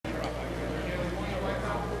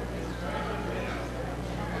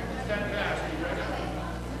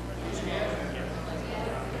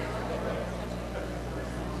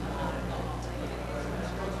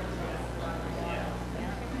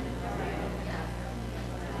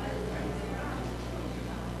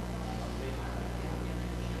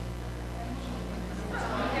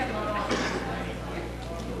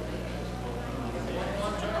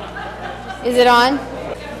Is it on?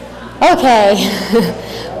 Okay.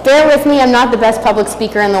 Bear with me, I'm not the best public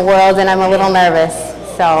speaker in the world and I'm a little nervous.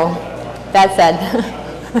 So, that said.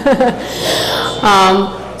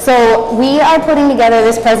 So we are putting together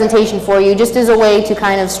this presentation for you just as a way to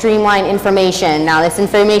kind of streamline information. Now this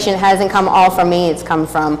information hasn't come all from me, it's come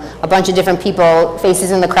from a bunch of different people,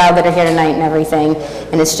 faces in the crowd that are here tonight and everything.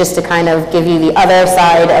 And it's just to kind of give you the other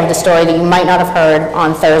side of the story that you might not have heard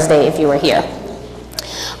on Thursday if you were here.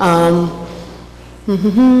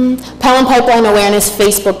 Pelham Pipeline Awareness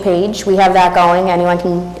Facebook page, we have that going. Anyone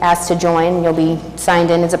can ask to join. You'll be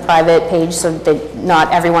signed in as a private page so that not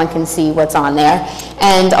everyone can see what's on there.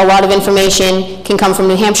 And a lot of information can come from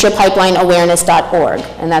NewHampshirePipelineAwareness.org,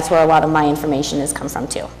 and that's where a lot of my information has come from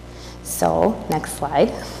too. So, next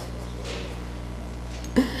slide.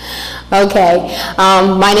 Okay,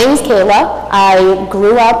 my name is Kaela. I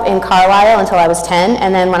grew up in Carlisle until I was 10,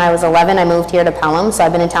 and then when I was 11, I moved here to Pelham, so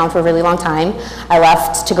I've been in town for a really long time. I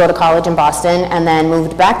left to go to college in Boston, and then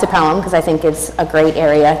moved back to Pelham because I think it's a great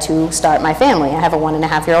area to start my family. I have a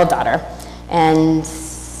 1.5-year-old daughter, and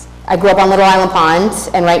I grew up on Little Island Pond,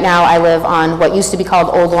 and right now I live on what used to be called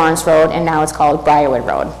Old Lawrence Road, and now it's called Briarwood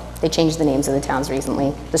Road. They changed the names of the towns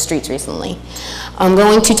recently, the streets recently. I'm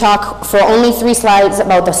going to talk for only 3 slides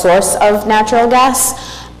about the source of natural gas,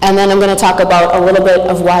 and then I'm going to talk about a little bit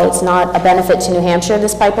of why it's not a benefit to New Hampshire,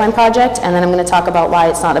 this pipeline project, and then I'm going to talk about why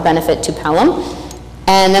it's not a benefit to Pelham,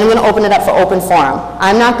 and then I'm going to open it up for open forum.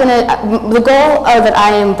 I'm not going to, the goal that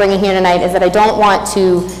I am bringing here tonight is that I don't want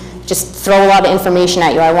to just throw a lot of information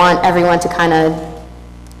at you. I want everyone to kind of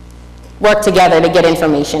work together to get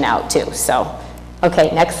information out too, so.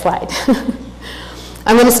 Okay, next slide.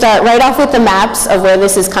 I'm going to start right off with the maps of where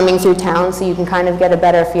this is coming through town so you can kind of get a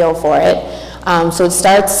better feel for it. So it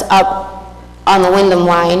starts up on the Wyndham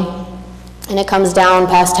line and it comes down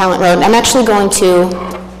past Talent Road. I'm actually going to,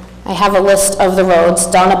 I have a list of the roads.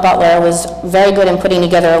 Donna Butler was very good in putting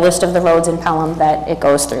together a list of the roads in Pelham that it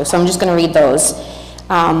goes through. So I'm just going to read those.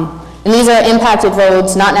 And these are impacted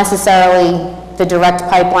roads, not necessarily the direct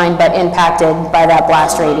pipeline, but impacted by that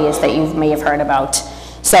blast radius that you may have heard about.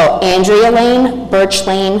 So Andrea Lane, Birch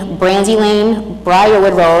Lane, Brandy Lane,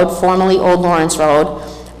 Briarwood Road, formerly Old Lawrence Road,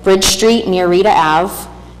 Bridge Street near Rita Ave,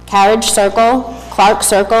 Carriage Circle, Clark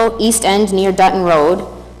Circle, East End near Dutton Road,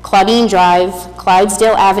 Claudine Drive,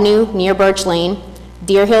 Clydesdale Avenue near Birch Lane,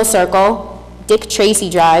 Deer Hill Circle, Dick Tracy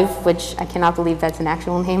Drive, which I cannot believe that's an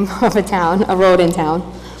actual name of a town, a road in town,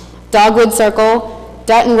 Dogwood Circle,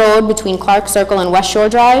 Dutton Road between Clark Circle and West Shore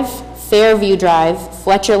Drive, Fairview Drive,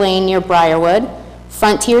 Fletcher Lane near Briarwood,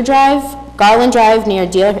 Frontier Drive, Garland Drive near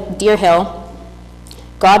Deer Hill,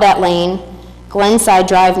 Gaudette Lane, Glenside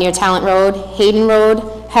Drive near Talent Road, Hayden Road,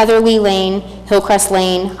 Heatherly Lane, Hillcrest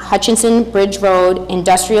Lane, Hutchinson Bridge Road,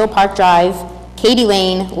 Industrial Park Drive, Katy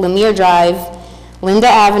Lane, Lemire Drive, Linda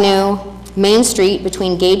Avenue, Main Street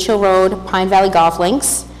between Gage Hill Road, Pine Valley Golf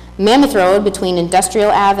Links, Mammoth Road between Industrial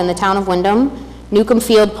Ave and the town of Wyndham, Newcomb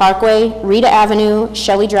Field Parkway, Rita Avenue,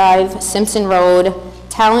 Shelley Drive, Simpson Road,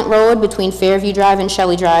 Talent Road between Fairview Drive and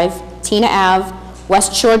Shelley Drive, Tina Ave,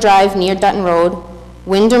 West Shore Drive near Dutton Road,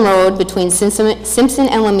 Wyndham Road between Simpson and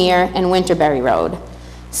Lemire, and Winterberry Road.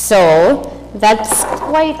 So that's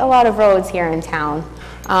quite a lot of roads here in town.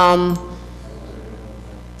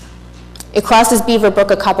 It crosses Beaver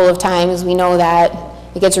Brook a couple of times. We know that.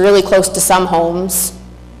 It gets really close to some homes.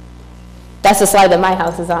 That's the slide that my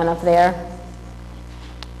house is on up there.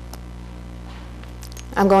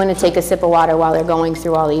 I'm going to take a sip of water while they're going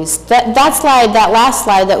through all these. That last slide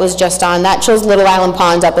that was just on, that shows Little Island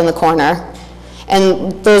Pond up in the corner.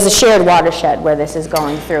 And there's a shared watershed where this is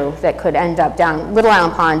going through that could end up down. Little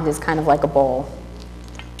Island Pond is kind of like a bowl.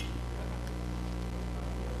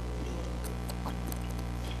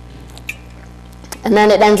 And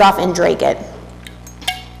then it ends off in Dracut.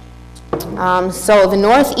 So the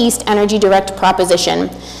Northeast Energy Direct Proposition.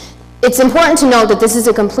 It's important to note that this is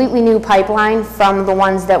a completely new pipeline from the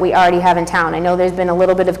ones that we already have in town. I know there's been a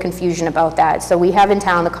little bit of confusion about that. So we have in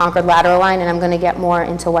town the Concord Lateral Line, and I'm going to get more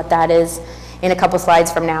into what that is in a couple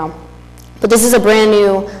slides from now. But this is a brand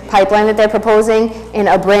new pipeline that they're proposing in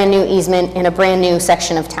a brand new easement in a brand new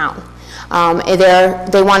section of town.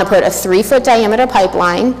 They want to put a 3-foot diameter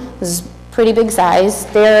pipeline. This is pretty big size.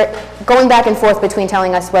 They're going back and forth between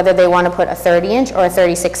telling us whether they want to put a 30-inch or a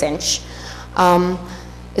 36-inch.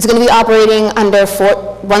 It's going to be operating under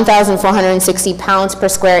 1,460 pounds per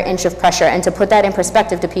square inch of pressure. And to put that in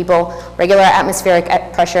perspective to people, regular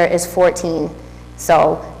atmospheric pressure is 14.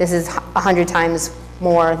 So this is 100 times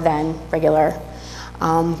more than regular.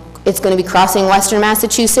 It's going to be crossing western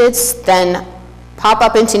Massachusetts, then pop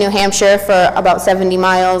up into New Hampshire for about 70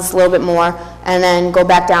 miles, a little bit more, and then go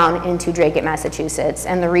back down into Drake, Massachusetts.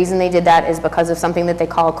 And the reason they did that is because of something that they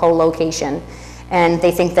call co-location. And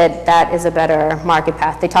they think that that is a better market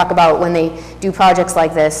path. They talk about when they do projects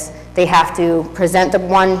like this, they have to present the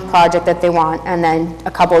one project that they want and then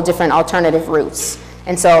a couple of different alternative routes.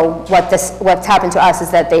 And so what's happened to us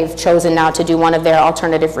is that they've chosen now to do one of their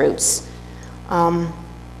alternative routes.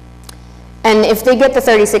 And if they get the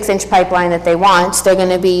 36-inch pipeline that they want, they're going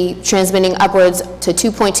to be transmitting upwards to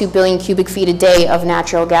 2.2 billion cubic feet a day of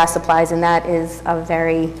natural gas supplies, and that is a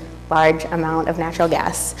very large amount of natural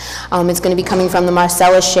gas. It's going to be coming from the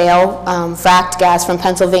Marcellus Shale, fracked gas from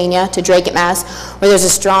Pennsylvania to Drake, Mass, where there's a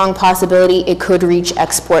strong possibility it could reach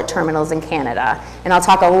export terminals in Canada. And I'll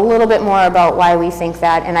talk a little bit more about why we think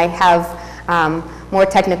that, and I have more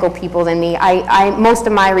technical people than me. Most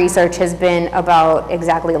of my research has been about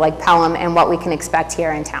exactly like Pelham and what we can expect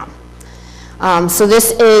here in town. So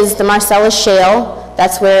this is the Marcellus Shale.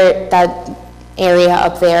 That's where that area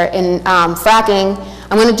up there. In fracking,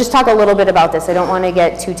 I'm going to just talk a little bit about this. I don't want to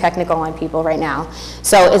get too technical on people right now.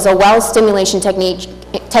 So it's a well stimulation technique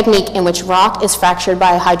in which rock is fractured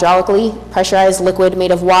by a hydraulically pressurized liquid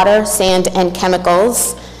made of water, sand, and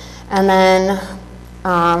chemicals. And then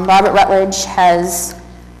Robert Rutledge has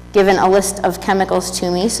given a list of chemicals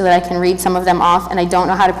to me so that I can read some of them off, and I don't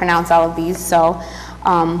know how to pronounce all of these. So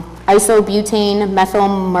isobutane,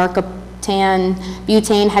 methylmercaptan,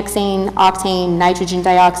 butane, hexane, octane, nitrogen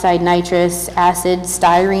dioxide, nitrous, acid,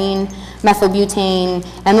 styrene, methylbutane,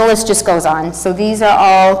 and the list just goes on. So these are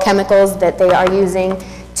all chemicals that they are using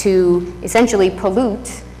to essentially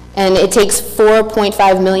pollute, and it takes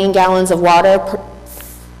 4.5 million gallons of water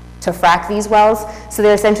to frack these wells. So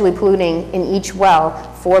they're essentially polluting in each well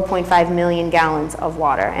 4.5 million gallons of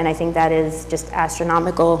water. And I think that is just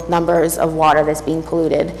astronomical numbers of water that's being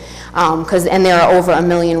polluted. And there are over 1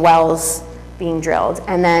 million wells being drilled.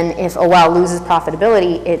 And then if a well loses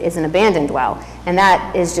profitability, it is an abandoned well. And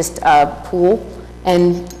that is just a pool.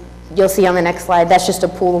 And you'll see on the next slide, that's just a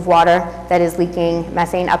pool of water that is leaking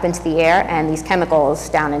methane up into the air and these chemicals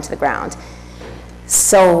down into the ground.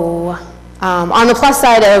 So on the plus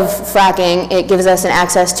side of fracking, it gives us an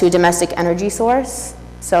access to a domestic energy source.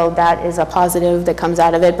 So that is a positive that comes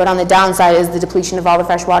out of it. But on the downside is the depletion of all the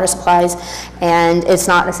fresh water supplies, and it's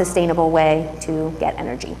not a sustainable way to get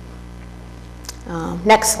energy.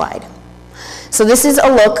 Next slide. So this is a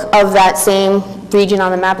look of that same region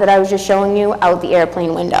on the map that I was just showing you out the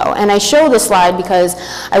airplane window. And I show this slide because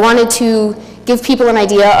I wanted to give people an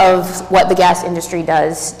idea of what the gas industry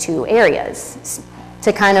does to areas,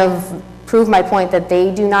 to kind of prove my point that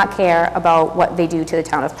they do not care about what they do to the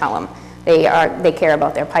town of Pelham. They care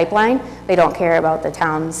about their pipeline. They don't care about the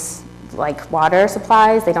town's water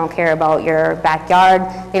supplies. They don't care about your backyard.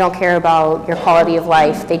 They don't care about your quality of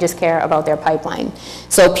life. They just care about their pipeline.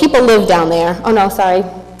 So people live down there. Oh no, sorry.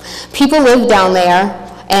 People live down there,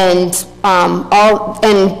 and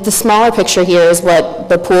the smaller picture here is what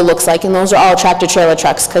the pool looks like, and those are all tractor trailer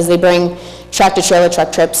trucks because they bring tractor trailer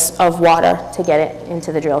truck trips of water to get it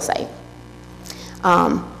into the drill site.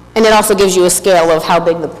 And it also gives you a scale of how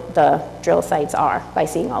big the drill sites are by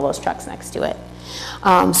seeing all those trucks next to it.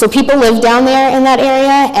 So people live down there in that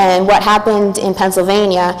area, and what happened in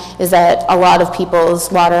Pennsylvania is that a lot of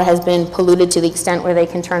people's water has been polluted to the extent where they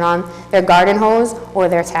can turn on their garden hose or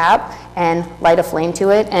their tap and light a flame to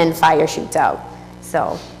it and fire shoots out.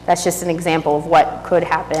 So that's just an example of what could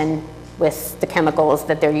happen with the chemicals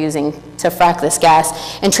that they're using to frack this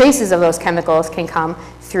gas. And traces of those chemicals can come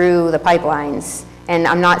through the pipelines. And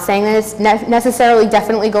I'm not saying that it's necessarily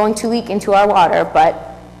definitely going to leak into our water, but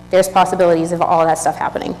there's possibilities of all that stuff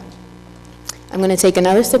happening. I'm going to take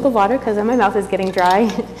another sip of water because my mouth is getting dry.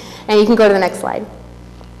 And you can go to the next slide.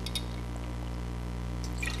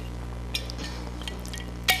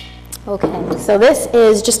 Okay, so this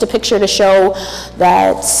is just a picture to show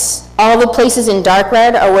that all the places in dark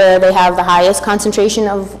red are where they have the highest concentration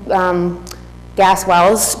of gas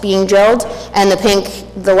wells being drilled, and the pink,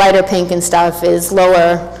 the lighter pink and stuff is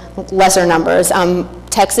lesser numbers.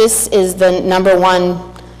 Texas is the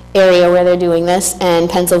 #1 area where they're doing this, and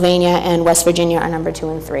Pennsylvania and West Virginia are number 2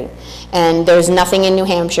 and 3. And there's nothing in New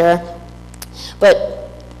Hampshire. But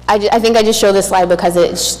I think I just show this slide because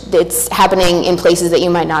it's happening in places that you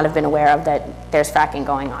might not have been aware of that there's fracking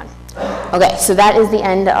going on. Okay, so that is the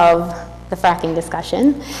end of the fracking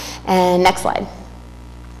discussion. And next slide.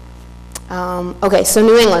 Okay, so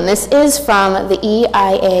New England, this is from the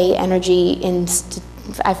EIA Energy Institute.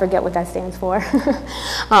 I forget what that stands for,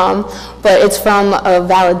 but it's from a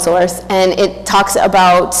valid source, and it talks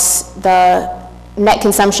about the net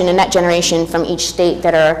consumption and net generation from each state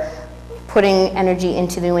that are putting energy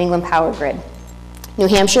into the New England power grid. New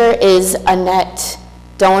Hampshire is a net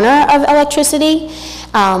donor of electricity.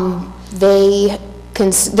 The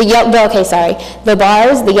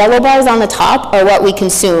yellow bars on the top are what we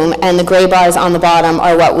consume, and the gray bars on the bottom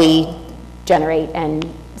are what we generate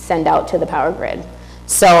and send out to the power grid.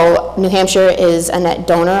 So New Hampshire is a net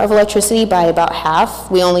donor of electricity by about half.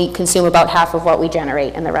 We only consume about half of what we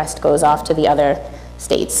generate, and the rest goes off to the other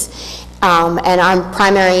states. And our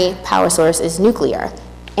primary power source is nuclear.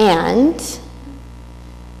 And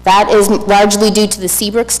that is largely due to the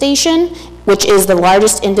Seabrook Station, which is the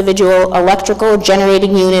largest individual electrical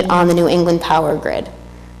generating unit on the New England power grid.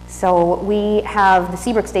 So we have the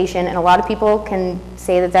Seabrook Station, and a lot of people can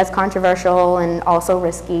say that that's controversial and also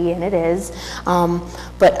risky, and it is.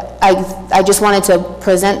 But I just wanted to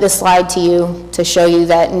present this slide to you to show you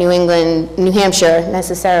that New Hampshire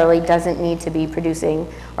necessarily doesn't need to be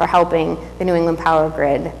producing or helping the New England power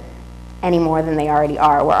grid any more than they already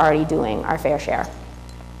are. We're already doing our fair share.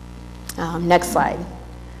 Next slide.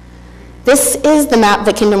 This is the map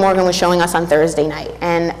that Kinder Morgan was showing us on Thursday night.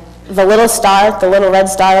 And the little star, the little red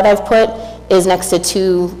star that I've put, is next to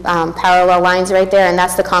two parallel lines right there, and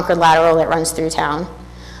that's the Concord lateral that runs through town.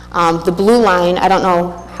 The blue line, I don't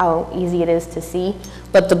know how easy it is to see,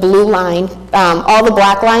 but the blue line, all the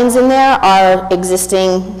black lines in there are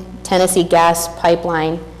existing Tennessee gas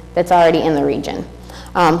pipeline that's already in the region.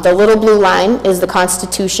 The little blue line is the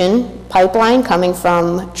Constitution pipeline coming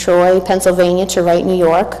from Troy, Pennsylvania to Wright, New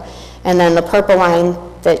York, and then the purple line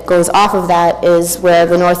that goes off of that is where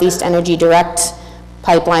the Northeast Energy Direct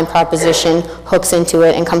pipeline proposition hooks into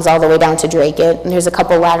it and comes all the way down to Drake it. And there's a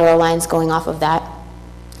couple lateral lines going off of that.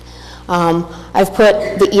 I've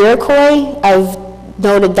put the Iroquois, I've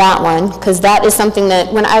noted that one, because that is something that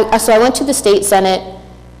so I went to the state Senate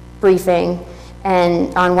briefing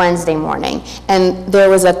and on Wednesday morning, and there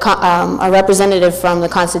was a representative from the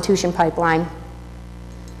Constitution pipeline,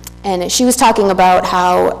 and she was talking about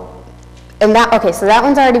how, so that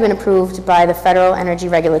one's already been approved by the Federal Energy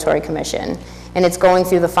Regulatory Commission, and it's going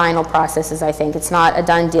through the final processes, I think. It's not a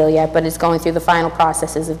done deal yet, but it's going through the final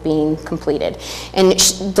processes of being completed. And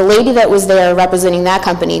the lady that was there representing that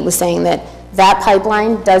company was saying that that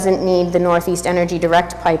pipeline doesn't need the Northeast Energy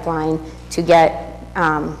Direct pipeline to get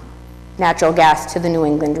natural gas to the New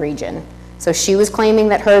England region. So she was claiming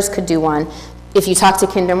that hers could do one. If you talk to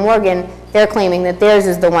Kinder Morgan, they're claiming that theirs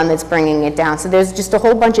is the one that's bringing it down. So there's just a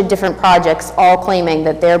whole bunch of different projects all claiming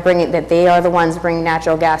that they are the ones bringing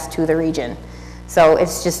natural gas to the region. So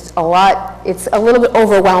it's just a lot, it's a little bit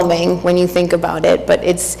overwhelming when you think about it, but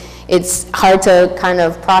it's hard to kind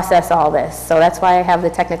of process all this. So that's why I have the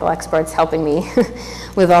technical experts helping me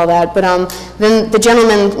with all that. But then the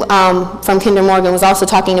gentleman from Kinder Morgan was also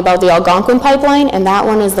talking about the Algonquin pipeline, and that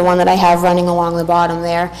one is the one that I have running along the bottom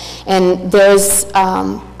there. And there's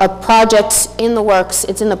a project in the works,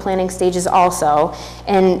 it's in the planning stages also,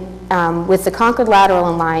 and with the Concord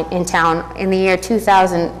lateral line in town, in the year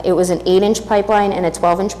 2000, it was an 8-inch pipeline and a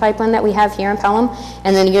 12-inch pipeline that we have here in Pelham.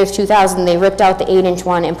 And then in the year 2000, they ripped out the 8-inch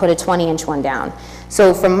one and put a 20-inch one down.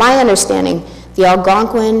 So from my understanding, the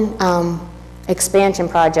Algonquin expansion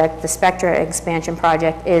project, the Spectra expansion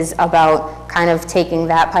project, is about kind of taking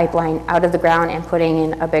that pipeline out of the ground and putting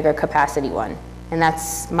in a bigger capacity one. And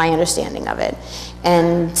that's my understanding of it.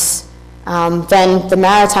 And then the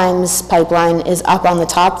Maritimes pipeline is up on the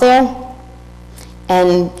top there,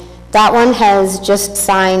 and that one has just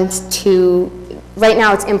signed to, right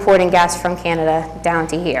now it's importing gas from Canada down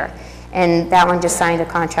to here, and that one just signed a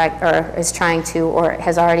contract, or is trying to, or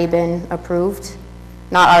has already been approved,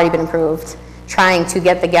 not already been approved, trying to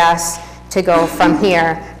get the gas to go from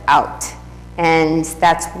here out. And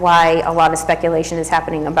that's why a lot of speculation is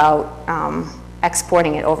happening about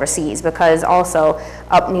exporting it overseas, because also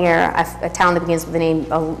up near a town that begins with the name,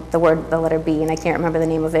 the letter B, and I can't remember the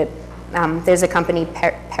name of it, there's a company,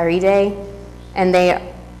 Periday, and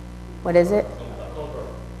they, what is it?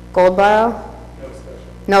 Goldboro?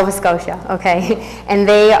 Nova Scotia, okay. And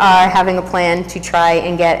they are having a plan to try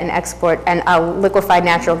and get an export, and a liquefied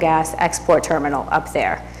natural gas export terminal up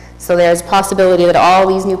there. So there's a possibility that all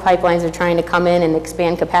these new pipelines are trying to come in and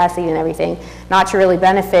expand capacity and everything, not to really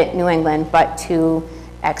benefit New England, but to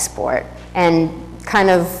export. And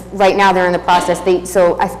kind of, right now they're in the process, this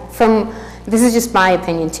is just my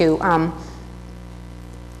opinion too,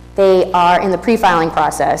 they are in the pre-filing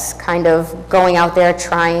process, kind of going out there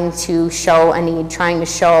trying to show a need, trying to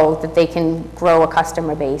show that they can grow a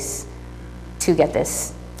customer base to get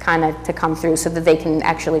this kind of to come through so that they can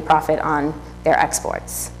actually profit on their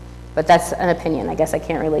exports. But that's an opinion. I guess I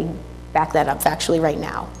can't really back that up factually right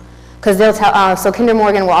now. Because they'll tell, so Kinder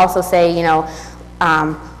Morgan will also say, you know,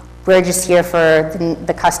 we're just here for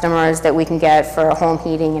the customers that we can get for home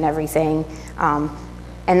heating and everything. And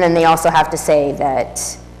then they also have to say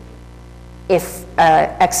that if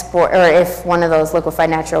if one of those liquefied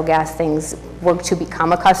natural gas things were to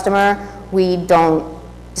become a customer, we don't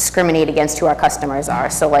discriminate against who our customers are.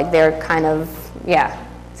 So like they're kind of, yeah.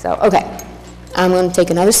 So, okay. I'm going to take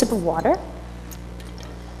another sip of water.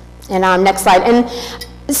 And next slide. And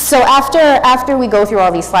so after we go through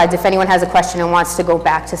all these slides, if anyone has a question and wants to go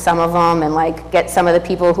back to some of them and like get some of the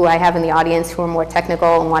people who I have in the audience who are more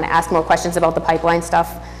technical and want to ask more questions about the pipeline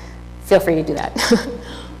stuff, feel free to do that.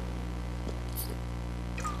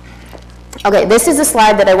 Okay, this is a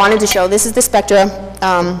slide that I wanted to show. This is the Spectra.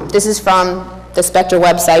 This is from the Spectra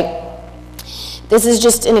website. This is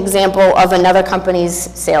just an example of another company's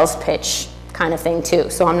sales pitch kind of thing too.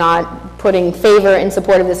 So I'm not putting favor in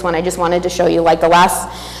support of this one. I just wanted to show you, like the last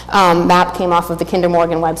map came off of the Kinder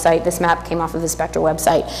Morgan website. This map came off of the Spectra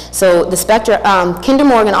website. So the Spectra, Kinder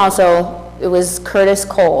Morgan also, it was Curtis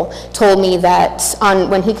Cole, told me that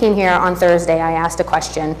when he came here on Thursday, I asked a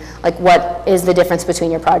question, like what is the difference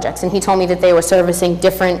between your projects? And he told me that they were servicing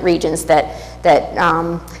different regions, that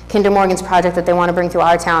Kinder Morgan's project that they want to bring to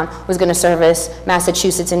our town was going to service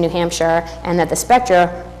Massachusetts and New Hampshire, and that the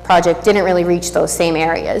Spectra project didn't really reach those same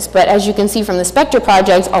areas. But as you can see from the Spectra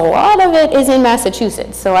project, a lot of it is in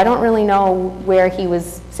Massachusetts, so I don't really know where he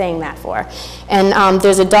was saying that for. And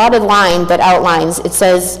there's a dotted line that outlines, it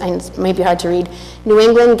says, and it may be hard to read, New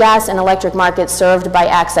England gas and electric markets served by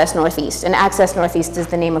Access Northeast. And Access Northeast is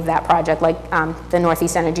the name of that project, like the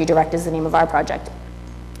Northeast Energy Direct is the name of our project,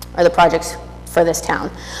 or the projects for this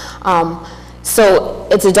town. So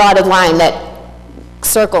it's a dotted line that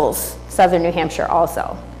circles southern New Hampshire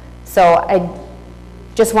also. So I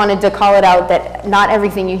just wanted to call it out that not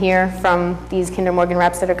everything you hear from these Kinder Morgan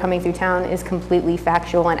reps that are coming through town is completely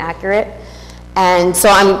factual and accurate. And so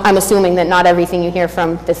I'm assuming that not everything you hear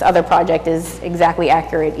from this other project is exactly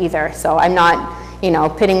accurate either. So I'm not,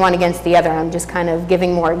 pitting one against the other. I'm just kind of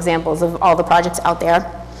giving more examples of all the projects out there.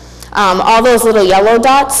 All those little yellow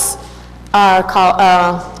dots are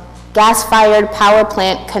called gas-fired power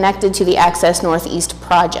plant connected to the Access Northeast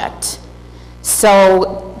project.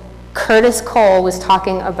 So Curtis Cole was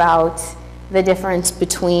talking about the difference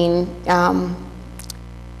between,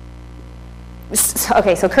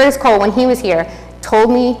 okay, so Curtis Cole, when he was here, told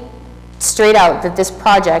me straight out that this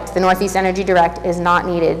project, the Northeast Energy Direct, is not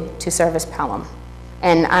needed to service Pelham.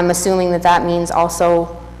 And I'm assuming that that means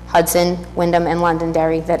also Hudson, Wyndham, and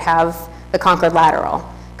Londonderry that have the Concord Lateral.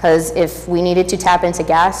 Because if we needed to tap into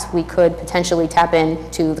gas, we could potentially tap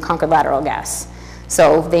into the Concord Lateral gas.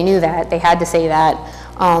 So they knew that, they had to say that.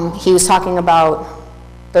 He was talking about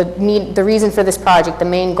the reason for this project, the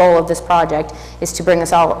main goal of this project is to bring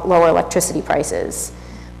us all lower electricity prices.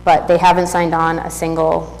 But they haven't signed on a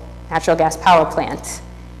single natural gas power plant.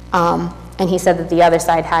 And he said that the other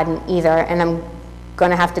side hadn't either. And I'm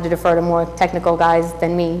gonna have to defer to more technical guys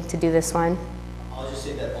than me to do this one. I'll just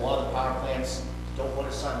say that a lot of the power plants don't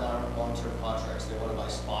want to sign long-term contracts. They want to buy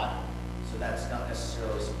spot. So that's not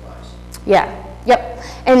necessarily a surprise. Yeah. Yep,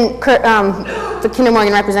 and the Kinder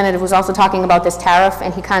Morgan representative was also talking about this tariff,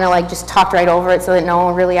 and he kind of like just talked right over it so that no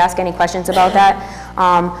one really asked any questions about that.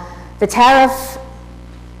 The tariff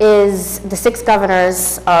is the 6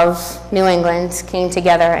 governors of New England came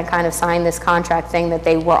together and kind of signed this contract thing that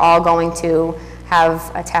they were all going to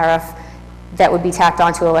have a tariff that would be tacked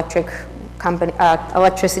onto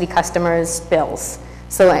electricity customers' bills.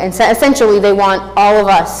 So essentially they want all of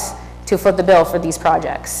us to foot the bill for these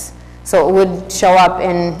projects. So it would show up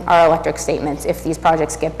in our electric statements if these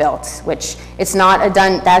projects get built, which it's not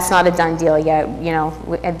that's not a done deal yet,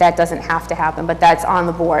 that doesn't have to happen, but that's on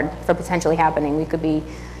the board for potentially happening. We could be,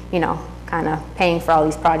 kind of paying for all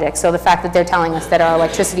these projects. So the fact that they're telling us that our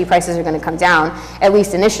electricity prices are going to come down, at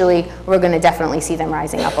least initially, we're going to definitely see them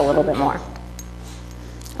rising up a little bit more.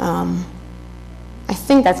 I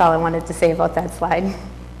think that's all I wanted to say about that slide.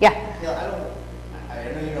 Yeah?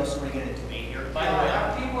 I know you know somebody getting into debate here. By the way,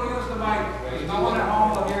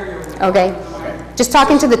 okay. Just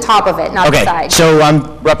talking to the top of it, not the side. Okay, so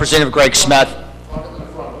I'm Representative Greg Smith.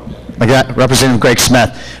 Representative Greg Smith.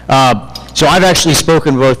 So I've actually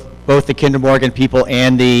spoken with both the Kinder Morgan people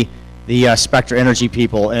and the Spectra Energy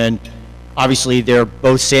people, and obviously they're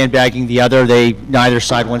both sandbagging the other. Neither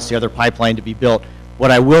side wants the other pipeline to be built. What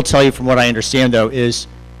I will tell you from what I understand though is,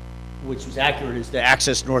 which was accurate, is the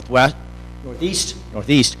Access Northeast,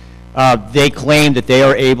 they claim that they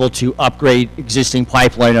are able to upgrade existing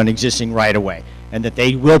pipeline on existing right-of-way, and that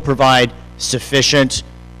they will provide sufficient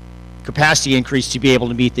capacity increase to be able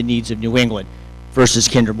to meet the needs of New England. versus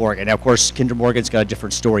Kinder Morgan. Now, of course, Kinder Morgan's got a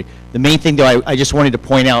different story. The main thing, though, I just wanted to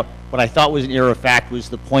point out, what I thought was an error of fact was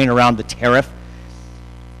the point around the tariff.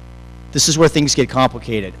 This is where things get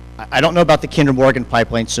complicated. I don't know about the Kinder Morgan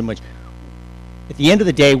pipeline so much. At the end of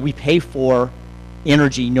the day, we pay for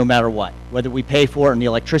energy no matter what, whether we pay for it in the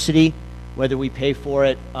electricity, whether we pay for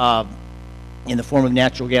it in the form of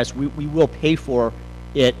natural gas, we will pay for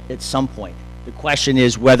it at some point. The question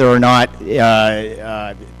is whether or not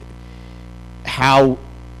whether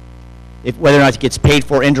or not it gets paid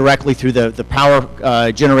for indirectly through the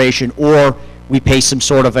power generation, or we pay some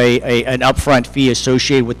sort of an upfront fee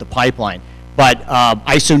associated with the pipeline. But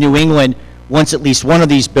ISO New England wants at least one of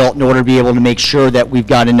these built in order to be able to make sure that we've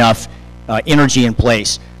got enough energy in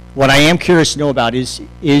place. What I am curious to know about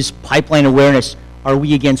is pipeline awareness. Are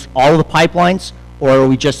we against all of the pipelines, or are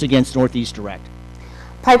we just against Northeast Direct?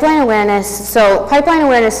 Pipeline awareness, so pipeline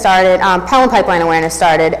awareness started, Pelham Pipeline Awareness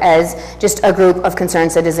started as just a group of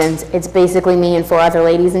concerned citizens. It's basically me and 4 other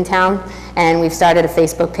ladies in town, and we've started a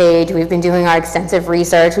Facebook page. We've been doing our extensive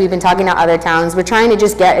research. We've been talking to other towns. We're trying to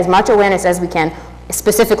just get as much awareness as we can,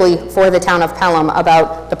 specifically for the town of Pelham,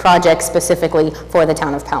 about the project specifically for the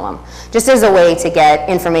town of Pelham. Just as a way to get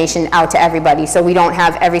information out to everybody, so we don't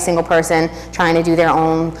have every single person trying to do their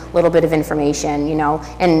own little bit of information, you know.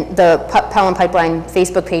 And the Pelham Pipeline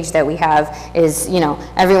Facebook page that we have is, you know,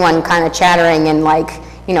 everyone kind of chattering and, like,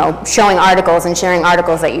 you know, showing articles and sharing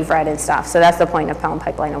articles that you've read and stuff. So that's the point of Pelham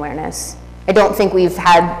Pipeline Awareness. I don't think we've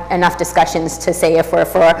had enough discussions to say if we're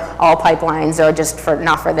for all pipelines or just for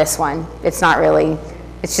not for this one. It's not really,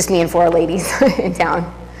 it's just me and 4 ladies in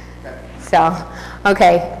town. So,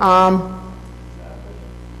 okay.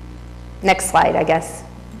 Next slide, I guess.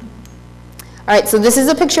 All right, so this is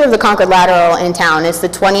a picture of the Concord lateral in town. It's the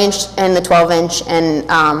 20-inch and the 12-inch. And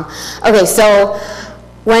okay, so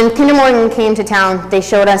when Kinder Morgan came to town, they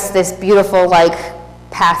showed us this beautiful, like,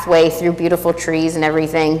 pathway through beautiful trees and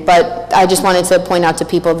everything, but I just wanted to point out to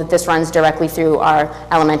people that this runs directly through our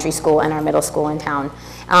elementary school and our middle school in town.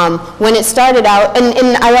 When it started out,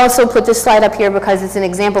 and I also put this slide up here because it's an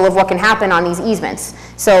example of what can happen on these easements.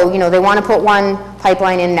 So, you know, they want to put one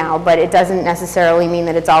pipeline in now, but it doesn't necessarily mean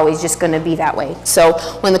that it's always just going to be that way. So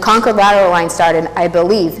when the Concord lateral line started, I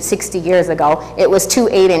believe 60 years ago, it was 2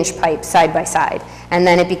 8-inch pipes side by side. And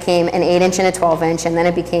then it became an 8-inch and a 12-inch, and then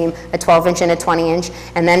it became a 12-inch and a 20-inch,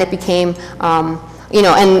 and then it became, you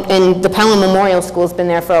know, and the Pelham Memorial School's been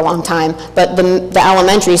there for a long time, but the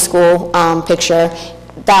elementary school picture,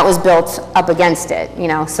 that was built up against it, you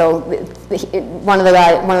know. So one of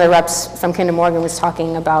the reps from Kinder Morgan was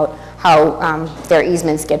talking about how their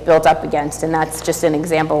easements get built up against, and that's just an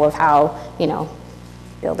example of how, you know,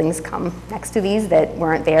 buildings come next to these that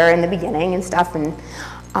weren't there in the beginning and stuff.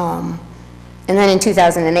 And then in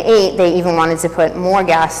 2008, they even wanted to put more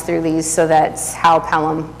gas through these, so that's how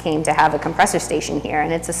Pelham came to have a compressor station here.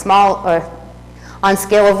 And it's a small, on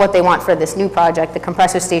scale of what they want for this new project, the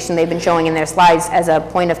compressor station they've been showing in their slides as a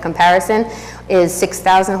point of comparison is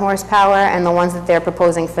 6,000 horsepower, and the ones that they're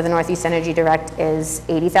proposing for the Northeast Energy Direct is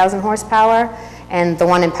 80,000 horsepower. And the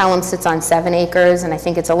one in Pelham sits on 7 acres, and I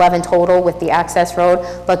think it's 11 total with the access road,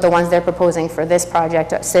 but the ones they're proposing for this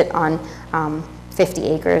project sit on 50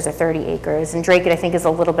 acres or 30 acres. And Drake, I think, is a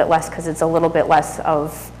little bit less because it's a little bit less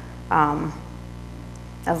of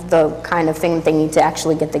the kind of thing that they need to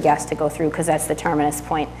actually get the gas to go through, because that's the terminus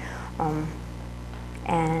point.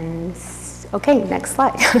 And okay, next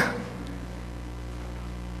slide.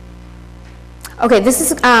 Okay, this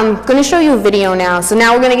is going to show you a video now. So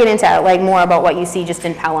now we're going to get into like more about what you see just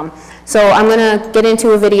in Pelham. So I'm going to get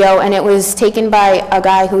into a video, and it was taken by a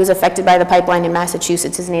guy who was affected by the pipeline in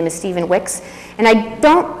Massachusetts. His name is Stephen Wicks, and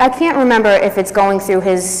I can't remember if it's going through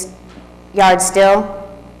his yard still.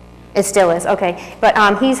 It still is, okay. But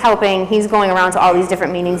he's helping, he's going around to all these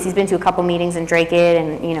different meetings. He's been to a couple meetings in Drake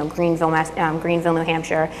and, you know, Greenville, New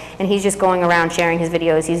Hampshire, and he's just going around sharing his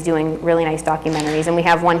videos. He's doing really nice documentaries, and we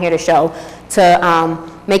have one here to show to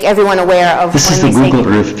make everyone aware of this when is the we say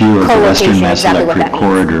Google Earth view of the Western Mass exactly what Electric that means.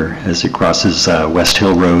 Corridor as it crosses West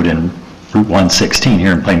Hill Road and Route 116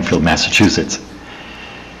 here in Plainfield, Massachusetts.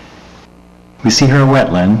 We see here a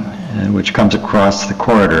wetland which comes across the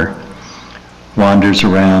corridor, wanders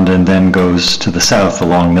around, and then goes to the south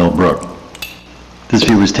along Mill Brook. This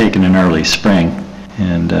view was taken in early spring,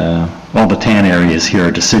 and all the tan areas here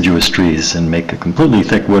are deciduous trees and make a completely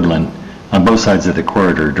thick woodland on both sides of the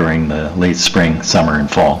corridor during the late spring, summer, and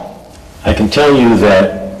fall. I can tell you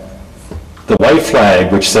that the white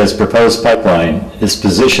flag, which says proposed pipeline, is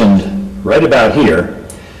positioned right about here.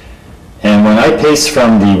 And when I pace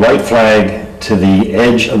from the white flag to the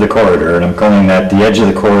edge of the corridor, and I'm calling that the edge of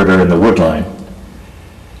the corridor in the wood line,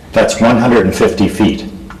 That's 150 feet.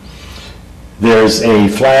 There's a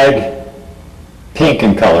flag, pink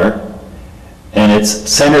in color, and it's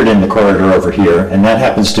centered in the corridor over here, and that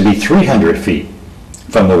happens to be 300 feet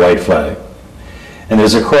from the white flag. And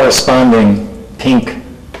there's a corresponding pink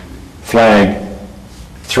flag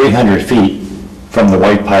 300 feet from the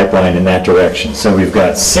white pipeline in that direction. So we've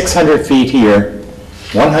got 600 feet here,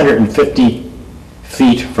 150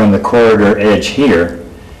 feet from the corridor edge here,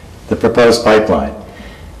 the proposed pipeline.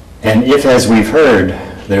 And if, as we've heard,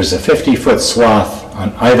 there's a 50-foot swath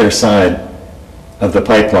on either side of the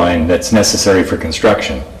pipeline that's necessary for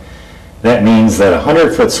construction, that means that a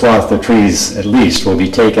 100-foot swath of trees at least will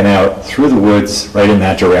be taken out through the woods right in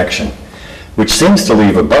that direction, which seems to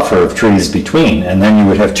leave a buffer of trees between, and then you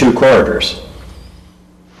would have two corridors.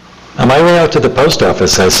 On my way out to the post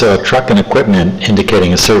office, I saw a truck and equipment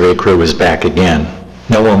indicating a survey crew was back again.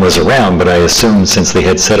 No one was around, but I assumed since they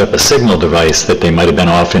had set up a signal device that they might have been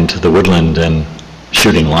off into the woodland and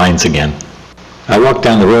shooting lines again. I walked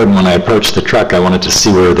down the road, and when I approached the truck, I wanted to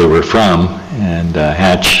see where they were from, and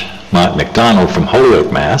Hatch Mott McDonald from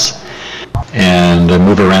Holyoke, Mass. And I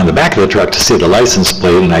moved around the back of the truck to see the license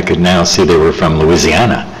plate, and I could now see they were from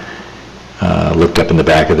Louisiana. Looked up in the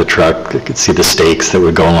back of the truck, I could see the stakes that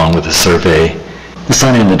would go along with the survey. The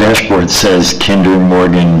sign in the dashboard says Kinder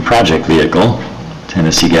Morgan Project Vehicle,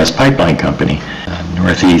 Tennessee Gas Pipeline Company,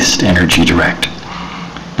 Northeast Energy Direct.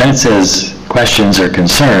 Then it says questions or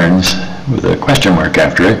concerns with a question mark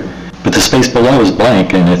after it, but the space below is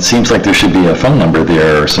blank, and it seems like there should be a phone number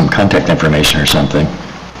there or some contact information or something.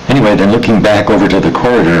 Anyway, then looking back over to the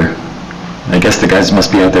corridor, I guess the guys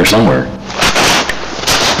must be out there somewhere.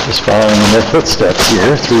 Just following in their footsteps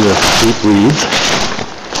here through the deep weeds.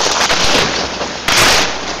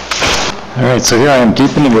 All right, so here I am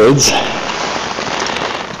deep in the woods,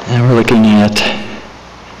 and we're looking at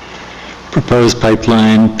proposed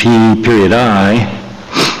pipeline P.I.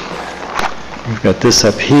 We've got this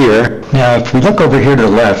up here. Now, if we look over here to the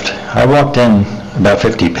left, I walked in about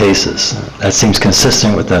 50 paces. That seems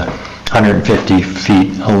consistent with the 150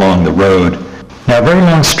 feet along the road. Now, a very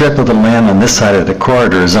long strip of the land on this side of the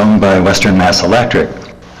corridor is owned by Western Mass Electric,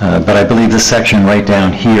 but I believe this section right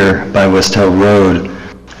down here by West Hill Road,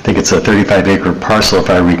 I think it's a 35-acre parcel if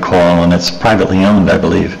I recall, and it's privately owned, I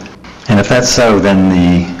believe. And if that's so, then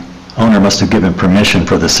the owner must have given permission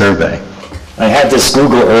for the survey. I have this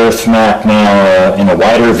Google Earth map now in a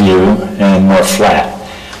wider view and more flat.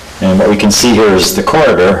 And what we can see here is the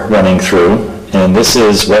corridor running through, and this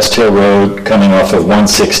is West Hill Road coming off of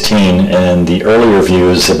 116, and the earlier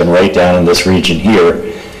views have been right down in this region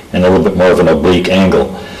here, and a little bit more of an oblique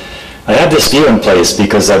angle. I have this view in place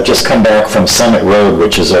because I've just come back from Summit Road,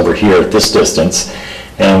 which is over here at this distance,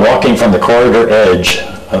 and walking from the corridor edge,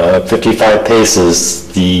 55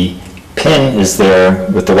 paces, the pin is there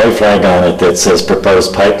with the white flag on it that says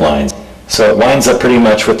proposed pipelines. So it lines up pretty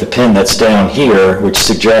much with the pin that's down here, which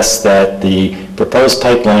suggests that the proposed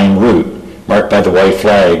pipeline route marked by the white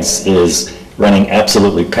flags is running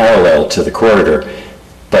absolutely parallel to the corridor,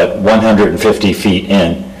 but 150 feet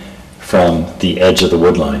in from the edge of the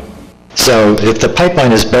wood line. So if the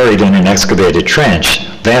pipeline is buried in an excavated trench,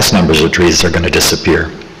 vast numbers of trees are going to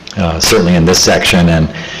disappear, certainly in this section,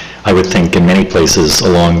 and I would think in many places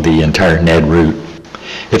along the entire Ned route.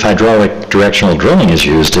 If hydraulic directional drilling is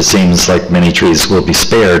used, it seems like many trees will be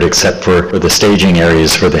spared except for the staging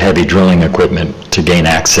areas for the heavy drilling equipment to gain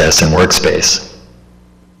access and workspace.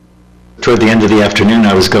 Toward the end of the afternoon,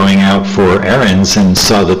 I was going out for errands and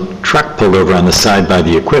saw the truck pulled over on the side by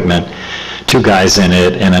the equipment, two guys in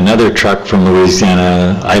it, and another truck from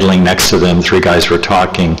Louisiana idling next to them. Three guys were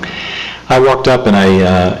talking. I walked up and I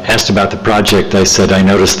asked about the project. I said, I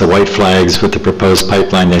noticed the white flags with the proposed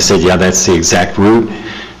pipeline. They said, yeah, that's the exact route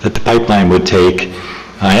that the pipeline would take.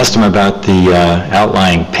 I asked them about the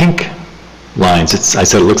outlying pink lines. I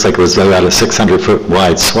said, it looks like it was about a 600-foot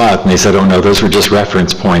wide swath. And they said, oh no, those were just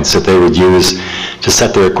reference points that they would use to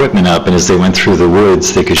set their equipment up. And as they went through the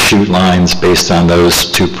woods, they could shoot lines based on those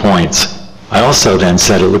 2 points. I also then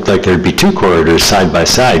said it looked like there'd be two corridors side by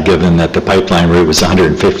side, given that the pipeline route was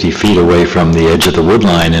 150 feet away from the edge of the wood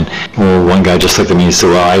line. And well, one guy just looked at me and said,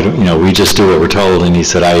 well, we just do what we're told. And he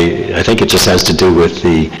said, I think it just has to do with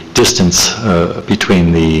the distance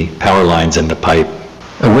between the power lines and the pipe.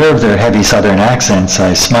 Aware of their heavy southern accents,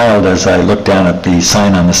 I smiled as I looked down at the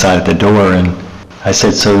sign on the side of the door, and I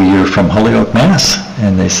said, so you're from Holyoke, Mass?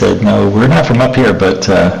 And they said, no, we're not from up here, but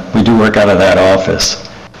we do work out of that office.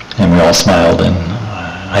 And we all smiled, and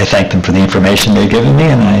I thanked them for the information they'd given me,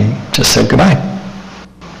 and I just said goodbye.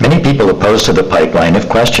 Many people opposed to the pipeline have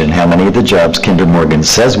questioned how many of the jobs Kinder Morgan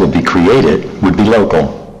says will be created would be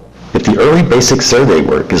local. If the early basic survey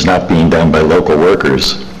work is not being done by local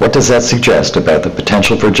workers, what does that suggest about the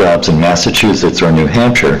potential for jobs in Massachusetts or New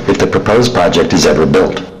Hampshire if the proposed project is ever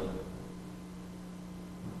built?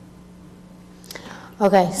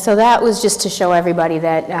 Okay, so that was just to show everybody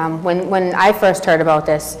that when I first heard about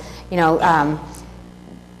this, I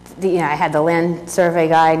had the land survey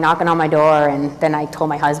guy knocking on my door, and then I told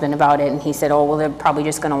my husband about it, and he said, oh, well, they're probably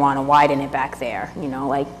just going to want to widen it back there.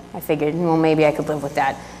 I figured, well, maybe I could live with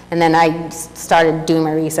that. And then I started doing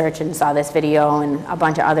my research and saw this video and a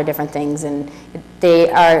bunch of other different things, and they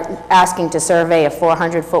are asking to survey a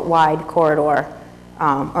 400-foot wide corridor,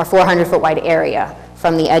 or 400-foot wide area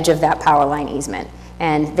from the edge of that power line easement.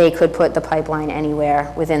 And they could put the pipeline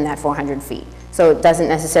anywhere within that 400 feet. So it doesn't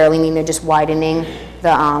necessarily mean they're just widening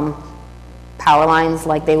the power lines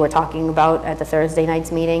like they were talking about at the Thursday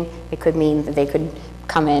night's meeting. It could mean that they could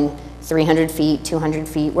come in 300 feet, 200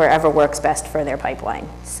 feet, wherever works best for their pipeline.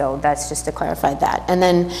 So that's just to clarify that. And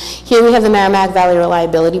then here we have the Merrimack Valley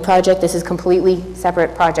Reliability Project. This is a completely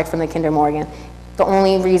separate project from the Kinder Morgan. The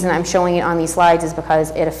only reason I'm showing it on these slides is because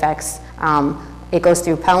it affects it goes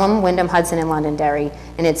through Pelham, Wyndham, Hudson, and Londonderry,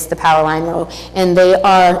 and it's the power line row. And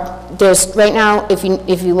there's right now, if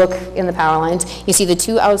you look in the power lines, you see the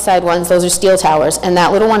two outside ones, those are steel towers, and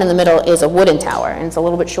that little one in the middle is a wooden tower, and it's a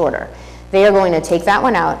little bit shorter. They are going to take that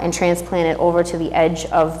one out and transplant it over to the edge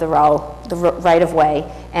of the row, the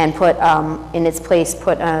right-of-way, and put, in its place,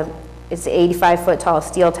 it's an 85-foot tall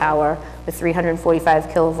steel tower with 345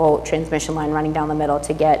 kilovolt transmission line running down the middle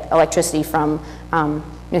to get electricity from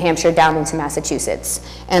New Hampshire down into Massachusetts.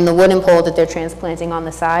 And the wooden pole that they're transplanting on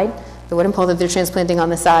the side,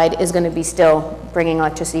 is going to be still bringing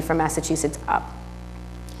electricity from Massachusetts up.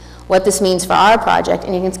 What this means for our project,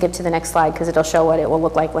 and you can skip to the next slide because it'll show what it will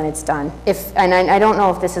look like when it's done. And I don't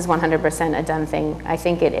know if this is 100% a done thing. I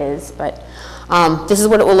think it is, but this is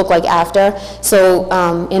what it will look like after. So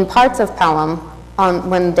in parts of Pelham,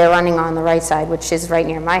 when they're running on the right side, which is right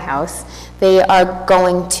near my house, they are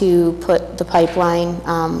going to put the pipeline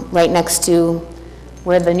right next to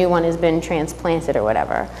where the new one has been transplanted or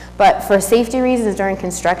whatever. But for safety reasons during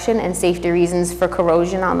construction and safety reasons for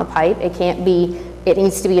corrosion on the pipe, it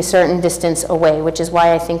needs to be a certain distance away, which is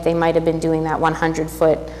why I think they might have been doing that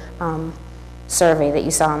 100-foot survey that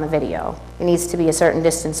you saw in the video. It needs to be a certain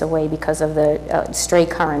distance away because of the stray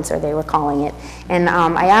currents, or they were calling it. And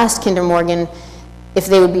I asked Kinder Morgan if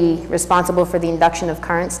they would be responsible for the induction of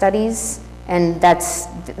current studies, and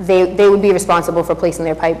they would be responsible for placing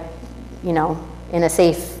their pipe, in a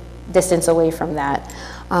safe distance away from that.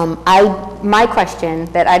 My question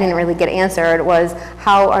that I didn't really get answered was,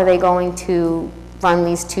 how are they going to run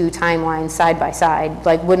these two timelines side by side?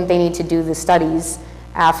 Like, wouldn't they need to do the studies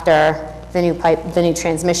after the new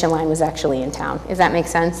transmission line was actually in town, if that makes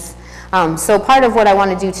sense? So part of what I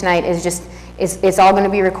want to do tonight is it's all going to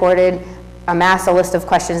be recorded, amass a list of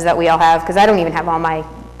questions that we all have, because I don't even have all my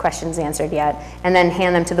questions answered yet, and then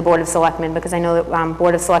hand them to the Board of Selectmen, because I know that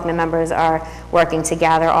Board of Selectmen members are working to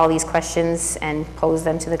gather all these questions and pose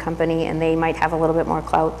them to the company, and they might have a little bit more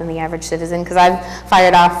clout than the average citizen, because I've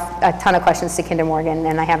fired off a ton of questions to Kinder Morgan,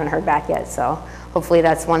 and I haven't heard back yet, so hopefully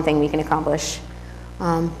that's one thing we can accomplish.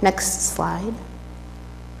 Next slide.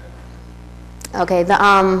 Okay,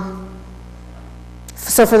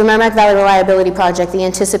 so for the Merrimack Valley Reliability Project, the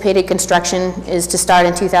anticipated construction is to start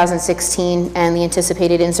in 2016, and the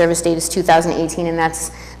anticipated in-service date is 2018, and that's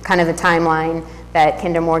kind of the timeline that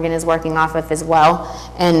Kinder Morgan is working off of as well.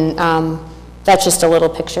 And that's just a little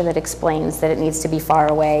picture that explains that it needs to be far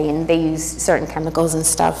away, and they use certain chemicals and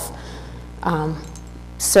stuff,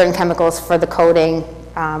 certain chemicals for the coating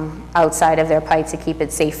outside of their pipe to keep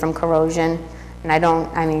it safe from corrosion.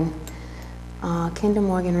 And Kinder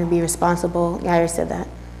Morgan would be responsible. Yeah, I already said that.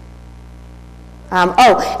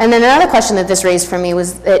 And then another question that this raised for me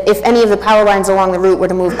was that if any of the power lines along the route were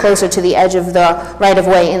to move closer to the edge of the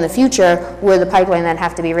right-of-way in the future, would the pipeline then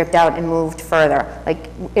have to be ripped out and moved further?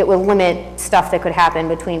 Like, it would limit stuff that could happen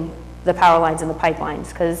between the power lines and the pipelines,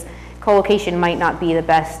 because co-location might not be the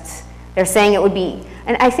best. They're saying it would be,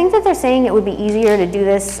 and I think that they're saying it would be easier to do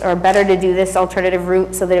this, or better to do this alternative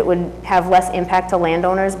route so that it would have less impact to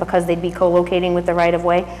landowners because they'd be co-locating with the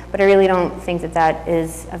right-of-way, but I really don't think that that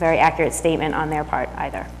is a very accurate statement on their part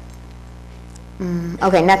either.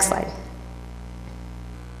 Okay, next slide.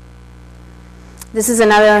 This is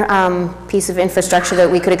another piece of infrastructure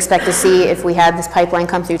that we could expect to see if we had this pipeline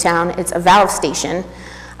come through town. It's a valve station.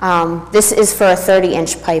 This is for a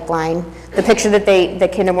 30-inch pipeline. The picture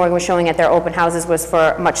that Kinder Morgan was showing at their open houses was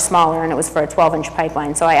for much smaller, and it was for a 12-inch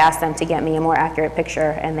pipeline. So I asked them to get me a more accurate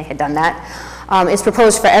picture, and they had done that. is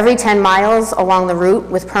proposed for every 10 miles along the route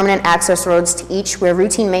with permanent access roads to each where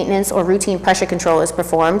routine maintenance or routine pressure control is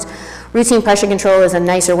performed. Routine pressure control is a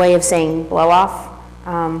nicer way of saying blow off,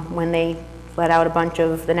 when they let out a bunch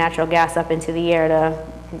of the natural gas up into the air to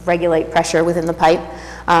regulate pressure within the pipe.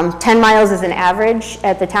 10 miles is an average.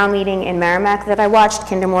 At the town meeting in Merrimack that I watched,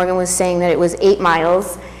 Kinder Morgan was saying that it was 8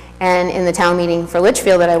 miles. And in the town meeting for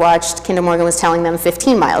Litchfield that I watched, Kinder Morgan was telling them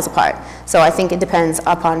 15 miles apart. So I think it depends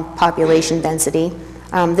upon population density.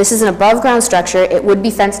 This is an above-ground structure. It would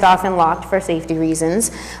be fenced off and locked for safety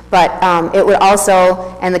reasons, but it would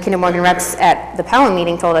also, and the Kinder Morgan reps at the Pelham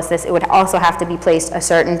meeting told us this, it would also have to be placed a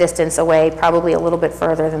certain distance away, probably a little bit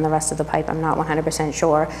further than the rest of the pipe. I'm not 100%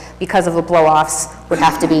 sure, because of the blow-offs would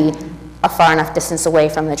have to be a far enough distance away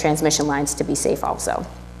from the transmission lines to be safe also.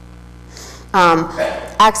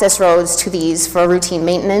 Access roads to these for routine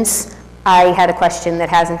maintenance. I had a question that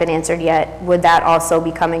hasn't been answered yet. Would that also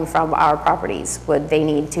be coming from our properties? Would they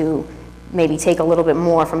need to maybe take a little bit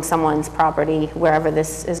more from someone's property wherever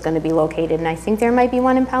this is going to be located? And I think there might be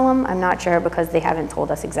one in Pelham. I'm not sure because they haven't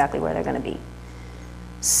told us exactly where they're going to be.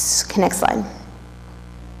 Next slide.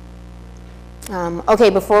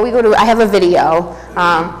 Okay, before we go to, I have a video.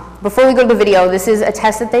 Before we go to the video, this is a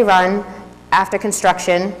test that they run after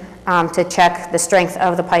construction to check the strength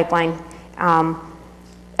of the pipeline.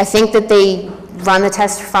 I think that they run the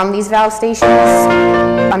test from these valve stations.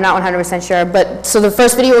 I'm not 100% sure, but so the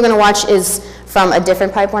first video we're going to watch is from a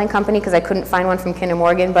different pipeline company because I couldn't find one from Kinder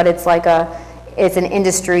Morgan, but it's like it's an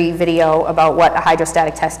industry video about what a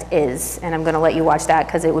hydrostatic test is, and I'm going to let you watch that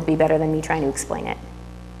because it would be better than me trying to explain it.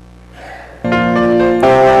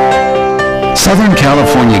 Southern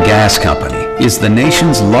California Gas Company is the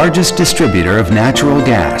nation's largest distributor of natural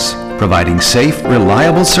gas, providing safe,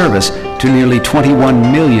 reliable service to nearly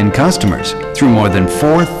 21 million customers through more than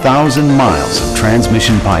 4,000 miles of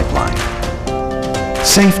transmission pipeline.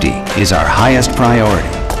 Safety is our highest priority,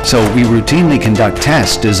 so we routinely conduct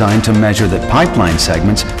tests designed to measure that pipeline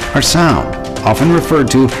segments are sound, often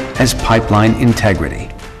referred to as pipeline integrity.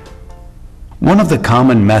 One of the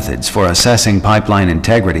common methods for assessing pipeline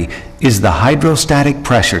integrity is the hydrostatic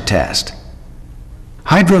pressure test.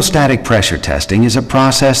 Hydrostatic pressure testing is a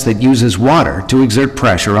process that uses water to exert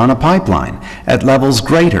pressure on a pipeline at levels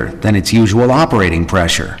greater than its usual operating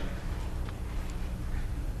pressure.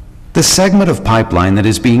 The segment of pipeline that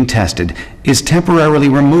is being tested is temporarily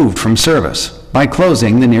removed from service by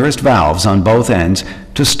closing the nearest valves on both ends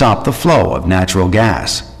to stop the flow of natural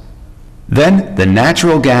gas. Then, the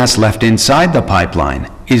natural gas left inside the pipeline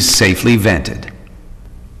is safely vented.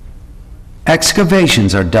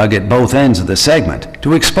 Excavations are dug at both ends of the segment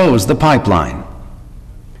to expose the pipeline.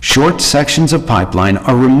 Short sections of pipeline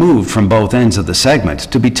are removed from both ends of the segment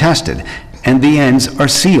to be tested, and the ends are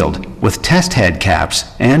sealed with test head caps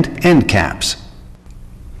and end caps.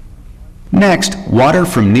 Next, water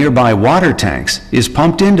from nearby water tanks is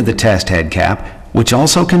pumped into the test head cap, which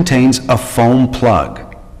also contains a foam plug.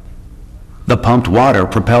 The pumped water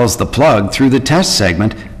propels the plug through the test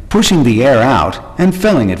segment, pushing the air out and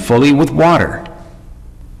filling it fully with water.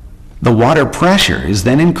 The water pressure is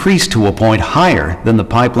then increased to a point higher than the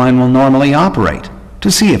pipeline will normally operate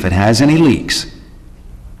to see if it has any leaks.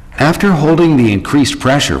 After holding the increased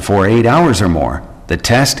pressure for 8 hours or more, the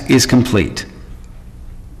test is complete.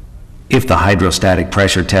 If the hydrostatic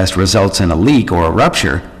pressure test results in a leak or a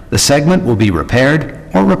rupture, the segment will be repaired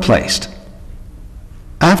or replaced.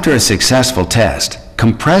 After a successful test,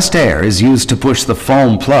 compressed air is used to push the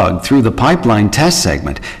foam plug through the pipeline test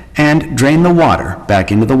segment and drain the water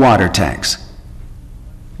back into the water tanks.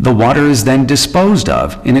 The water is then disposed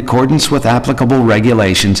of in accordance with applicable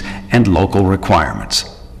regulations and local requirements.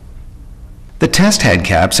 The test head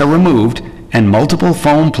caps are removed and multiple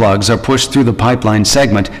foam plugs are pushed through the pipeline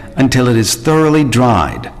segment until it is thoroughly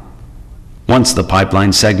dried. Once the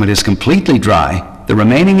pipeline segment is completely dry, the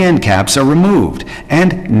remaining end caps are removed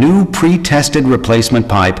and new pre-tested replacement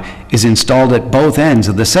pipe is installed at both ends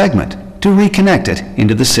of the segment to reconnect it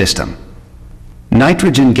into the system.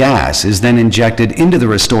 Nitrogen gas is then injected into the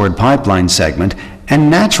restored pipeline segment, and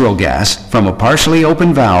natural gas from a partially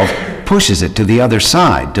open valve pushes it to the other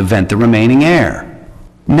side to vent the remaining air.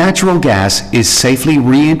 Natural gas is safely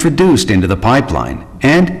reintroduced into the pipeline,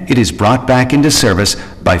 and it is brought back into service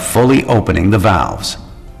by fully opening the valves.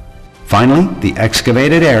 Finally, the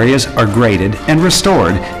excavated areas are graded and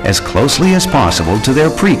restored as closely as possible to their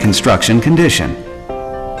pre-construction condition.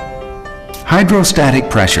 Hydrostatic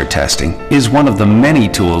pressure testing is one of the many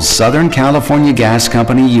tools Southern California Gas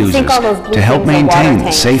Company uses to help maintain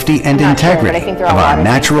the safety and integrity of our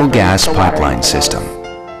natural gas pipeline system.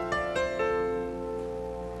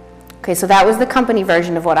 Okay, so that was the company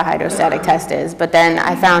version of what a hydrostatic test is, but then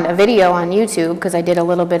I found a video on YouTube, because I did a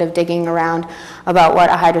little bit of digging around about what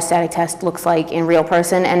a hydrostatic test looks like in real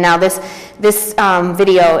person, and now this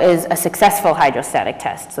video is a successful hydrostatic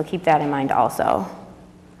test, so keep that in mind also.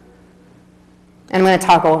 And I'm going to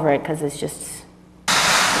talk over it because it's just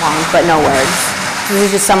long, but no words. This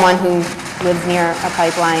is just someone who lives near a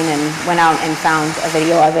pipeline and went out and found a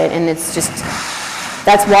video of it, and it's just,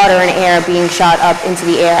 that's water and air being shot up into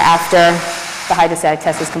the air after the hydrostatic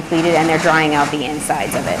test is completed, and they're drying out the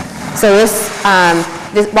insides of it. So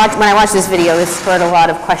when I watched this video, this spurred a lot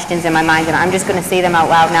of questions in my mind, and I'm just going to say them out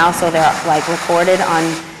loud now so they're like recorded on,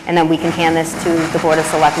 and then we can hand this to the Board of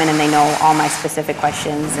Selectmen and they know all my specific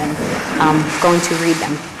questions, and I'm going to read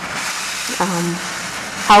them.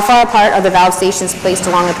 How far apart are the valve stations placed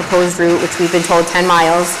along the proposed route, which we've been told 10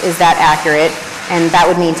 miles? Is that accurate? And that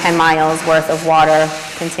would mean 10 miles worth of water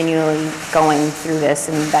continually going through this,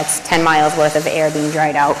 and that's 10 miles worth of air being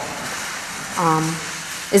dried out.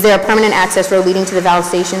 Is there a permanent access road leading to the valve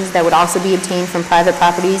stations that would also be obtained from private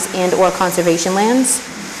properties and or conservation lands?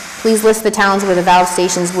 Please list the towns where the valve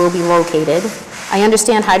stations will be located. I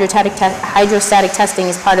understand hydrostatic testing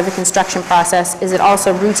is part of the construction process. Is it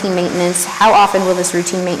also routine maintenance? How often will this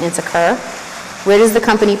routine maintenance occur? Where does the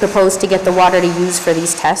company propose to get the water to use for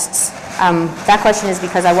these tests? That question is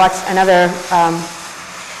because I watched another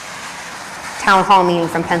town hall meeting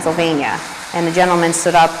from Pennsylvania, and the gentleman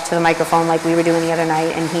stood up to the microphone like we were doing the other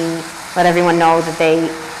night, and he let everyone know that they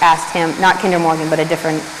asked him, not Kinder Morgan, but a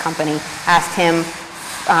different company, asked him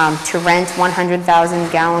to rent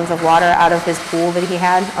 100,000 gallons of water out of his pool that he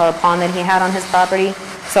had, or a pond that he had on his property.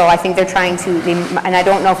 So I think they're trying to, and I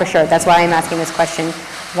don't know for sure, that's why I'm asking this question,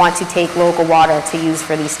 want to take local water to use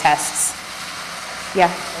for these tests. Yeah?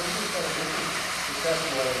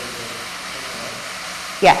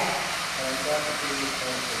 Yeah.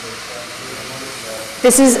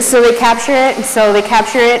 This is, so they capture it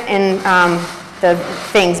in the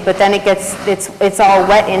things, but then it gets, it's all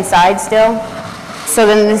wet inside still. So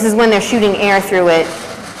then this is when they're shooting air through it.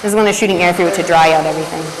 This is when they're shooting air through it to dry out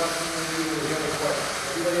everything.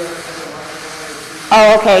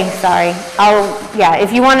 Oh, okay, sorry. Yeah,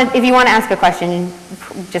 if you want to ask a question,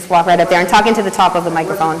 just walk right up there and talk into the top of the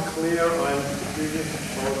microphone. Clear on the previous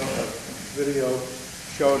video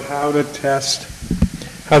showed how to test,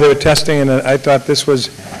 how they were testing, and I thought this was,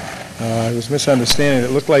 I was misunderstanding.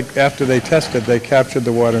 It looked like after they tested, they captured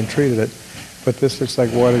the water and treated it, but this looks like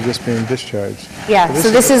water just being discharged. Yeah, so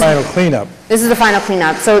this is the final cleanup. This is the final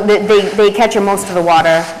cleanup. So they capture most of the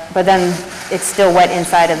water, but then it's still wet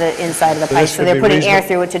inside of the pipe. So they're putting air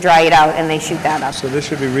through it to dry it out, and they shoot that up. So this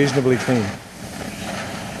should be reasonably clean.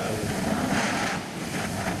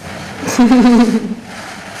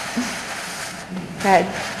 Go ahead.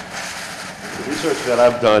 The research that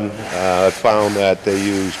I've done, I found that they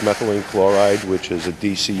use methylene chloride, which is a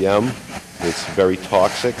DCM. It's very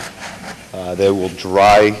toxic. They will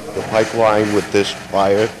dry the pipeline with this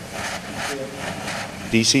wire,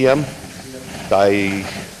 DCM,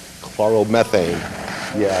 dichloromethane.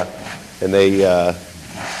 Yeah, and they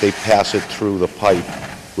pass it through the pipe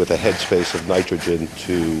with a headspace of nitrogen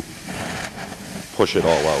to push it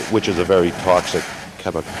all out, which is a very toxic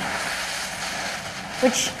chemical.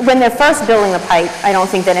 Which, when they're first building a pipe, I don't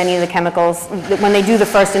think that any of the chemicals, when they do the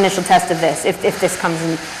first initial test of this, if this comes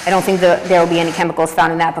in, I don't think that there will be any chemicals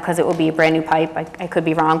found in that because it will be a brand new pipe. I could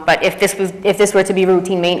be wrong, but if this were to be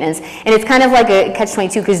routine maintenance, and it's kind of like a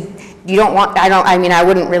catch-22 because you don't want, I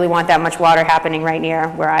wouldn't really want that much water happening right near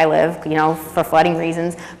where I live, you know, for flooding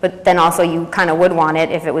reasons, but then also you kind of would want it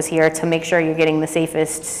if it was here to make sure you're getting the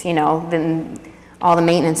safest, you know, than all the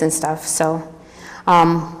maintenance and stuff, so.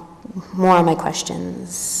 More on my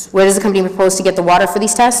questions. Where does the company propose to get the water for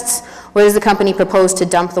these tests? Where does the company propose to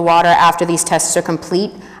dump the water after these tests are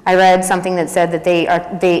complete? I read something that said that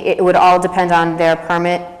it would all depend on their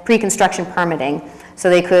pre-construction permitting. So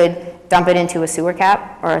they could dump it into a sewer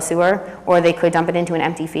cap or a sewer, or they could dump it into an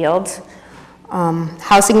empty field.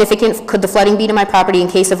 How significant could the flooding be to my property in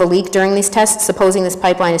case of a leak during these tests, supposing this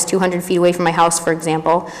pipeline is 200 feet away from my house, for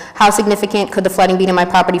example? How significant could the flooding be to my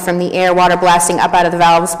property from the air water blasting up out of the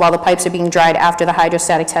valves while the pipes are being dried after the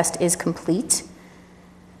hydrostatic test is complete?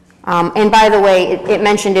 And by the way, it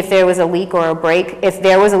mentioned if there was a leak or a break. If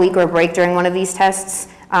there was a leak or a break during one of these tests,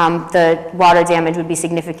 the water damage would be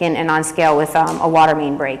significant and on scale with a water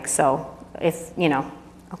main break. So if, you know,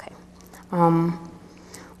 okay.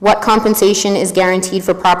 What compensation is guaranteed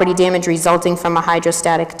for property damage resulting from a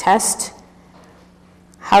hydrostatic test?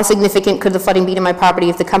 How significant could the flooding be to my property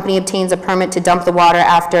if the company obtains a permit to dump the water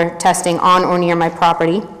after testing on or near my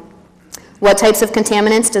property? What types of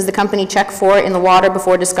contaminants does the company check for in the water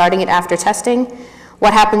before discarding it after testing?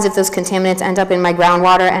 What happens if those contaminants end up in my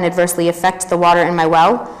groundwater and adversely affect the water in my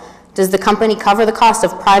well? Does the company cover the cost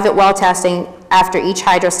of private well testing after each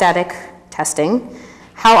hydrostatic testing?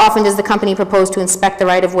 How often does the company propose to inspect the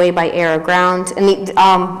right-of-way by air or ground? And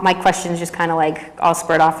my questions just kind of like all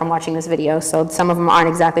spurred off from watching this video, so some of them aren't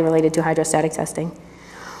exactly related to hydrostatic testing.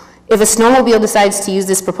 If a snowmobile decides to use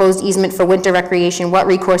this proposed easement for winter recreation, what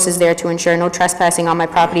recourse is there to ensure no trespassing on my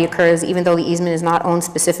property occurs, even though the easement is not owned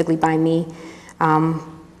specifically by me?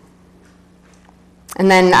 And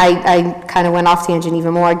then I kind of went off tangent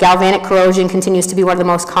even more. Galvanic corrosion continues to be one of the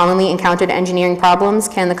most commonly encountered engineering problems.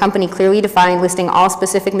 Can the company clearly define, listing all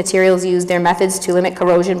specific materials used, their methods to limit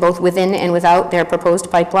corrosion both within and without their proposed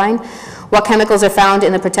pipeline? What chemicals are found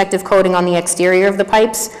in the protective coating on the exterior of the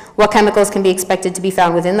pipes? What chemicals can be expected to be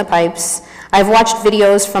found within the pipes? I've watched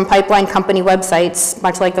videos from pipeline company websites,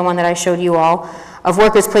 much like the one that I showed you all, of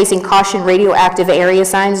workers placing caution radioactive area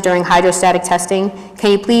signs during hydrostatic testing.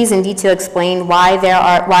 Can you please in detail explain why they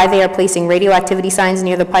are placing radioactivity signs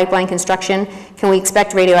near the pipeline construction? Can we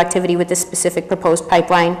expect radioactivity with this specific proposed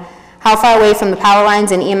pipeline? How far away from the power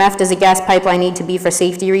lines and EMF does a gas pipeline need to be for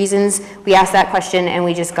safety reasons? We asked that question and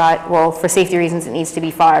we just got, well, for safety reasons it needs to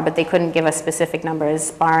be far, but they couldn't give us specific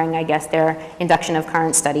numbers, barring, I guess, their induction of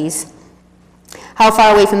current studies. How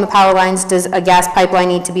far away from the power lines does a gas pipeline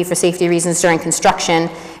need to be for safety reasons during construction?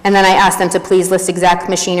 And then I asked them to please list exact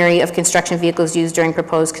machinery of construction vehicles used during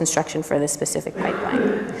proposed construction for this specific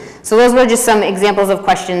pipeline. So those were just some examples of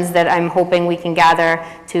questions that I'm hoping we can gather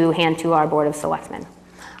to hand to our Board of Selectmen.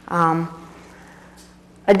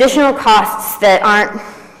 Additional costs that aren't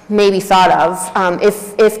maybe thought of.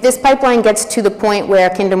 If this pipeline gets to the point where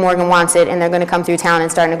Kinder Morgan wants it and they're going to come through town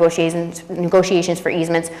and start negotiations for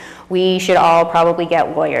easements, we should all probably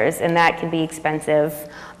get lawyers, and that can be expensive.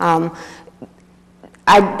 I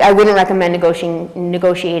wouldn't recommend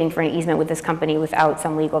negotiating for an easement with this company without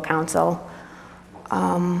some legal counsel.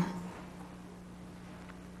 Well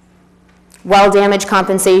damage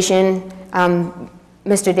compensation.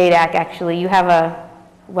 Mr. Dadak, actually, you have a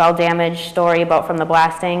well damage story about from the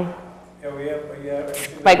blasting. Yeah, we have.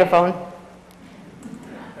 Microphone.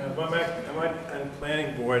 I'm on the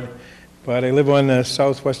planning board, but I live on the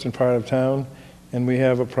southwestern part of town, and we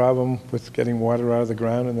have a problem with getting water out of the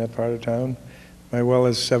ground in that part of town. My well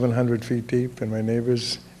is 700 feet deep, and my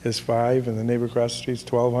neighbor's is 5, and the neighbor across the street is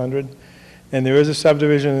 1,200. And there is a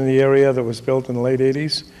subdivision in the area that was built in the late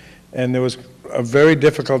 80s, and there was a very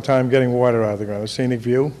difficult time getting water out of the ground, a scenic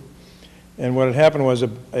view. And what had happened was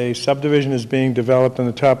a subdivision is being developed on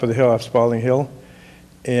the top of the hill off Spalding Hill.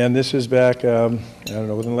 And this is back, I don't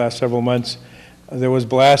know, within the last several months. There was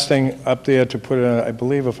blasting up there to put, I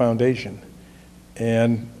believe, a foundation.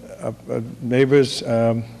 And neighbors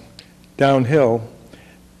downhill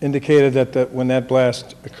indicated that when that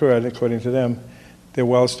blast occurred, according to them, their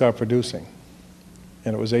wells stopped producing.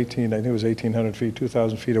 And it was I think it was 1,800 feet,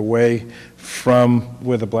 2,000 feet away from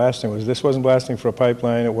where the blasting was. This wasn't blasting for a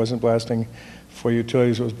pipeline, it wasn't blasting for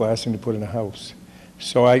utilities, it was blasting to put in a house.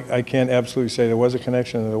 So I can't absolutely say there was a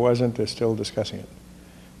connection and there wasn't, they're still discussing it.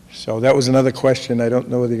 So that was another question. I don't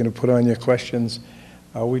know whether you're going to put on your questions.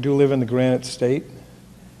 We do live in the Granite State,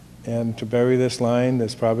 and to bury this line,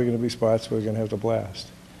 there's probably going to be spots where we're going to have to blast.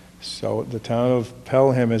 So the town of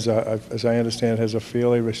Pelham, as I understand, has a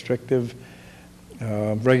fairly restrictive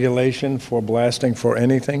regulation for blasting for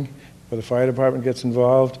anything. Where the fire department gets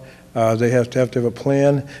involved, they have to have a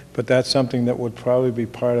plan, but that's something that would probably be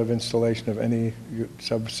part of installation of any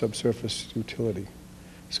subsurface utility.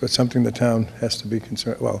 So it's something the town has to be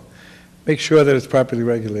concerned, well, make sure that it's properly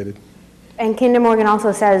regulated. And Kinder Morgan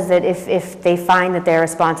also says that if they find that they're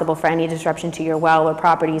responsible for any disruption to your well or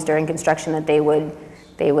properties during construction, that they would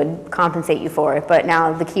compensate you for it. But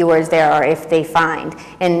now the key words there are if they find.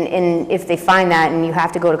 And if they find that and you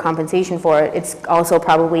have to go to compensation for it, it's also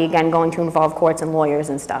probably, again, going to involve courts and lawyers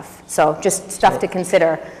and stuff. So just stuff to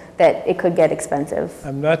consider, that it could get expensive.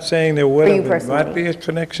 I'm not saying there would not be a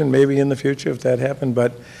connection, maybe in the future if that happened,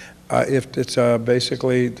 but if it's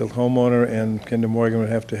basically the homeowner and Kinder Morgan would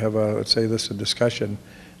have to have let's say this, a discussion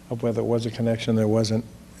of whether it was a connection, there wasn't.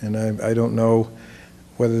 And I don't know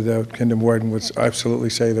whether the Kinder Morgan would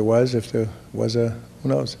absolutely say there was. If there was who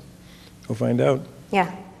knows? We'll find out.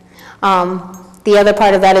 Yeah. The other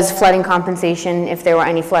part of that is flooding compensation, if there were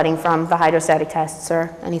any flooding from the hydrostatic tests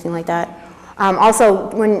or anything like that.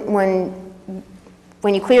 Also,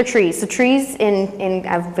 when you clear trees, so trees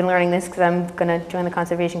I've been learning this because I'm going to join the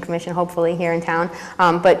Conservation Commission hopefully here in town,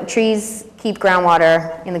 but trees keep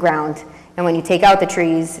groundwater in the ground. And when you take out the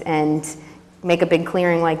trees and make a big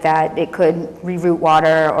clearing like that, it could reroute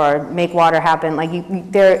water or make water happen.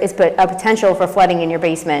 Like there is a potential for flooding in your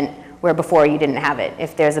basement where before you didn't have it,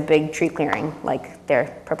 if there's a big tree clearing like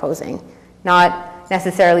they're proposing. Not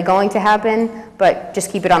necessarily going to happen, but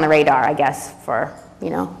just keep it on the radar, I guess, for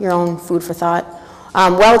your own food for thought.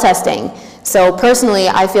 Well testing. So personally,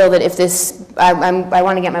 I feel that if this, I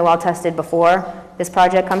want to get my well tested before this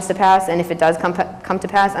project comes to pass, and if it does come to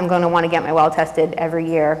pass, I'm going to want to get my well tested every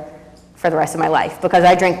year for the rest of my life, because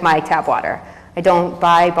I drink my tap water. I don't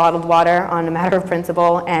buy bottled water on a matter of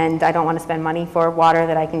principle, and I don't want to spend money for water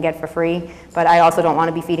that I can get for free, but I also don't want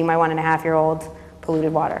to be feeding my 1.5-year-old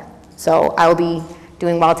polluted water. So I will be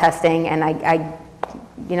doing well testing, and I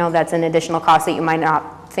that's an additional cost that you might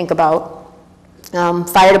not think about.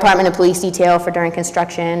 Fire department and police detail for during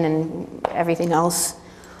construction and everything else.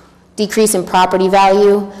 Decrease in property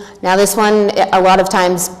value. Now this one, a lot of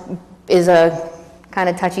times, is a kind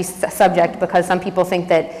of touchy subject, because some people think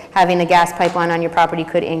that having a gas pipeline on your property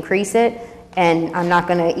could increase it, and I'm not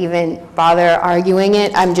going to even bother arguing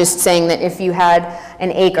it. I'm just saying that if you had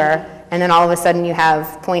an acre and then all of a sudden you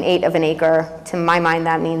have 0.8 of an acre, to my mind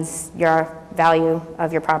that means your value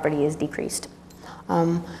of your property is decreased.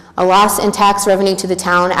 A loss in tax revenue to the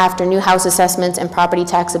town after new house assessments and property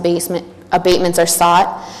tax abatements are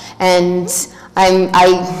sought, and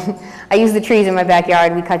I use the trees in my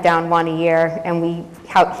backyard. We cut down one a year, and we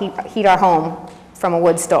heat our home from a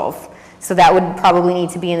wood stove. So that would probably need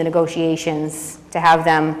to be in the negotiations to have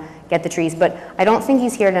them get the trees. But I don't think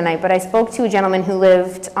he's here tonight, but I spoke to a gentleman who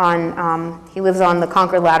lived on, he lives on the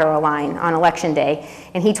Concord lateral line on election day,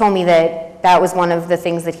 and he told me that that was one of the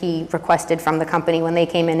things that he requested from the company when they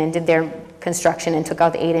came in and did their construction and took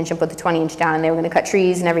out the 8-inch and put the 20-inch down, and they were going to cut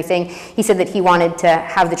trees and everything. He said that he wanted to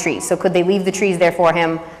have the trees. So could they leave the trees there for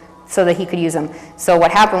him so that he could use them? So what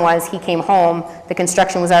happened was he came home, the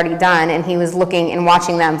construction was already done, and he was looking and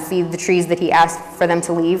watching them feed the trees that he asked for them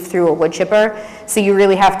to leave through a wood chipper. So you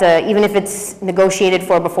really have to, even if it's negotiated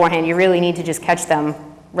for beforehand, you really need to just catch them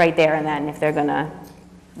right there and then if they're going to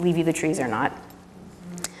leave you the trees or not.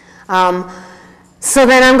 So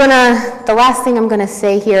then the last thing I'm going to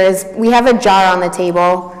say here is we have a jar on the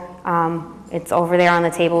table. It's over there on the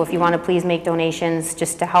table if you want to please make donations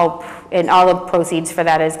just to help, and all the proceeds for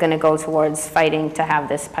that is going to go towards fighting to have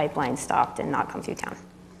this pipeline stopped and not come through town.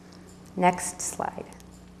 Next slide.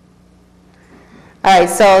 All right,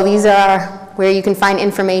 so these are where you can find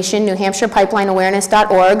information: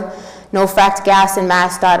 NewHampshirePipelineAwareness.org,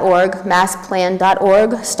 NoFrackedGasInMass.org, MassPlan.org,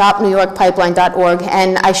 StopNewYorkPipeline.org,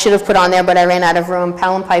 and I should have put on there, but I ran out of room,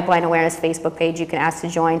 Pelham Pipeline Awareness Facebook page. You can ask to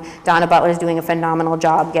join. Donna Butler is doing a phenomenal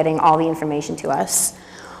job getting all the information to us.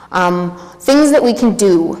 Things that we can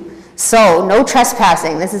do. So, no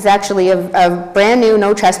trespassing. This is actually a brand new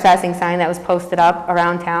no trespassing sign that was posted up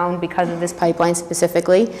around town because of this pipeline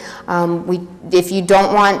specifically. If you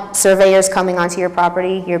don't want surveyors coming onto your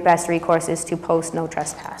property, your best recourse is to post no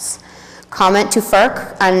trespass. Comment to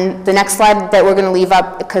FERC. On the next slide that we're going to leave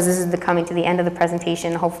up, because this is coming to the end of the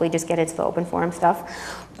presentation, hopefully just get it to the open forum stuff.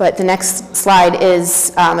 But the next slide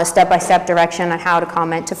is a step-by-step direction on how to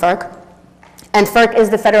comment to FERC. And FERC is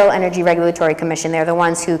the Federal Energy Regulatory Commission. They're the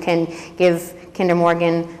ones who can give Kinder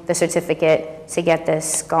Morgan the certificate to get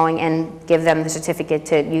this going and give them the certificate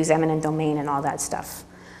to use eminent domain and all that stuff.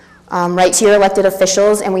 Write to your elected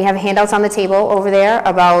officials, and we have handouts on the table over there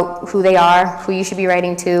about who they are, who you should be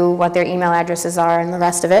writing to, what their email addresses are, and the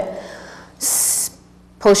rest of it.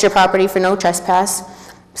 Post your property for no trespass.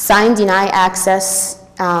 Sign deny access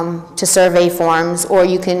to survey forms, or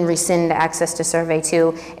you can rescind access to survey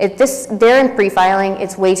too. They're in pre-filing.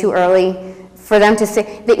 It's way too early for them to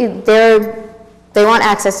say, they want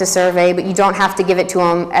access to survey, but you don't have to give it to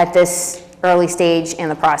them at this early stage in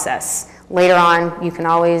the process. Later on, you can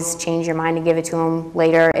always change your mind and give it to them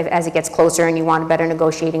later as it gets closer and you want a better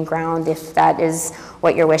negotiating ground, if that is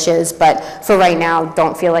what your wish is. But for right now,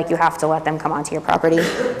 don't feel like you have to let them come onto your property.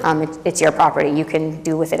 It's your property. You can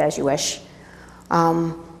do with it as you wish.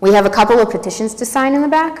 We have a couple of petitions to sign in the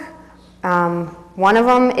back. One of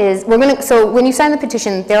them is, so when you sign the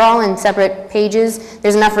petition, they're all in separate pages.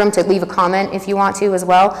 There's enough room to leave a comment if you want to as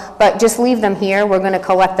well, but just leave them here. We're going to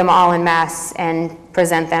collect them all en masse and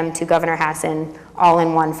present them to Governor Hassan all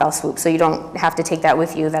in one fell swoop, so you don't have to take that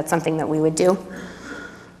with you. That's something that we would do.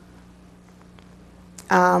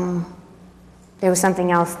 There was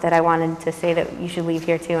something else that I wanted to say that you should leave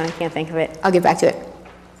here too, and I can't think of it. I'll get back to it.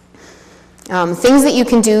 Things that you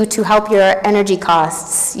can do to help your energy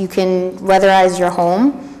costs. You can weatherize your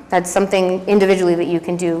home. That's something individually that you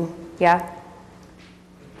can do. Yeah?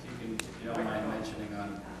 If you don't mind mentioning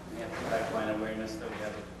on Hampshire Pipeline Awareness that we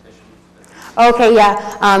have a petition. Okay, yeah.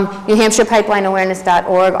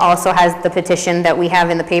 NewHampshirePipelineAwareness.org also has the petition that we have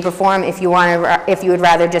in the paper form. If you would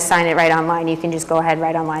rather just sign it right online, you can just go ahead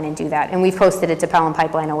right online and do that. And we've posted it to Pelham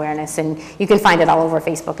Pipeline Awareness, and you can find it all over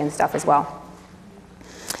Facebook and stuff as well.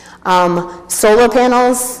 Solar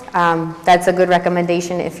panels, that's a good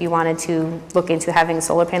recommendation if you wanted to look into having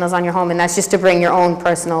solar panels on your home, and that's just to bring your own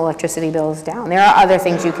personal electricity bills down. There are other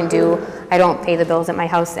things you can do. I don't pay the bills at my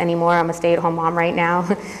house anymore. I'm a stay-at-home mom right now.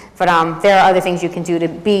 But there are other things you can do to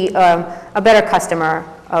be a better customer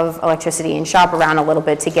of electricity and shop around a little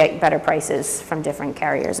bit to get better prices from different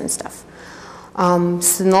carriers and stuff.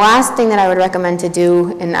 So the last thing that I would recommend to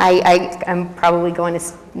do, and I'm probably going to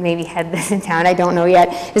maybe head this in town, I don't know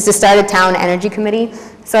yet, is to start a town energy committee.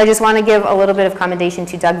 So I just want to give a little bit of commendation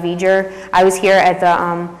to Doug V'ger. I was here at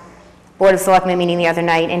the Board of Selectmen meeting the other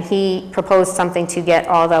night, and he proposed something to get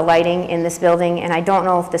all the lighting in this building, and I don't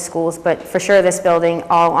know if the schools, but for sure this building,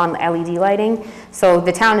 all on LED lighting. So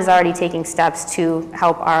the town is already taking steps to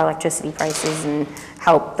help our electricity prices and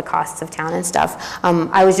help the costs of town and stuff.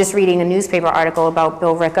 I was just reading a newspaper article about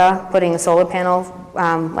Bill Ricca putting a solar panel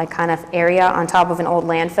like kind of area on top of an old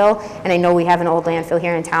landfill, and I know we have an old landfill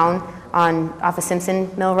here in town off of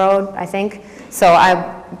Simpson Mill Road, I think. So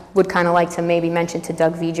I would kind of like to maybe mention to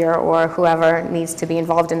Doug V'ger or whoever needs to be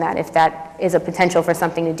involved in that, if that is a potential for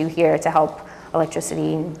something to do here to help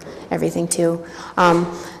electricity and everything too.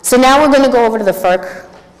 So now we're going to go over to the FERC,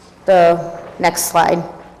 the next slide.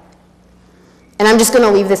 And I'm just going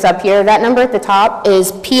to leave this up here. That number at the top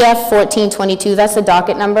is PF 1422. That's the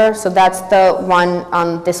docket number. So that's the one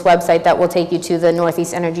on this website that will take you to the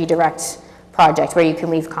Northeast Energy Direct project where you can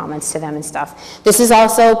leave comments to them and stuff. This is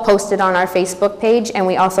also posted on our Facebook page, and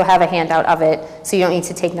we also have a handout of it, so you don't need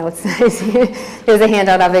to take notes. There's a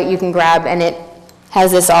handout of it you can grab, and it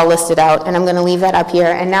has this all listed out. And I'm going to leave that up here.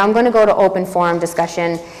 And now I'm going to go to open forum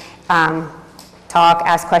discussion. Talk,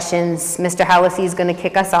 ask questions. Mr. Hallisey is going to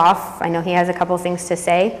kick us off. I know he has a couple things to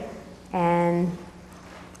say. And,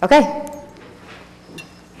 okay.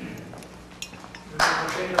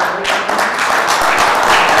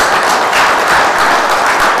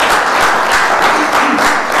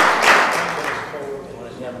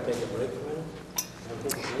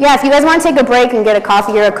 Yeah, if you guys want to take a break and get a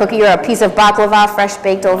coffee or a cookie or a piece of baklava fresh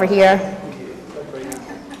baked over here.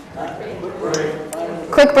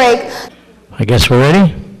 Quick break. I guess we're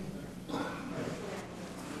ready.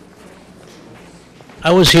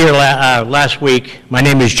 I was here last week. My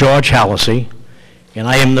name is George Hallisey, and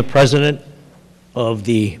I am the president of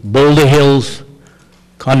the Boulder Hills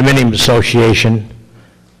Condominium Association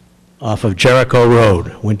off of Jericho Road,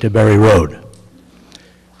 Winterberry Road.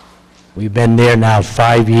 We've been there now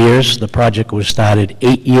 5 years. The project was started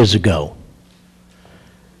 8 years ago.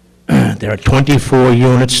 There are 24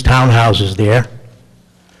 units, townhouses there,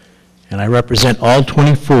 and I represent all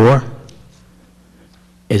 24,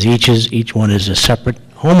 as each one is a separate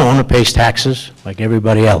homeowner, pays taxes like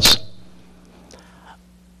everybody else.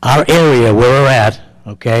 Our area where we're at,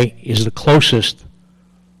 okay, is the closest,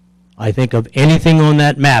 I think, of anything on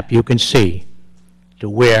that map you can see to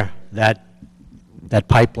where that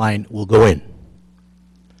pipeline will go in.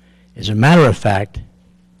 As a matter of fact,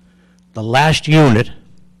 the last unit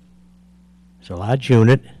is a large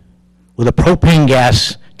unit with a propane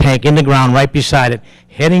gas tank in the ground right beside it,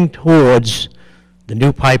 heading towards the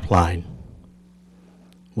new pipeline,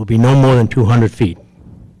 will be no more than 200 feet.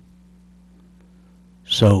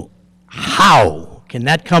 So how can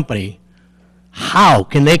that company, how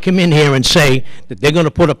can they come in here and say that they're going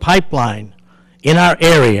to put a pipeline in our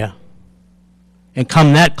area and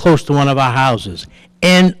come that close to one of our houses?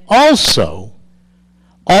 And also,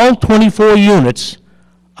 all 24 units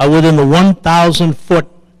are within the 1,000-foot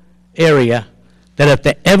area that if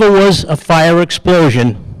there ever was a fire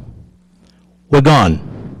explosion, we're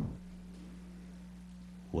gone.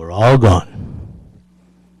 We're all gone.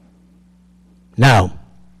 Now,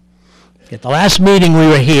 at the last meeting we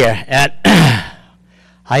were here at,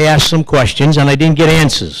 I asked some questions and I didn't get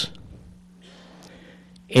answers.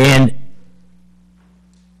 And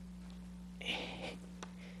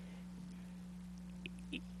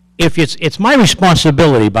if it's my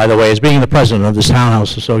responsibility, by the way, as being the president of this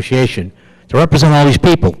Townhouse Association, to represent all these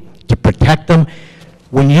people, to protect them.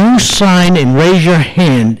 When you sign and raise your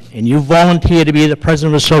hand and you volunteer to be the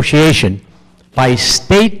president of the association, by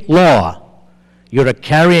state law, you're to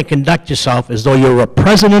carry and conduct yourself as though you're a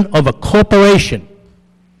president of a corporation.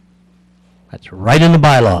 That's right in the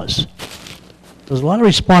bylaws. There's a lot of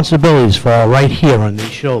responsibilities fall right here on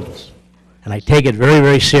these shoulders, and I take it very,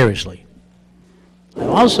 very seriously. I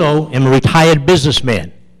also am a retired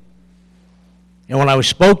businessman. And when I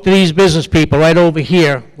spoke to these business people right over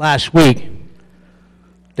here last week,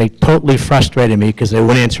 They totally frustrated me because they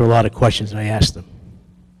wouldn't answer a lot of questions I asked them.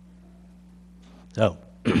 So,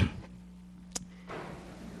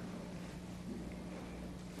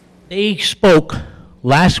 they spoke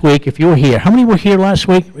last week, if you were here. How many were here last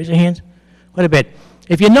week? Raise your hands. Quite a bit.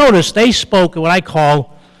 If you notice, they spoke in what I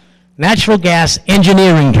call natural gas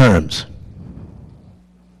engineering terms.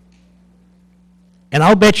 And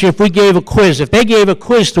I'll bet you if we gave a quiz, if they gave a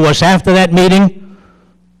quiz to us after that meeting,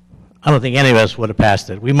 I don't think any of us would have passed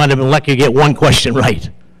it. We might have been lucky to get one question right.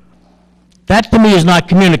 That to me is not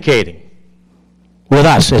communicating with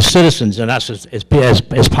us as citizens and us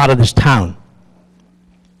as part of this town.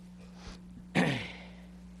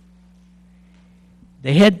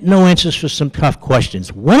 They had no answers for some tough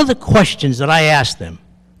questions. One of the questions that I asked them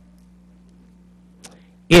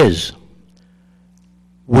is,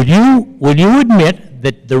 would you admit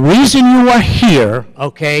that the reason you are here,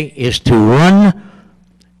 okay, is to run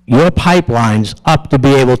your pipelines up to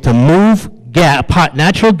be able to move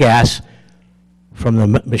natural gas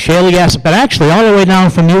from the shale gas, but actually all the way down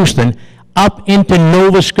from Houston up into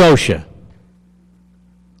Nova Scotia,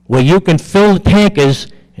 where you can fill the tankers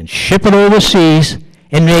and ship it overseas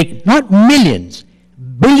and make not millions,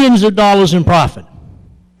 billions of dollars in profit.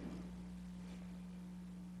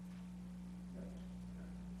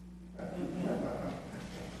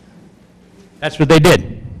 That's what they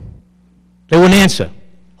did. They wouldn't answer.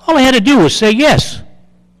 All they had to do was say yes.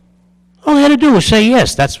 All they had to do was say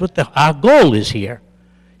yes. That's what our goal is here,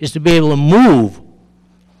 is to be able to move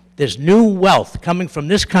this new wealth coming from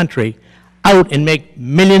this country out and make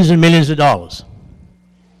millions and millions of dollars.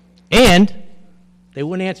 And they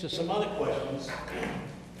wouldn't answer some other questions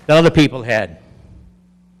that other people had.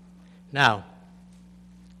 Now,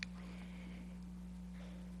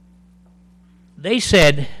 they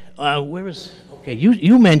said, okay,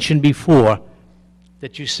 you mentioned before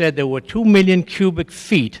that you said there were 2 million cubic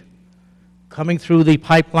feet coming through the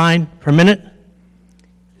pipeline per minute?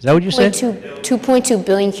 Is that what you said? 2.2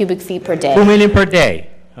 billion cubic feet per day. 2 million per day,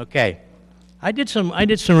 okay. I did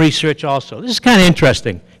some research also. This is kind of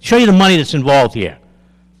interesting. Show you the money that's involved here.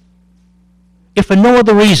 If for no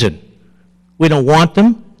other reason, we don't want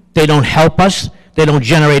them, they don't help us, they don't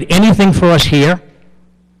generate anything for us here,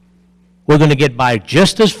 we're going to get by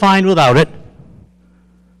just as fine without it.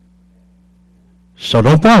 So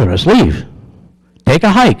don't bother us, leave. Take a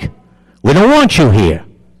hike. We don't want you here.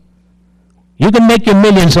 You can make your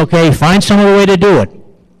millions, okay, find some other way to do it.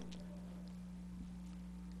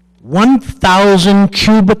 1,000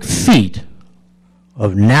 cubic feet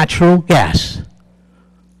of natural gas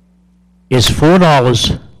is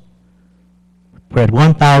 $4 per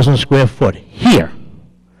 1,000 square foot. Here,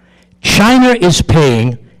 China is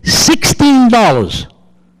paying $16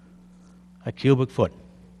 a cubic foot.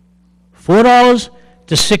 $4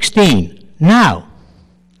 to $16. Now,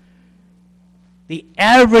 the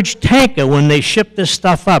average tanker, when they ship this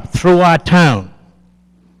stuff up through our town,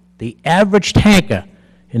 the average tanker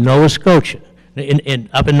in Nova Scotia,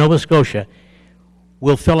 up in Nova Scotia,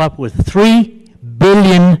 will fill up with 3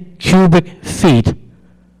 billion cubic feet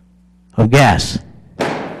of gas.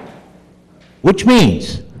 Which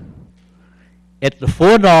means, at the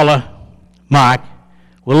 $4 mark,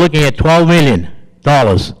 we're looking at $12 million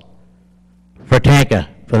per tanker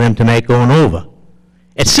for them to make going over.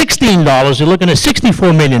 At $16, you're looking at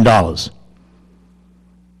 $64 million.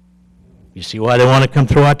 You see why they want to come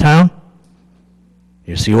through our town?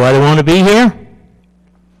 You see why they want to be here?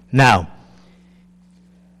 Now,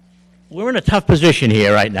 we're in a tough position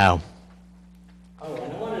here right now. Oh,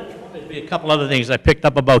 and I wanted to be a couple other things I picked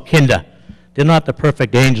up about Kinder. They're not the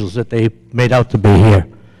perfect angels that they made out to be here.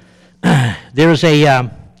 There is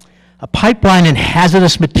a Pipeline and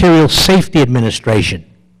Hazardous Materials Safety Administration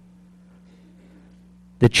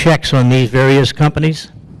that checks on these various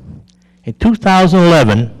companies. In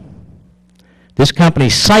 2011, this company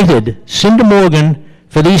cited Kinder Morgan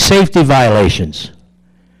for these safety violations.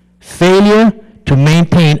 Failure to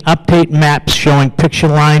maintain update maps showing picture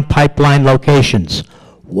line pipeline locations.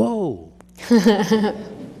 Whoa.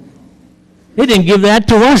 They didn't give that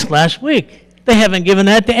to us last week. They haven't given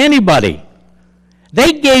that to anybody.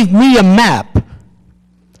 They gave me a map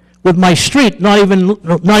with my street not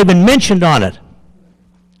even mentioned on it.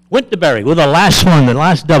 Winterberry with the last one, the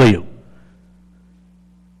last W.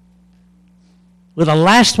 With the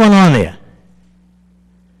last one on there.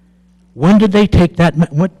 When did they take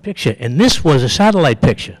that what picture? And this was a satellite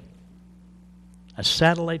picture. A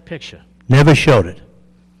satellite picture. Never showed it.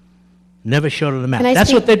 Never showed it the map.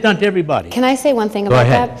 That's what they've done to everybody. Can I say one thing about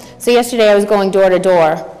that? So yesterday I was going door to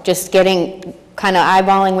door, just kind of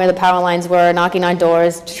eyeballing where the power lines were, knocking on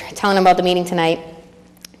doors, telling them about the meeting tonight.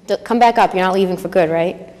 Come back up, you're not leaving for good,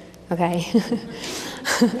 right? Okay.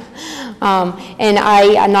 And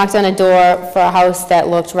I knocked on a door for a house that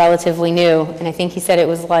looked relatively new, and I think he said it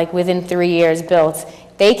was like within 3 years built.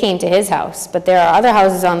 They came to his house, but there are other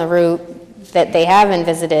houses on the route that they haven't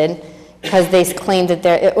visited because they claimed that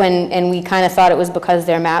and we kind of thought it was because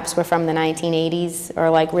their maps were from the 1980s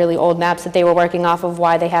or like really old maps that they were working off of,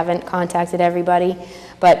 why they haven't contacted everybody.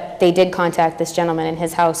 But they did contact this gentleman, and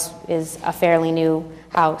his house is a fairly new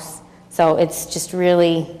house. So it's just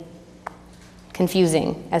really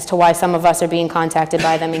confusing as to why some of us are being contacted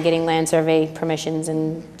by them and getting land survey permissions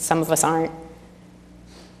and some of us aren't.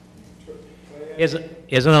 Here's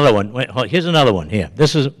another one. Wait, here's another one here.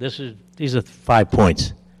 These are 5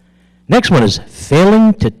 points. Next one is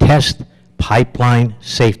failing to test pipeline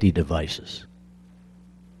safety devices.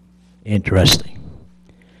 Interesting.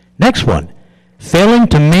 Next one, failing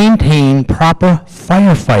to maintain proper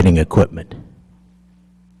firefighting equipment.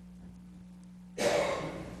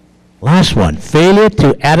 Last one, failure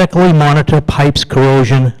to adequately monitor pipes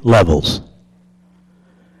corrosion levels.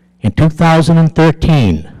 In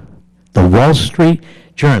 2013, the Wall Street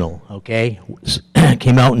Journal, okay,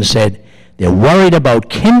 came out and said they're worried about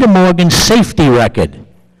Kinder Morgan's safety record.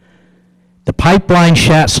 The pipeline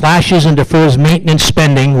slashes and defers maintenance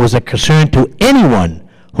spending was a concern to anyone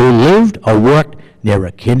who lived or worked near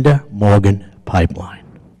a Kinder Morgan pipeline.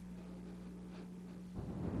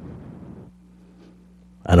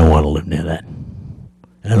 I don't want to live near that.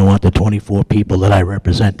 I don't want the 24 people that I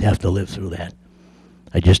represent to have to live through that.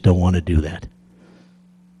 I just don't want to do that.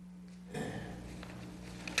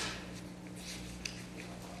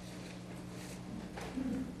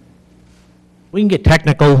 We can get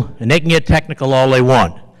technical, and they can get technical all they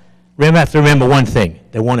want. We have to remember one thing.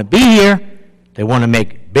 They want to be here, they want to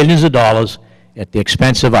make billions of dollars at the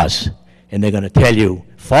expense of us. And they're going to tell you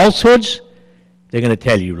falsehoods, they're going to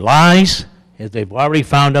tell you lies, as they've already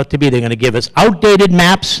found out to be. They're going to give us outdated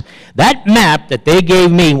maps. That map that they gave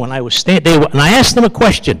me when I was and I asked them a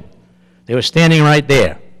question. They were standing right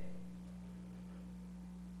there.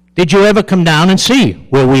 Did you ever come down and see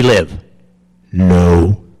where we live?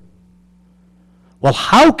 No. Well,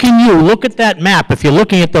 how can you look at that map, if you're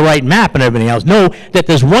looking at the right map and everything else, know that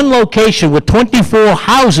there's one location with 24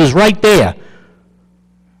 houses right there?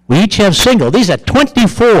 We each have single. These are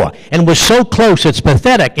 24, and we're so close, it's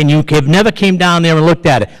pathetic, and you have never came down there and looked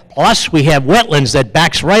at it. Plus, we have wetlands that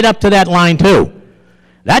backs right up to that line, too.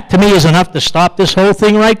 That, to me, is enough to stop this whole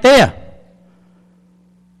thing right there.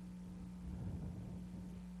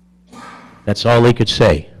 That's all they could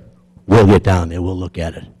say. We'll get down there, we'll look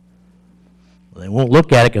at it. Well, they won't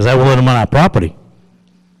look at it because I will let them on our property.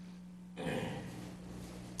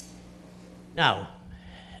 Now,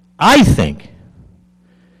 I think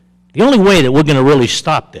the only way that we're going to really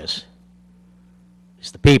stop this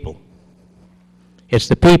is the people. It's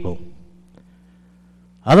the people.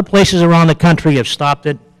 Other places around the country have stopped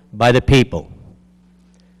it by the people.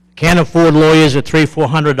 Can't afford lawyers at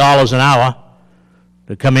 $300-400 an hour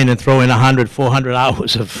to come in and throw in 100-400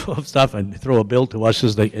 hours of stuff and throw a bill to us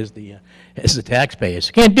as the taxpayers.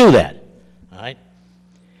 You can't do that. All right?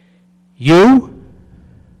 You,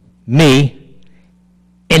 me,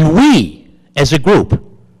 and we as a group,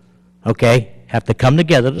 okay, have to come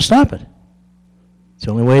together to stop it. It's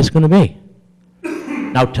the only way it's going to be.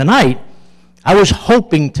 Now tonight, I was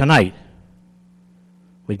hoping tonight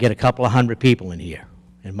we'd get a couple of hundred people in here.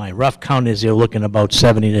 And my rough count is they're looking about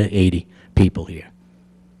 70 to 80 people here.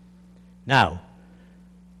 Now,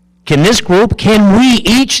 can we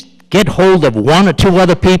each get hold of 1 or 2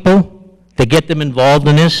 other people to get them involved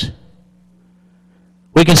in this?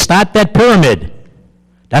 We can start that pyramid.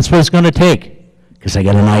 That's what it's going to take, because I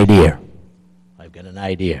got an idea. I've got an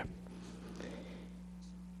idea.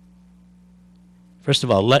 First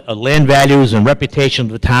of all, land values and reputation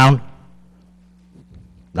of the town,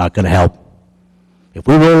 not going to help. If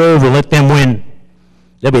we roll over and let them win,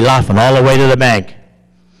 they'll be laughing all the way to the bank.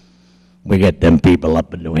 We get them people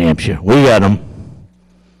up in New Hampshire. We got them.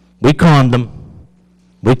 We conned them.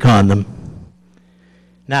 We conned them.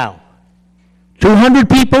 Now, 200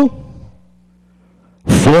 people,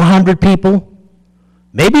 400 people,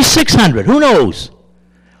 maybe 600, who knows?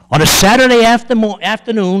 On a Saturday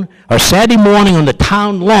afternoon or Saturday morning on the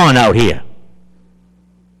town lawn out here.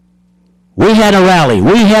 We had a rally.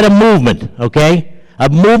 We had a movement, okay? A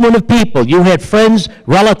movement of people. You had friends,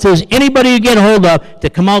 relatives, anybody you get a hold of to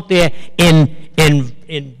come out there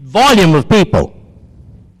in volume of people.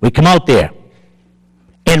 We come out there.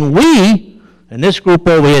 And we, and this group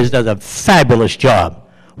over here does a fabulous job.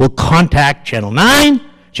 We'll contact Channel 9,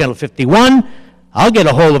 Channel 51, I'll get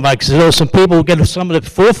a hold of my, because there were some people who get some of the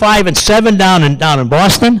 4, 5, and 7 down in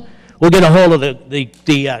Boston. We'll get a hold of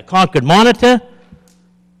the Concord Monitor,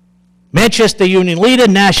 Manchester Union Leader,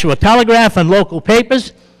 Nashua Telegraph, and local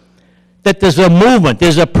papers, that there's a movement,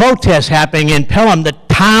 there's a protest happening in Pelham. The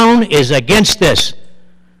town is against this.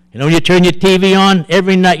 You know, when you turn your TV on,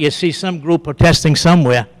 every night you see some group protesting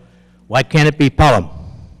somewhere. Why can't it be Pelham?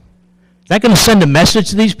 Is that going to send a message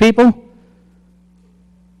to these people?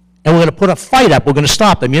 And we're going to put a fight up. We're going to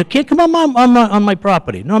stop them. You can't come on my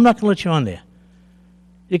property. No, I'm not going to let you on there.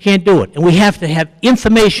 You can't do it. And we have to have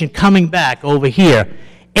information coming back over here,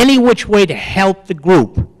 any which way to help the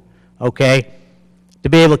group, okay, to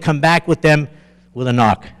be able to come back with them with a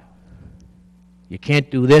knock. You can't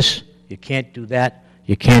do this. You can't do that.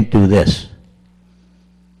 You can't do this.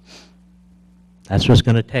 That's what's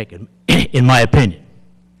going to take, in my opinion.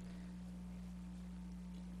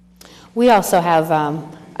 We also have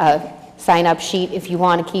a sign-up sheet if you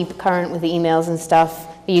want to keep current with the emails and stuff.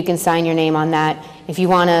 You can sign your name on that. If you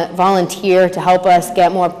want to volunteer to help us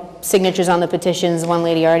get more signatures on the petitions, one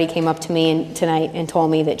lady already came up to me tonight and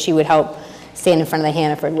told me that she would help stand in front of the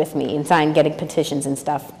Hannaford with me and sign getting petitions and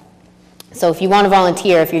stuff. So if you want to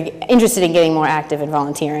volunteer, if you're interested in getting more active in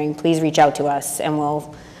volunteering, please reach out to us and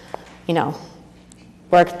we'll, you know,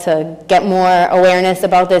 work to get more awareness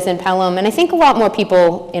about this in Pelham. And I think a lot more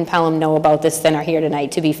people in Pelham know about this than are here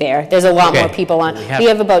tonight, to be fair. There's a lot more people on. We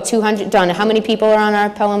have about 200, Donna, how many people are on our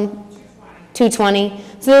Pelham? 220.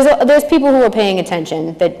 So there's people who are paying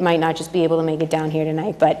attention that might not just be able to make it down here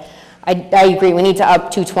tonight, but I agree, we need to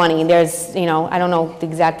up 220. There's, you know, I don't know the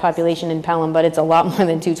exact population in Pelham, but it's a lot more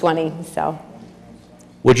than 220, so.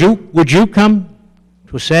 Would you come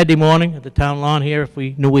to a Saturday morning at the town lawn here if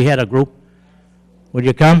we knew we had a group? Would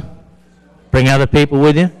you come? Bring other people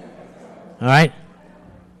with you? All right?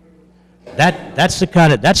 That's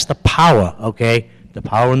the power, okay? The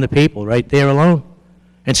power in the people right there alone.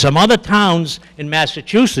 And some other towns in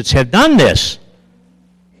Massachusetts have done this.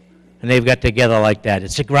 And they've got together like that.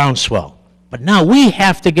 It's a groundswell. But now we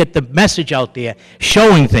have to get the message out there,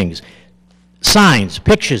 showing things, signs,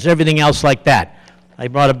 pictures, everything else like that. I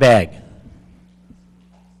brought a bag.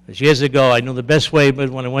 Years ago, I knew the best way, but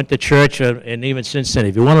when I went to church, and even since then,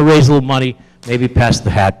 if you want to raise a little money, maybe pass the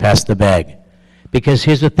hat, pass the bag. Because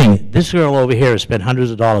here's the thing, this girl over here has spent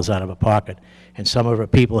hundreds of dollars out of her pocket, and some of her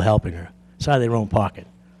people helping her. It's out of their own pocket.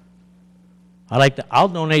 I'll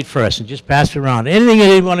donate first and just pass it around. Anything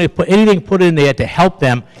you want to put, anything put in there to help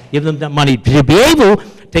them, give them that money to be able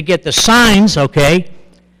to get the signs, okay,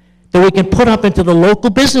 that we can put up into the local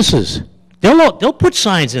businesses. They'll put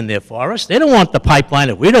signs in there for us. They don't want the pipeline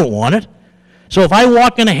if we don't want it. So if I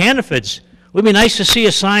walk into Hannaford's, it would be nice to see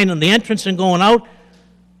a sign on the entrance and going out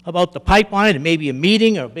about the pipeline and maybe a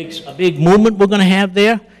meeting or a big movement we're going to have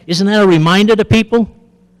there. Isn't that a reminder to people?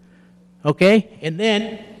 Okay? And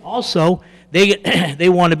then also, they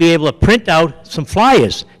want to be able to print out some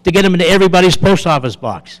flyers to get them into everybody's post office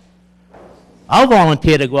box. I'll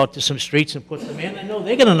volunteer to go out to some streets and put them in. I know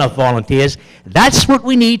they got enough volunteers. That's what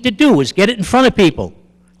we need to do, is get it in front of people.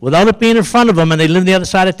 Without it being in front of them and they live on the other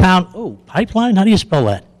side of town, oh, pipeline, how do you spell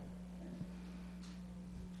that?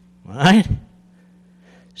 All right?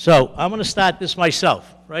 So I'm going to start this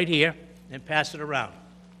myself, right here, and pass it around.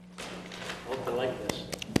 Hope you like this.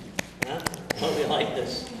 Huh? Hope you like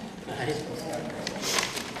this. All right?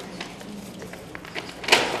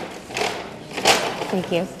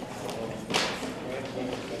 Thank you.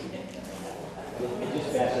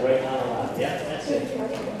 Pass it right down around. Yeah, that's it.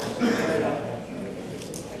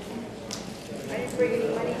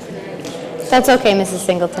 That's okay, Mrs.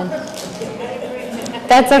 Singleton.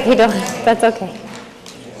 That's okay, don't, that's okay.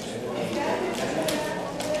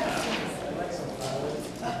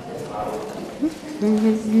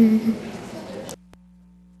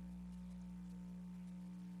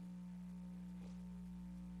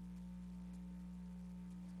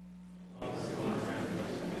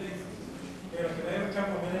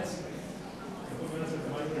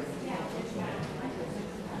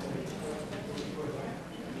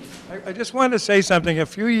 I just wanted to say something. A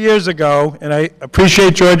few years ago, and I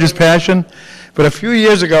appreciate George's passion, but a few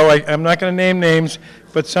years ago, I'm not going to name names,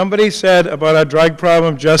 but somebody said about our drug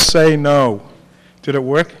problem, just say no. Did it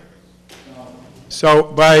work? No. So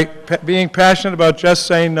by being passionate about just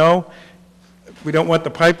saying no, we don't want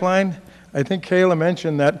the pipeline. I think Kaela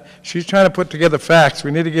mentioned that she's trying to put together facts.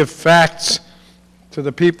 We need to give facts to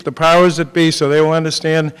the people, the powers that be, so they will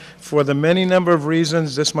understand for the many number of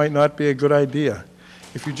reasons this might not be a good idea.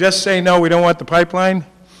 If you just say, no, we don't want the pipeline,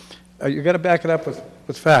 you've got to back it up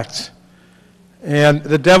with facts. And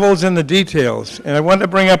the devil's in the details. And I wanted to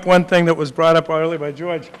bring up one thing that was brought up earlier by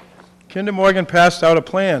George. Kinder Morgan passed out a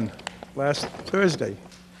plan last Thursday,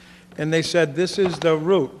 and they said this is the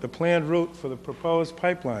route, the planned route for the proposed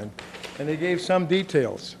pipeline, and they gave some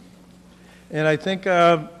details. And I think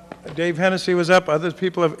Dave Hennessy was up, other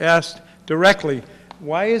people have asked directly,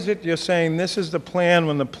 why is it you're saying this is the plan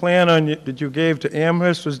when the plan that you gave to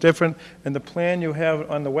Amherst was different and the plan you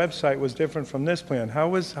have on the website was different from this plan? How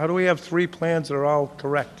do we have 3 plans that are all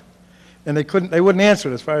correct? And they wouldn't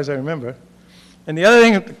answer it as far as I remember. And the other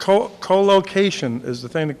thing, co-location is the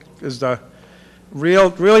thing that is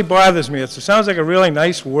really bothers me. It sounds like a really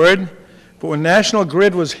nice word, but when National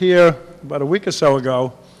Grid was here about a week or so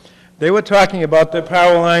ago, they were talking about the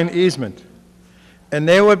power line easement. And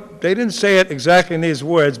they didn't say it exactly in these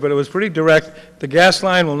words, but it was pretty direct. The gas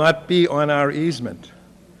line will not be on our easement.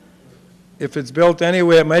 If it's built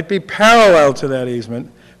anywhere, it might be parallel to that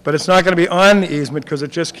easement, but it's not going to be on the easement because it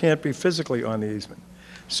just can't be physically on the easement.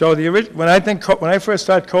 So when I first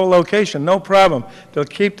thought co-location, no problem. They'll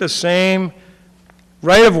keep the same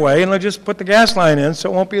right-of-way and they'll just put the gas line in, so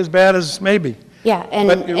it won't be as bad as maybe. Yeah,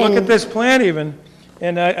 But you look at this plan even,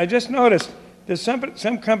 and I just noticed, there's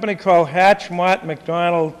some company called Hatch, Mott,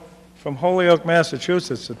 McDonald from Holyoke,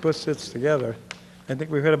 Massachusetts that puts this together. I think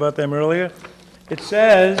we heard about them earlier. It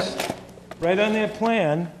says, right on their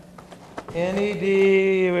plan,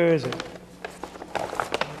 NED, where is it?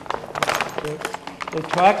 They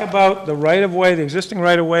talk about the right-of-way, the existing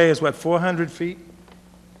right-of-way is what, 400 feet?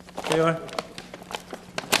 Taylor?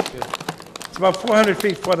 It's about 400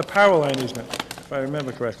 feet for the power line easement, if I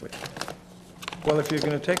remember correctly. Well, if you're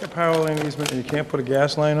going to take a power line easement and you can't put a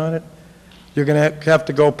gas line on it, you're going to have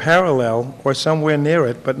to go parallel or somewhere near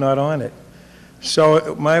it, but not on it.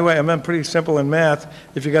 So my way, I'm pretty simple in math.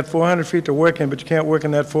 If you got 400 feet to work in, but you can't work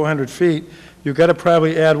in that 400 feet, you've got to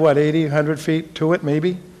probably add, what, 80, 100 feet to it,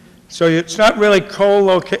 maybe? So it's not really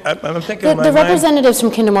co-located. I'm thinking in my The mind. representatives from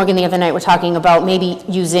Kinder Morgan the other night were talking about maybe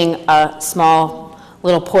using a small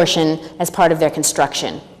little portion as part of their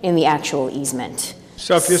construction in the actual easement.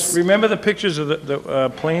 So if you remember the pictures of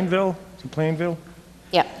the Plainville?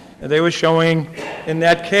 Yep. They were showing, in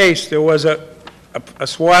that case, there was a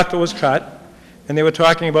swath that was cut, and they were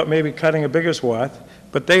talking about maybe cutting a bigger swath,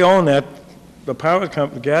 but they own that,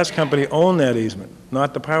 the gas company owned that easement,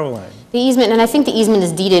 not the power line. The easement, and I think the easement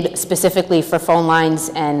is deeded specifically for phone lines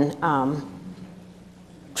and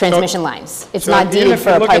transmission lines. It's not deeded for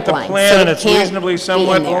a pipeline. So even if you look at the plan and it's can't reasonably be in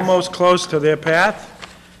somewhat there. almost close to their path,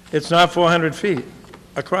 it's not 400 feet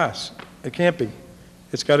across. It can't be.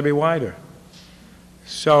 It's got to be wider.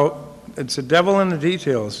 So it's the devil in the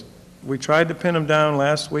details. We tried to pin them down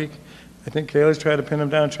last week. I think Kayla's tried to pin them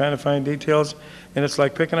down, trying to find details, and it's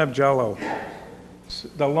like picking up Jell-O.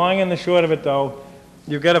 The long and the short of it, though,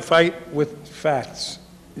 you've got to fight with facts.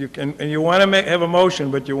 And you want to have a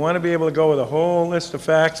motion, but you want to be able to go with a whole list of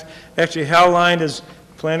facts. Actually, Hal Line is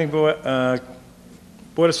planning board,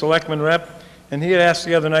 Board of Selectmen rep, and he had asked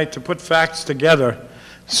the other night to put facts together.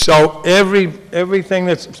 So everything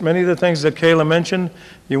many of the things that Kaela mentioned,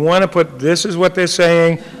 you want to put, this is what they're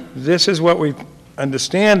saying, this is what we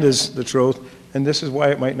understand is the truth, and this is why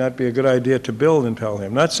it might not be a good idea to build in Pelham.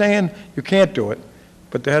 I'm not saying you can't do it,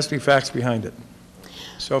 but there has to be facts behind it.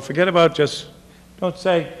 So forget about just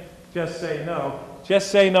say no.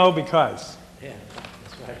 Just say no because. Yeah,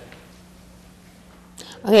 that's right.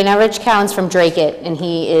 Okay, now Rich Cowan's from Drake-It, and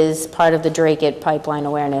he is part of the Drake-It Pipeline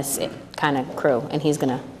Awareness kind of crew, and he's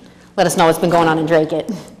going to let us know what's been going on in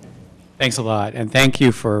Drake-It. Thanks a lot, and thank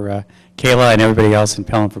you for Kaela and everybody else in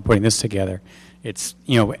Pelham for putting this together. It's,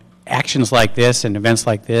 actions like this and events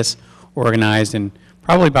like this organized in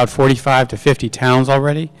probably about 45 to 50 towns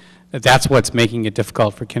already. That's what's making it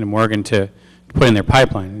difficult for Kinder Morgan to put in their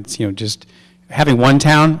pipeline. It's, just having one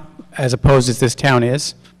town as opposed as this town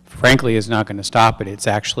is, frankly, is not going to stop it. It's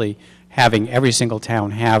actually having every single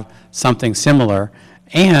town have something similar,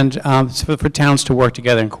 and for towns to work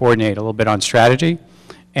together and coordinate a little bit on strategy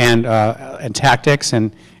and tactics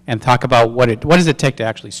and talk about what does it take to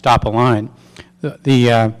actually stop a line.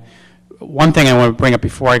 The one thing I want to bring up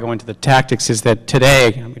before I go into the tactics is that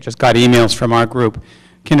today, we just got emails from our group.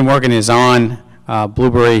 Kinder Morgan is on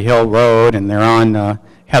Blueberry Hill Road, and they're on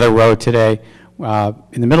Heather Road today,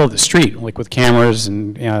 in the middle of the street, like with cameras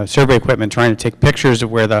and survey equipment, trying to take pictures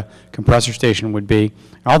of where the compressor station would be.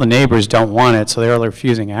 All the neighbors don't want it, so they're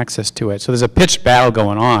refusing access to it. So there's a pitched battle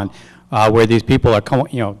going on where these people are,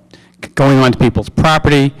 going onto people's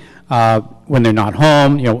property when they're not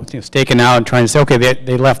home, staking out and trying to say, okay,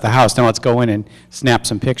 they left the house, now let's go in and snap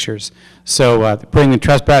some pictures. So putting the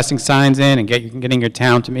trespassing signs in and getting your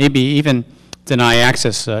town to maybe even deny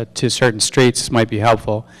access to certain streets might be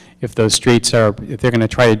helpful if those streets if they're going to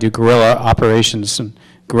try to do guerrilla operations and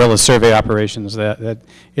guerrilla survey operations, that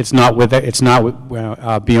it's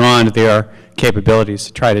not beyond their capabilities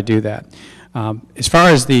to try to do that. As far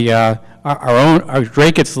as our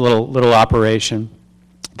Drake's little operation,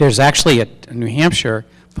 there's actually a New Hampshire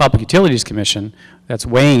Public Utilities Commission that's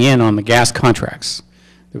weighing in on the gas contracts.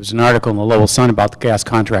 There was an article in the Lowell Sun about the gas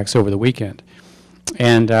contracts over the weekend.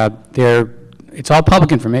 And it's all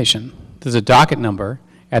public information. There's a docket number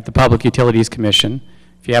at the Public Utilities Commission.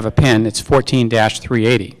 If you have a pen, it's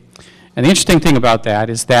 14-380. And the interesting thing about that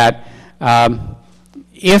is that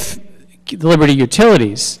if the Liberty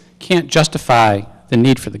Utilities can't justify the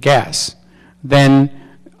need for the gas, then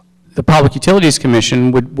the Public Utilities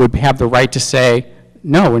Commission would have the right to say,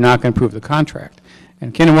 no, we're not going to approve the contract.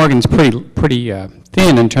 And Kinder Morgan's pretty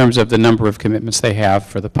thin in terms of the number of commitments they have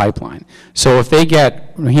for the pipeline. So if they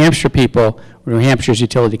get New Hampshire people, New Hampshire's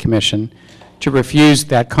Utility Commission, to refuse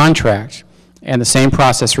that contract, and the same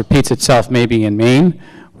process repeats itself maybe in Maine,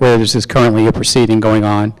 where there's currently a proceeding going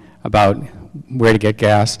on about where to get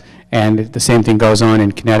gas, and the same thing goes on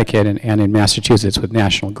in Connecticut and in Massachusetts with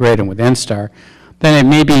National Grid and with NSTAR, then it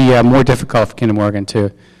may be more difficult for Kinder Morgan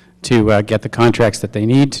to get the contracts that they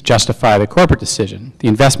need to justify the corporate decision, the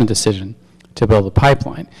investment decision to build a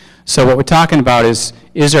pipeline. So what we're talking about is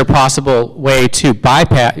there a possible way to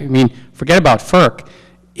bypass, forget about FERC,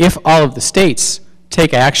 if all of the states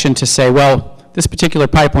take action to say, well, this particular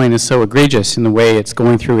pipeline is so egregious in the way it's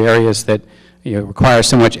going through areas that require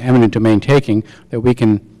so much eminent domain taking that we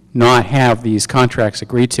can not have these contracts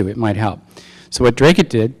agreed to, it might help. So what Drake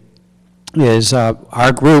did is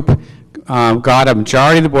our group got a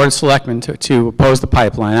majority of the Board of Selectmen to oppose the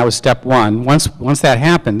pipeline. That was step one. Once that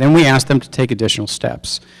happened, then we asked them to take additional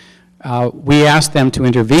steps. We asked them to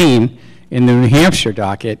intervene in the New Hampshire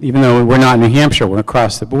docket, even though we're not in New Hampshire, we're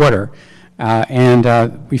across the border.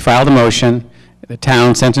 We filed a motion. The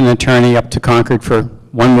town sent an attorney up to Concord for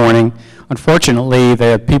one morning. Unfortunately,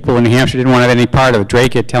 the people in New Hampshire didn't want to have any part of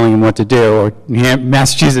Drake telling them what to do, or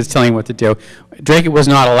Massachusetts telling them what to do. Drake was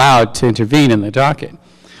not allowed to intervene in the docket.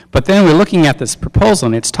 But then we're looking at this proposal,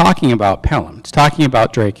 and it's talking about Pelham. It's talking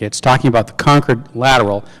about Drake. It's talking about the Concord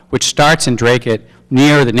lateral, which starts in Drake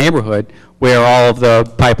near the neighborhood where all of the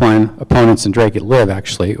pipeline opponents in Drake live,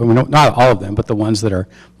 actually. Not all of them, but the ones that are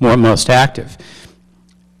most active.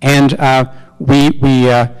 And we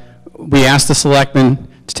asked the selectmen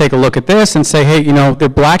to take a look at this and say, hey, they're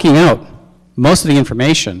blacking out most of the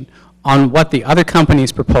information on what the other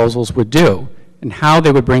companies' proposals would do and how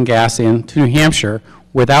they would bring gas in to New Hampshire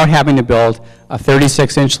without having to build a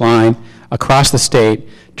 36-inch line across the state,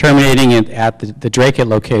 terminating it at the Drake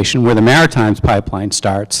location where the Maritimes pipeline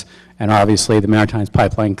starts, and obviously the Maritimes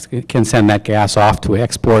pipeline can send that gas off to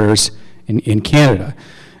exporters in Canada.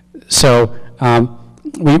 So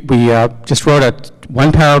we just wrote a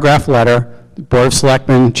one-paragraph letter. The Board of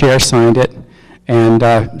Selectmen chair signed it,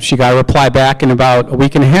 and she got a reply back in about a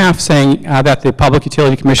week and a half saying that the Public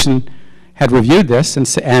Utility Commission had reviewed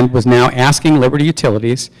this and was now asking Liberty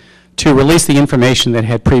Utilities to release the information that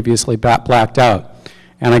had previously blacked out.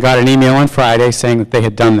 And I got an email on Friday saying that they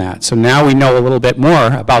had done that. So now we know a little bit more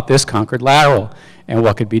about this Concord lateral and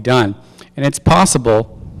what could be done. And it's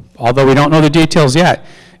possible, although we don't know the details yet,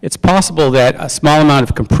 it's possible that a small amount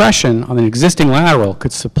of compression on an existing lateral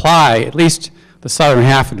could supply at least the southern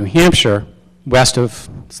half of New Hampshire, west of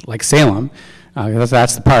like Salem, because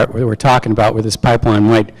that's the part where we're talking about where this pipeline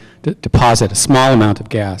might deposit a small amount of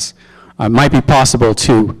gas. It might be possible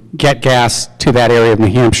to get gas to that area of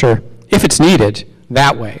New Hampshire, if it's needed,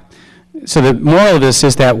 that way. So the moral of this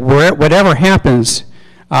is that whatever happens,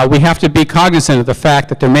 we have to be cognizant of the fact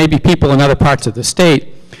that there may be people in other parts of the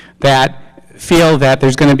state that feel that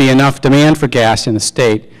there's going to be enough demand for gas in the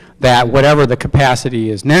state that whatever the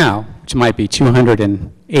capacity is now, which might be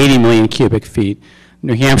 280 million cubic feet,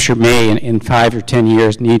 New Hampshire may, in 5 or 10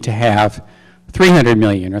 years, need to have 300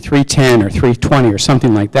 million or 310 or 320 or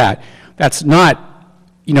something like that. That's not,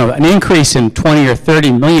 an increase in 20 or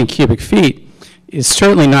 30 million cubic feet is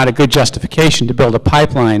certainly not a good justification to build a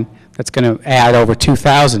pipeline that's going to add over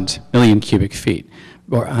 2,000 million cubic feet.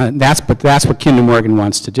 That's what Kinder Morgan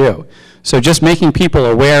wants to do. So just making people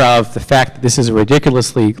aware of the fact that this is a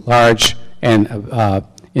ridiculously large and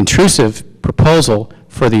intrusive proposal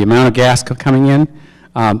for the amount of gas coming in,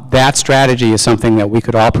 that strategy is something that we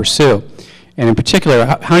could all pursue. And in particular,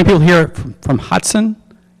 how many people here from Hudson?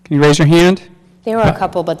 Can you raise your hand? There were a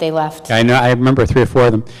couple, but they left. Yeah, I know. I remember 3 or 4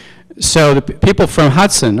 of them. So the people from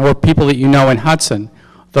Hudson, or people that you know in Hudson,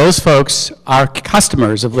 those folks are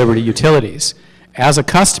customers of Liberty Utilities. As a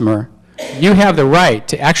customer, you have the right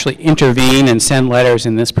to actually intervene and send letters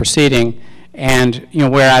in this proceeding And, you know,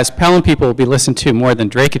 whereas Pelham people will be listened to more than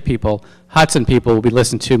Dracut people, Hudson people will be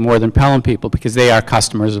listened to more than Pelham people because they are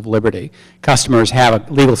customers of Liberty. Customers have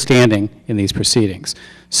a legal standing in these proceedings.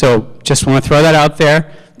 So just want to throw that out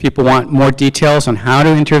there. People want more details on how to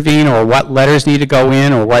intervene or what letters need to go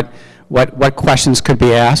in or what questions could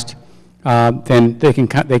be asked. Then they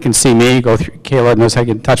can see me, go through, Kaela knows how to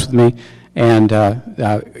get in touch with me, and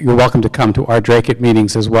you're welcome to come to our Dracut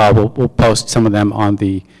meetings as well. We'll post some of them on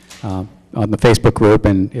the Facebook group,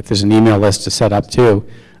 and if there's an email list to set up too,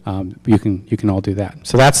 you can all do that.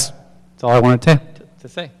 So that's all I wanted to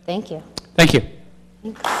say. Thank you. Thank you.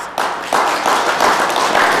 Thanks.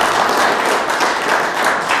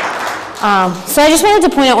 So I just wanted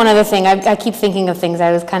to point out one other thing. I keep thinking of things.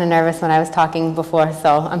 I was kind of nervous when I was talking before,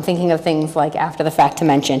 so I'm thinking of things like after the fact to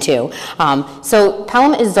mention too. So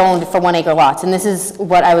Pelham is zoned for 1 acre lots, and this is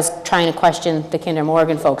what I was trying to question the Kinder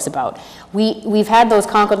Morgan folks about. We've had those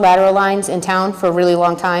Concord lateral lines in town for a really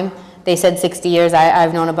long time. They said 60 years.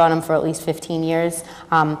 I've known about them for at least 15 years.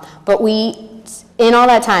 But in all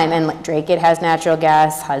that time, and like Dracut has natural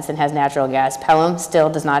gas, Hudson has natural gas, Pelham still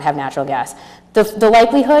does not have natural gas. The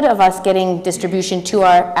likelihood of us getting distribution to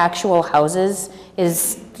our actual houses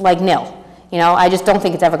is like nil. You know, I just don't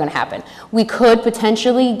think it's ever going to happen. We could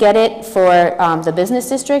potentially get it for the business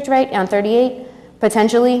district, right, on 38,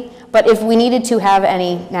 potentially. But if we needed to have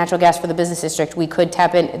any natural gas for the business district, we could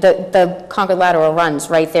tap in. The Concord lateral runs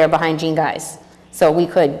right there behind Gene Guy's. So we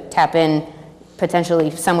could tap in potentially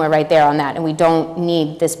somewhere right there on that, and we don't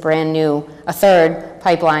need this brand new, a third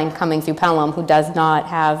pipeline coming through Pelham who does not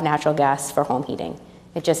have natural gas for home heating.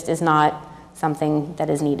 It just is not something that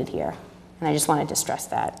is needed here. And I just wanted to stress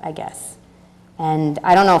that, I guess. And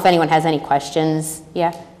I don't know if anyone has any questions.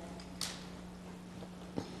 Yeah?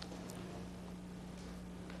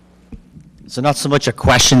 So not so much a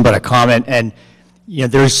question, but a comment. And you know,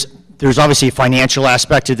 there's obviously a financial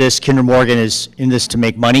aspect to this. Kinder Morgan is in this to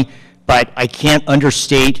make money, but I can't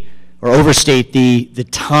understate or overstate the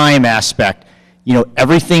time aspect. You know,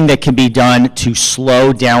 everything that can be done to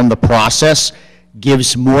slow down the process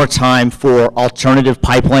gives more time for alternative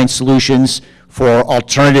pipeline solutions, for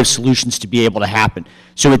alternative solutions to be able to happen.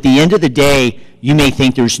 So at the end of the day, you may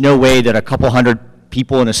think there's no way that a couple hundred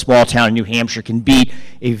people in a small town in New Hampshire can beat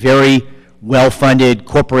a very well-funded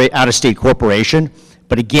out-of-state corporation.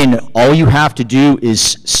 But again, all you have to do is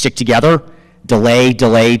stick together, delay,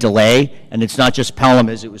 and it's not just Pelham,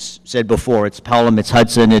 as it was said before. It's Pelham, it's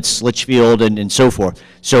Hudson, it's Litchfield, and so forth.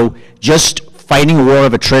 So just fighting a war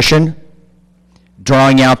of attrition,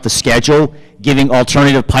 drawing out the schedule, giving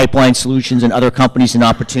alternative pipeline solutions and other companies an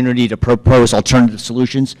opportunity to propose alternative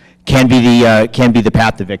solutions can be the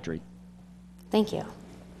path to victory. Thank you.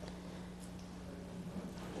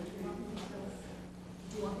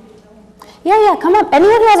 Yeah, come up.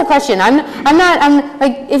 Anyone who has a question. I'm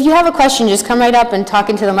like, if you have a question, just come right up and talk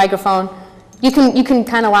into the microphone. You can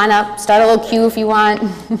kind of line up, start a little queue if you want.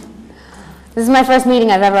 This is my first meeting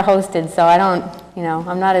I've ever hosted, so I don't, you know,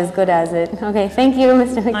 I'm not as good as it. Okay, thank you,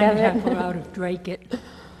 Mr. McDevitt. I'm out of Dracut.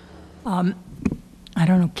 I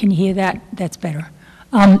don't know, can you hear that? That's better.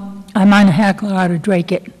 I'm Anna Hackler out of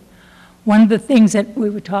Dracut. One of the things that we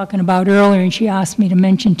were talking about earlier, and she asked me to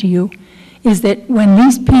mention to you, is that when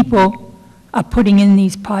these people are putting in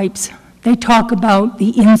these pipes, they talk about the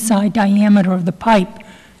inside diameter of the pipe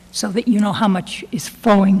so that you know how much is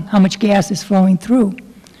flowing, how much gas is flowing through.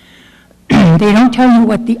 They don't tell you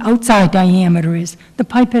what the outside diameter is. The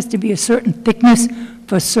pipe has to be a certain thickness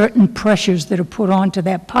for certain pressures that are put onto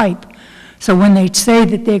that pipe. So when they say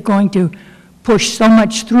that they're going to push so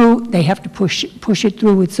much through, they have to push it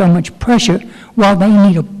through with so much pressure, while they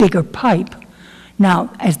need a bigger pipe.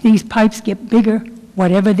 Now, as these pipes get bigger,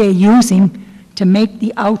 whatever they're using to make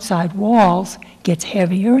the outside walls gets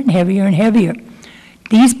heavier and heavier and heavier.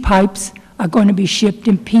 These pipes are going to be shipped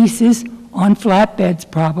in pieces on flatbeds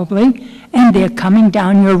probably, and they're coming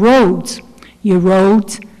down your roads. Your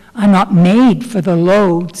roads are not made for the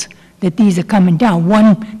loads that these are coming down.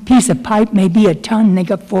 One piece of pipe may be a ton, and they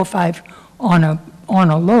got 4 or 5 on a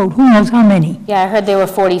load. Who knows how many? Yeah, I heard they were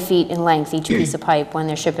 40 feet in length, each piece of pipe, when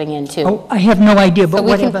they're shipping in, too. Oh, I have no idea, but So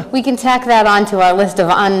whatever. we can tack that onto our list of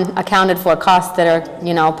unaccounted for costs that are,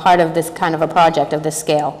 you know, part of this kind of a project of this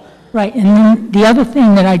scale. Right, and then the other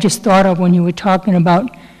thing that I just thought of when you were talking about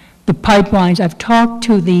the pipelines, I've talked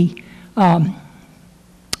to the,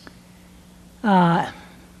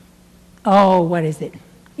 what is it?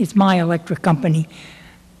 It's my electric company.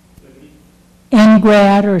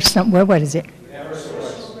 NGRAD or something, what is it?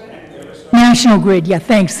 National Grid, yeah,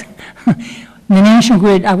 thanks. The National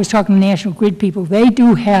Grid, I was talking to National Grid people. They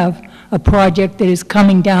do have a project that is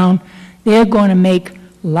coming down. They're going to make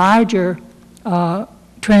larger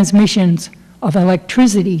transmissions of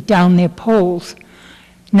electricity down their poles.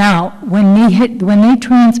 Now, when they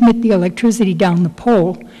transmit the electricity down the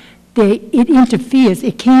pole, it interferes,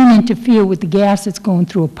 it can interfere with the gas that's going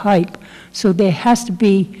through a pipe. So there has to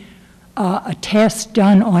be a test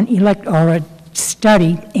done on or a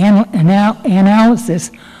study,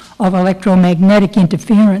 analysis of electromagnetic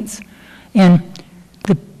interference. And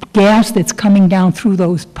the gas that's coming down through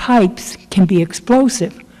those pipes can be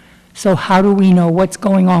explosive. So how do we know what's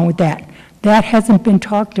going on with that? That hasn't been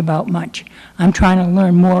talked about much. I'm trying to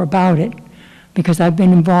learn more about it because I've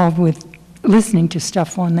been involved with listening to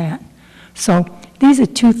stuff on that. So these are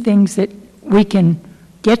two things that we can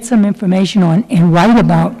get some information on and write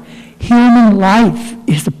about. Human life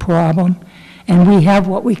is a problem, and we have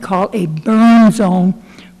what we call a burn zone,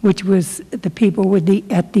 which was the people with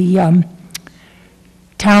at the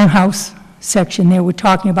townhouse section there were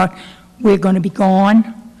talking about, we're going to be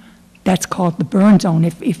gone. That's called the burn zone.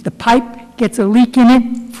 If the pipe gets a leak in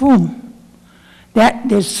it, boom.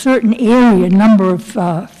 There's certain area, number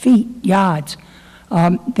of feet, yards,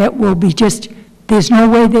 that will be just, there's no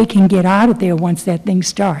way they can get out of there once that thing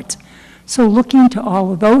starts. So look into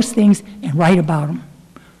all of those things and write about them,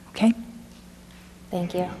 okay?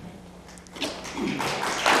 Thank you.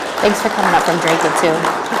 Thanks for coming up from Drakewood too.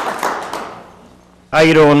 How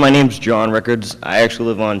you doing? My name's John Rickards. I actually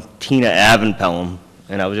live on Tina Ave in Pelham,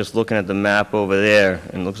 and I was just looking at the map over there,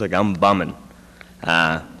 and it looks like I'm bumming.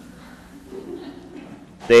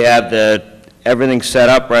 They have everything set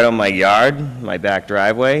up right on my yard, my back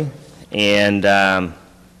driveway, and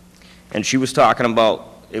she was talking about,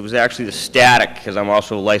 it was actually the static, because I'm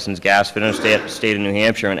also a licensed gas fitter in the state of New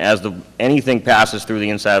Hampshire, and as anything passes through the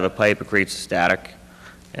inside of a pipe, it creates static,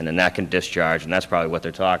 and then that can discharge, and that's probably what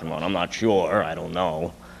they're talking about. I'm not sure, I don't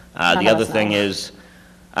know. The other thing is,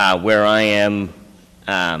 where I am,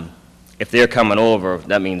 if they're coming over,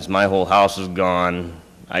 that means my whole house is gone.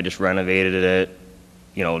 I just renovated it.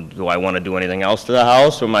 You know, do I want to do anything else to the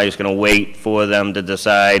house, or am I just going to wait for them to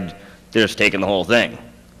decide they're just taking the whole thing?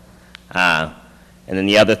 And then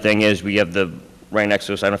the other thing is, we have right next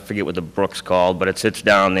to us, I don't forget what the brook's called, but it sits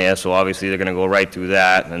down there, so obviously they're going to go right through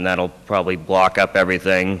that, and that'll probably block up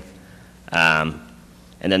everything. And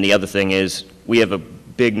then the other thing is, we have a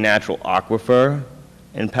big natural aquifer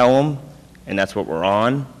in Pelham, and that's what we're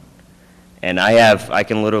on. And I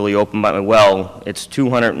can literally open my well, it's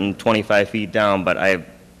 225 feet down, but I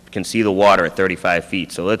can see the water at 35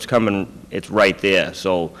 feet, so it's right there.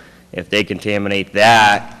 So if they contaminate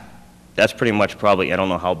that, that's pretty much probably, I don't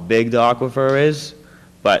know how big the aquifer is,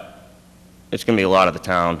 but it's going to be a lot of the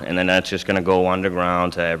town, and then that's just going to go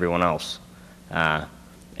underground to everyone else.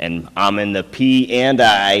 And I'm in the P and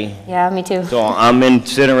I. Yeah, me too. So I'm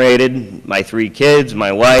incinerated, my 3 kids,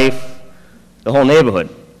 my wife, the whole neighborhood.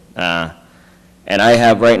 And I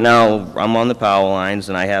have right now, I'm on the power lines,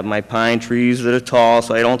 and I have my pine trees that are tall,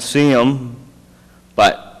 so I don't see them,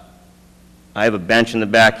 but I have a bench in the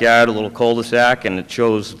backyard, a little cul-de-sac, and it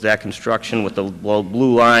shows that construction with the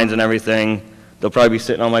blue lines and everything. They'll probably be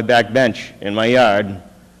sitting on my back bench in my yard,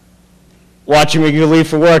 watching me leave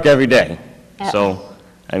for work every day. So,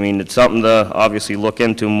 I mean, it's something to obviously look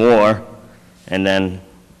into more. And then,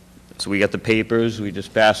 so we got the papers, we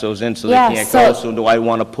just pass those in so they can't go. So do I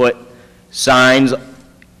want to put signs,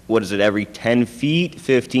 what is it, every 10 feet,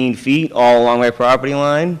 15 feet, all along my property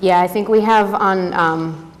line? Yeah, I think we have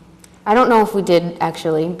on, I don't know if we did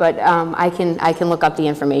actually, but I can look up the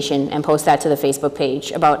information and post that to the Facebook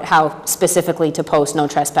page about how specifically to post no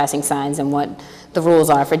trespassing signs and what the rules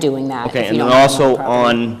are for doing that. Okay, and then also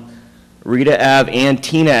on Rita Ave and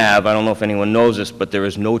Tina Ave, I don't know if anyone knows this, but there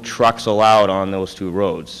is no trucks allowed on those 2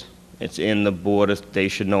 roads. It's in the board, they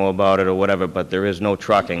should know about it or whatever, but there is no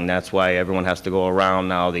trucking. That's why everyone has to go around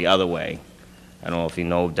now the other way. I don't know if you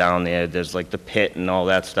know down there, there's like the pit and all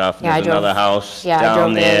that stuff. Yeah, there's another house I down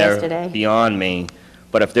drove there there yesterday. beyond me.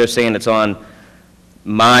 But if they're saying it's on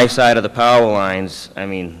my side of the power lines, I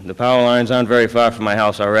mean, the power lines aren't very far from my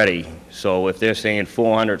house already. So if they're saying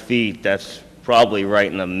 400 feet, that's probably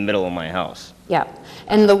right in the middle of my house. Yeah,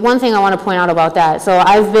 and the one thing I want to point out about that, so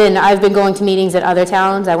I've been going to meetings at other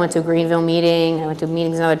towns. I went to a Greenville meeting, I went to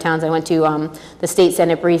meetings in other towns. I went to the state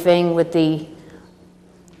senate briefing with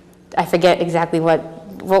I forget exactly what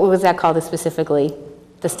was that called specifically?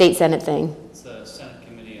 The state senate thing? It's the Senate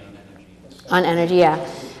Committee on Energy. On energy, yeah.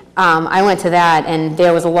 I went to that, and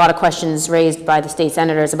there was a lot of questions raised by the state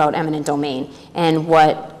senators about eminent domain. And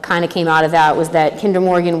what kind of came out of that was that Kinder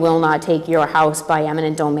Morgan will not take your house by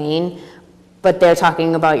eminent domain, but they're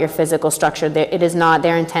talking about your physical structure. It is not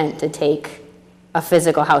their intent to take a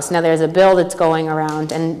physical house. Now, there's a bill that's going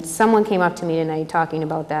around, and someone came up to me tonight talking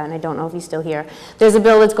about that, and I don't know if he's still here. There's a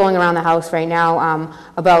bill that's going around the House right now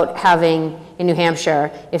about having, in New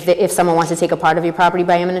Hampshire, if someone wants to take a part of your property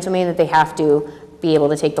by eminent domain, that they have to be able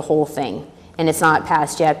to take the whole thing. And it's not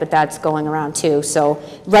passed yet, but that's going around too. So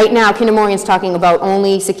right now, Kinder Morgan's talking about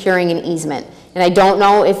only securing an easement. And I don't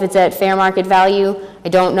know if it's at fair market value. I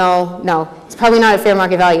don't know. No, it's probably not at fair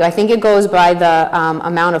market value. I think it goes by the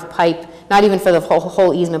amount of pipe, not even for the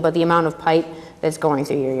whole easement, but the amount of pipe that's going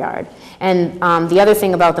through your yard. And the other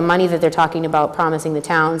thing about the money that they're talking about promising the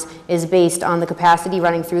towns is based on the capacity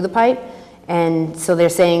running through the pipe. And so they're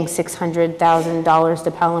saying $600,000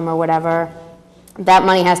 to Pelham or whatever. That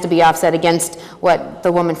money has to be offset against what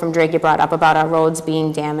the woman from Drake brought up about our roads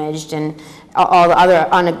being damaged and all the other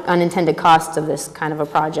unintended costs of this kind of a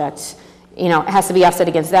project. You know, it has to be offset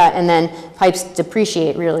against that, and then pipes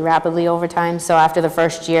depreciate really rapidly over time. So after the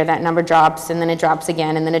first year, that number drops, and then it drops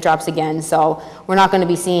again, and then it drops again. So we're not going to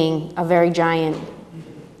be seeing a very giant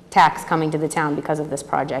tax coming to the town because of this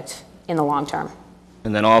project in the long term.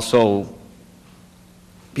 And then also,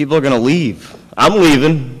 people are going to leave. I'm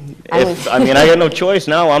leaving. I mean, I got no choice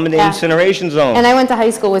now. I'm in the incineration zone. And I went to high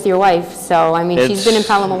school with your wife, so, I mean, she's been in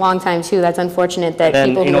Pelham a long time, too. That's unfortunate that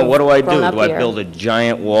people who have what do I do? grown up Do I here. build a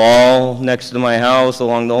giant wall next to my house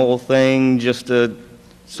along the whole thing just to,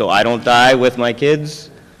 so I don't die with my kids?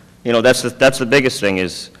 You know, that's the biggest thing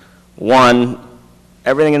is, one,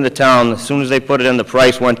 everything in the town, as soon as they put it in, the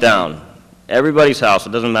price went down. Everybody's house,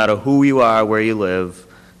 it doesn't matter who you are, where you live,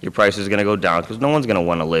 your price is going to go down because no one's going to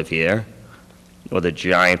want to live here with a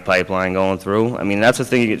giant pipeline going through. I mean, that's the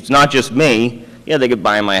thing. It's not just me. Yeah, they could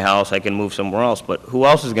buy my house. I can move somewhere else. But who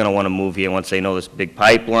else is going to want to move here once they know this big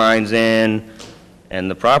pipeline's in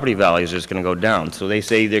and the property value is just going to go down? So they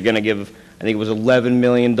say they're going to give, I think it was $11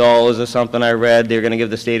 million or something I read, they're going to give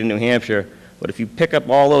the state of New Hampshire. But if you pick up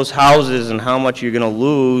all those houses and how much you're going to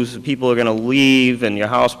lose, people are going to leave and your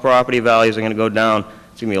house property values are going to go down,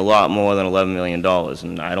 it's going to be a lot more than $11 million.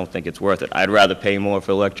 And I don't think it's worth it. I'd rather pay more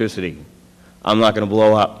for electricity. I'm not going to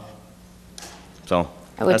blow up. So,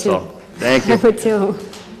 that's all. Thank you. I would too.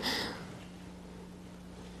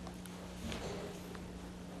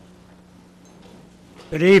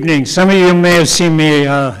 Good evening. Some of you may have seen me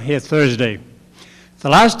here Thursday. The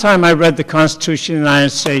last time I read the Constitution of the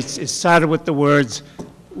United States, it started with the words,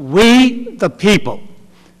 "We the people."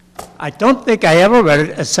 I don't think I ever read it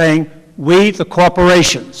as saying, "We the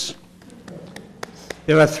corporations."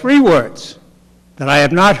 There are three words that I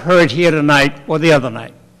have not heard here tonight or the other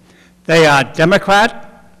night. They are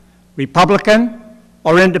Democrat, Republican,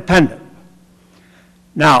 or Independent.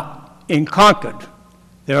 Now, in Concord,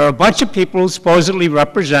 there are a bunch of people who supposedly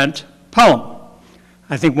represent Pelham.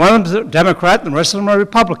 I think one of them is a Democrat and the rest of them are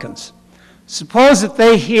Republicans. Suppose that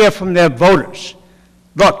they hear from their voters,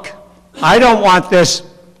 look, I don't want this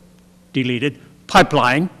deleted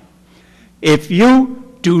pipeline. If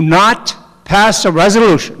you do not pass a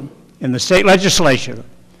resolution in the state legislature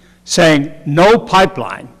saying no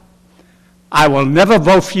pipeline, I will never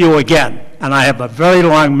vote for you again, and I have a very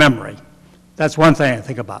long memory. That's one thing I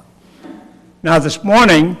think about. Now, this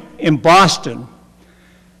morning in Boston,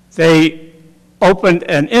 they opened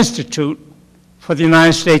an institute for the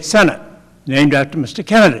United States Senate, named after Mr.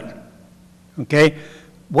 Kennedy. Okay?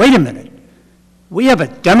 Wait a minute. We have a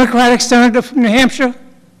Democratic senator from New Hampshire.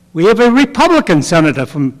 We have a Republican senator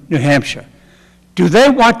from New Hampshire. Do they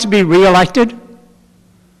want to be reelected?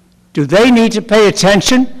 Do they need to pay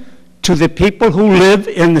attention to the people who live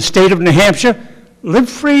in the state of New Hampshire? Live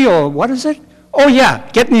free, or what is it? Oh yeah,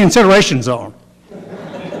 get in the incineration zone.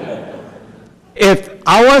 If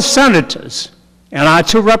our senators and our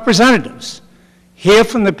two representatives hear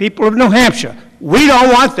from the people of New Hampshire, we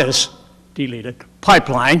don't want this deleted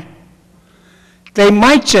pipeline, they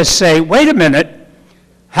might just say, wait a minute,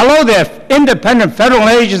 hello there, independent federal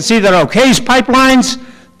agency that okays pipelines.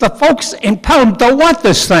 The folks in Pelham don't want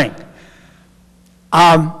this thing.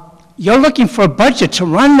 You're looking for a budget to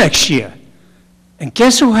run next year. And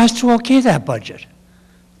guess who has to okay that budget?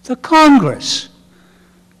 The Congress.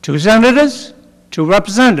 2 senators, 2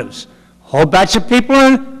 representatives, a whole batch of people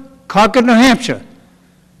in Concord, New Hampshire.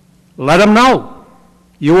 Let them know.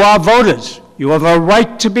 You are voters. You have a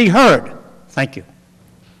right to be heard. Thank you.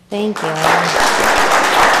 Thank you.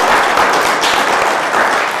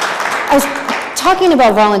 I was talking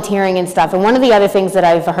about volunteering and stuff, and one of the other things that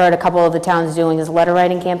I've heard a couple of the towns doing is letter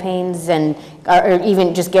writing campaigns, and or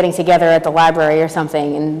even just getting together at the library or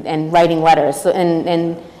something and writing letters. So,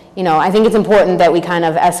 and you know, I think it's important that we kind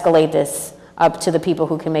of escalate this up to the people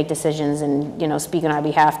who can make decisions and, you know, speak on our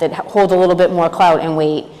behalf, that hold a little bit more clout and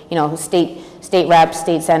weight. You know, state reps,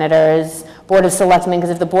 state senators, Board of Selectmen, because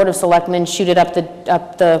if the Board of Selectmen shoot it up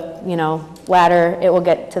the ladder, it will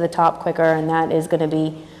get to the top quicker, and that is going to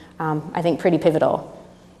be, I think, pretty pivotal.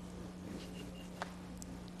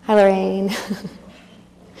 Hi, Lorraine.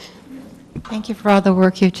 Thank you for all the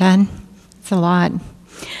work you've done. It's a lot.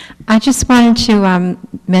 I just wanted to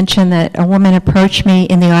mention that a woman approached me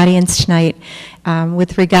in the audience tonight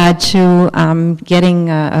with regard to getting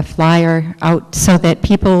a flyer out so that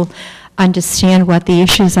people understand what the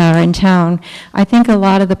issues are in town. I think a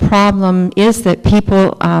lot of the problem is that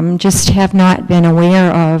people just have not been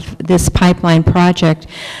aware of this pipeline project.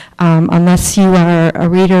 Unless you are a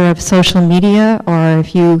reader of social media, or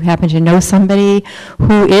if you happen to know somebody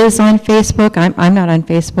who is on Facebook, I'm not on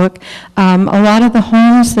Facebook, a lot of the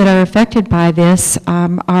homes that are affected by this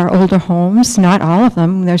are older homes, not all of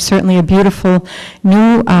them. There's certainly a beautiful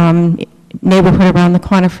new neighborhood around the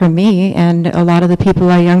corner from me, and a lot of the people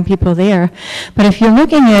are young people there. But if you're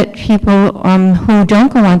looking at people who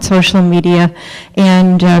don't go on social media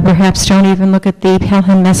and perhaps don't even look at the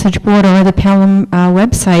Pelham message board or the Pelham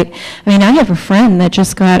website, I mean, I have a friend that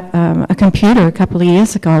just got a computer a couple of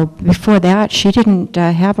years ago. Before that, she didn't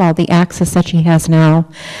have all the access that she has now.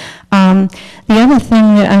 The other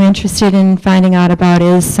thing that I'm interested in finding out about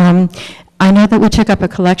is I know that we took up a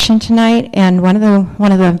collection tonight, and one of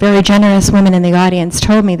the very generous women in the audience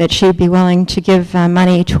told me that she'd be willing to give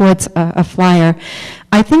money towards a flyer.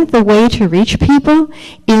 I think the way to reach people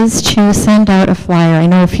is to send out a flyer. I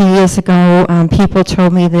know a few years ago, people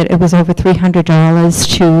told me that it was over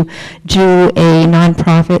 $300 to do a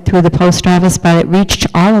nonprofit through the post office, but it reached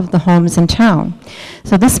all of the homes in town.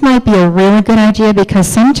 So this might be a really good idea, because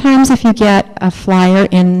sometimes if you get a flyer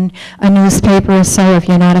in a newspaper or so, if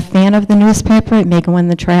you're not a fan of the newspaper, it may go in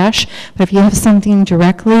the trash. But if you have something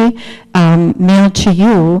directly mailed to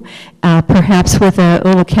you, perhaps with a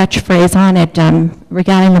little catchphrase on it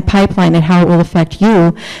regarding the pipeline and how it will affect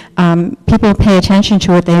you, people pay attention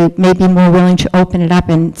to it. They may be more willing to open it up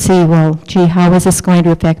and see, well, gee, how is this going to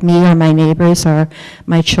affect me or my neighbors or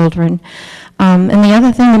my children? And the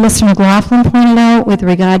other thing that Mr. McLaughlin pointed out with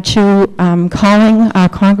regard to calling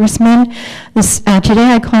congressmen,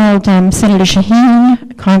 today I called Senator Shaheen,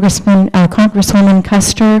 Congresswoman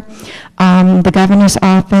Custer, the governor's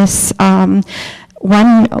office.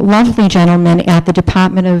 One lovely gentleman at the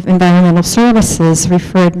Department of Environmental Services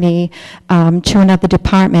referred me to another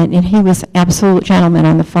department, and he was an absolute gentleman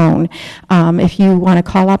on the phone. If you want to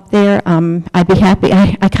call up there, I'd be happy.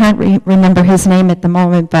 I can't remember his name at the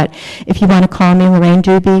moment, but if you want to call me, Lorraine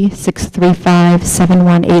Doobie,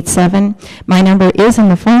 635-7187. My number is in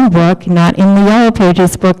the phone book, not in the Yellow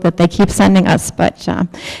Pages book that they keep sending us, but you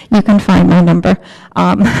can find my number.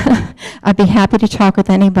 I'd be happy to talk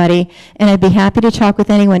with anybody, and I'd be happy to talk with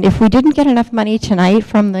anyone. If we didn't get enough money tonight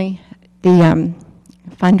from the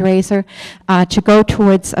fundraiser to go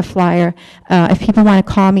towards a flyer, if people want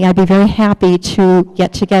to call me, I'd be very happy to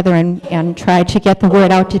get together and try to get the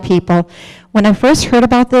word out to people. When I first heard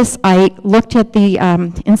about this, I looked at the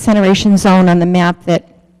incineration zone on the map that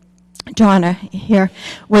Donna here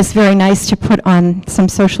was very nice to put on some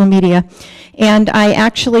social media. And I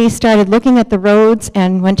actually started looking at the roads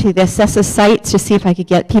and went to the assessors' sites to see if I could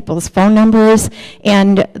get people's phone numbers.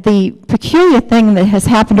 And the peculiar thing that has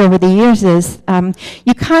happened over the years is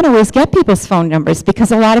you can't always get people's phone numbers,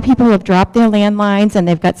 because a lot of people have dropped their landlines and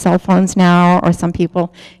they've got cell phones now, or some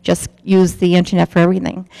people just use the internet for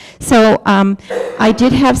everything. So I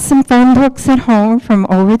did have some phone books at home from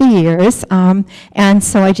over the years, and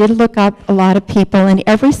so I did look up a lot of people, and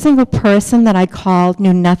every single person that I called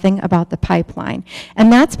knew nothing about the pipeline.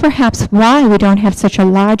 And that's perhaps why we don't have such a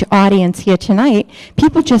large audience here tonight.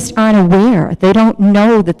 People just aren't aware. They don't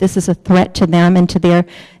know that this is a threat to them and to their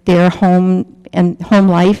home and home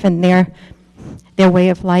life and their way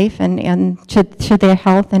of life, and to their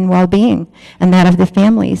health and well-being and that of their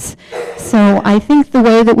families. So I think the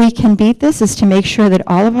way that we can beat this is to make sure that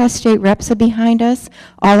all of our state reps are behind us,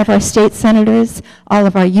 all of our state senators, all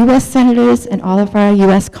of our U.S. senators, and all of our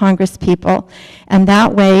U.S. Congress people. And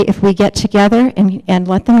that way, if we get together and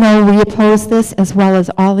let them know we oppose this, as well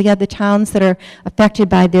as all the other towns that are affected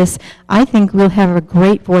by this, I think we'll have a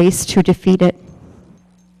great voice to defeat it.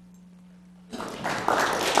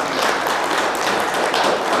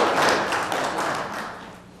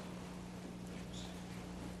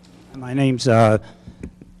 My name's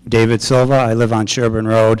David Silva. I live on Sherburne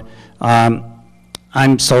Road.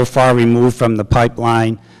 I'm so far removed from the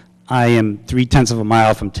pipeline. I am 3/10 of a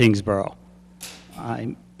mile from Tingsboro.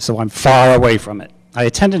 So I'm far away from it. I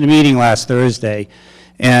attended a meeting last Thursday,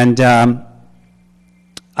 and I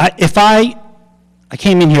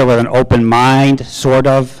came in here with an open mind, sort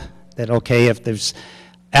of, that okay, if there's,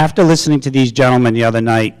 after listening to these gentlemen the other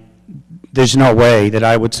night, there's no way that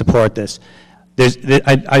I would support this.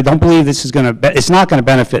 I don't believe this is going to, it's not going to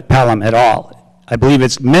benefit Pelham at all. I believe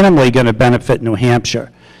it's minimally going to benefit New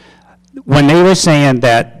Hampshire. When they were saying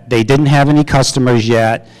that they didn't have any customers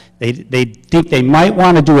yet, they think they might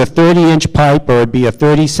want to do a 30-inch pipe or it'd be a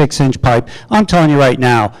 36-inch pipe. I'm telling you right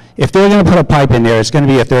now, if they're going to put a pipe in there, it's going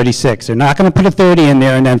to be a 36. They're not going to put a 30 in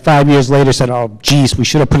there and then 5 years later said, oh, geez, we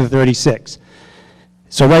should have put a 36.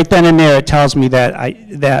 So right then and there, it tells me that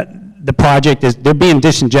the project is, they're being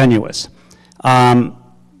disingenuous.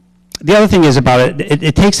 The other thing is about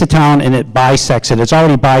it takes the town and it bisects it. It's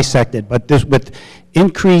already bisected, but this, with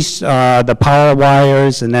increased the power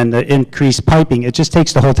wires and then the increased piping, it just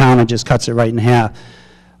takes the whole town and just cuts it right in half.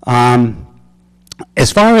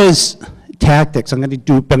 As far as tactics, I'm going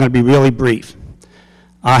to be really brief.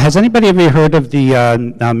 Has anybody ever heard of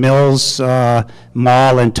the Mills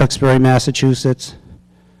Mall in Tewksbury, Massachusetts?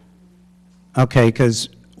 Okay, because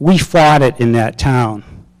we fought it in that town.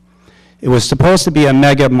 It was supposed to be a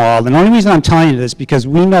mega mall. And the only reason I'm telling you this is because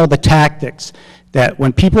we know the tactics that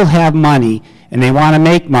when people have money and they want to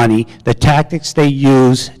make money, the tactics they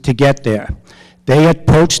use to get there. They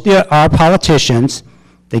approach our politicians,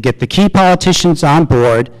 they get the key politicians on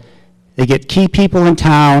board, they get key people in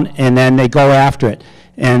town, and then they go after it.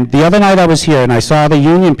 And the other night I was here and I saw the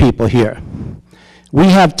union people here. We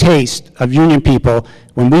have taste of union people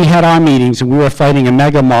when we had our meetings and we were fighting a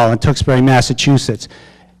mega mall in Tewksbury, Massachusetts.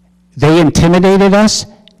 They intimidated us,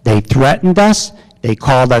 they threatened us, they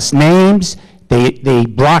called us names, they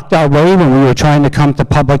blocked our way when we were trying to come to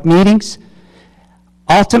public meetings.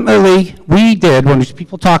 Ultimately, we did, when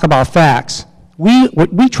people talk about facts, we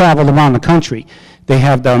traveled around the country. They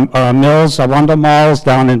have the Mills, Arundel malls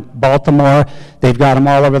down in Baltimore, they've got them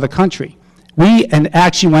all over the country. We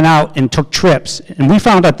actually went out and took trips, and we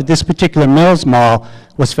found out that this particular Mills Mall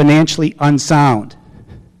was financially unsound.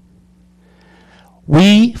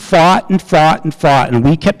 We fought and fought and fought, and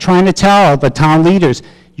we kept trying to tell the town leaders,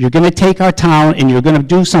 you're going to take our town and you're going to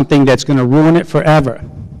do something that's going to ruin it forever.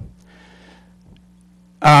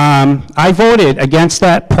 I voted against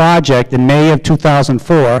that project in May of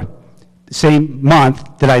 2004, the same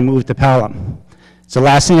month that I moved to Pelham. It's the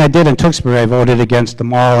last thing I did in Tewksbury. I voted against the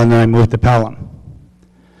mall and then I moved to Pelham.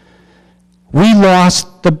 We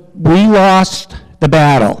lost the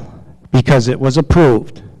battle because it was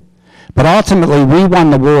approved. But ultimately, we won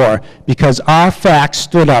the war because our facts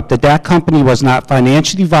stood up that that company was not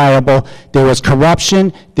financially viable, there was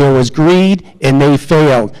corruption, there was greed, and they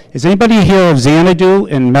failed. Is anybody here of Xanadu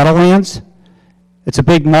in Meadowlands? It's a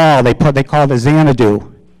big mall. They call it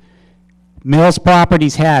Xanadu. Mills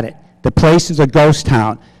Properties had it. The place is a ghost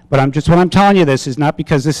town. But what I'm telling you this is not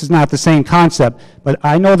because this is not the same concept, but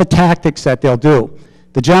I know the tactics that they'll do.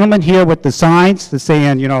 The gentleman here with the signs, the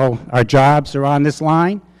saying, you know, our jobs are on this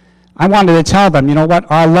line, I wanted to tell them, you know what,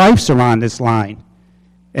 our lives are on this line.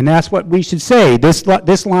 And that's what we should say, this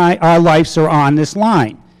line, our lives are on this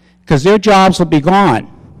line. Because their jobs will be gone.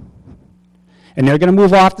 And they're going to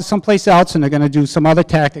move off to someplace else and they're going to do some other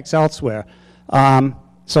tactics elsewhere.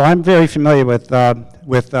 So I'm very familiar with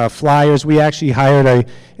flyers. We actually hired an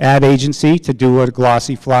ad agency to do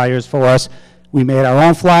glossy flyers for us. We made our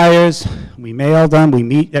own flyers, we mailed them, we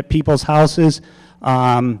meet at people's houses.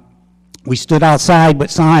 We stood outside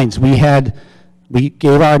with signs. We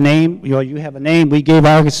gave our name, you have a name, we gave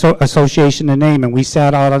our association a name, and we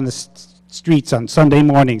sat out on the streets on Sunday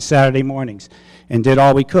mornings, Saturday mornings, and did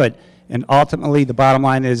all we could. And ultimately, the bottom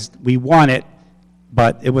line is we won it,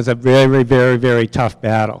 but it was a very, very, very tough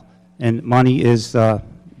battle. And money does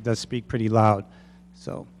speak pretty loud.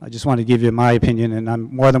 So I just want to give you my opinion, and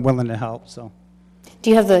I'm more than willing to help. So.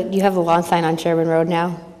 Do you have the lawn sign on Sherburne Road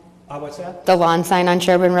now? What's that? The lawn sign on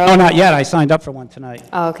Sherburne Road? Oh, not yet. I signed up for one tonight.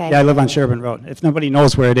 Oh, okay. Yeah, I live on Sherburne Road. If nobody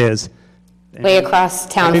knows where it is. Way across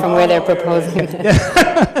town from where they're proposing it.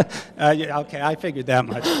 Yeah, okay, I figured that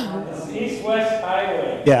much. East-West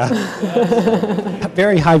Highway. Yeah.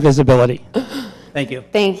 Very high visibility. Thank you.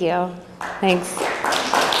 Thank you. Thanks.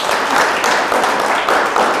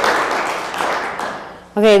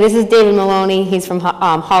 Okay, this is David Maloney. He's from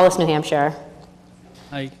Hollis, New Hampshire.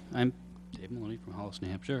 Hi, I'm Dave Maloney from Hollis, New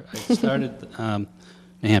Hampshire. I started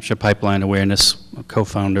New Hampshire Pipeline Awareness, a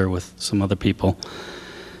co-founder with some other people.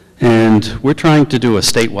 And we're trying to do a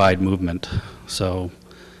statewide movement. So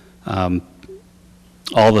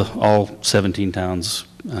all 17 towns,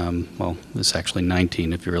 well, it's actually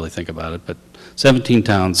 19 if you really think about it, but 17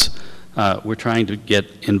 towns, we're trying to get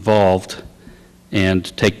involved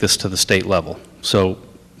and take this to the state level. So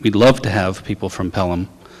we'd love to have people from Pelham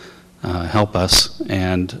help us,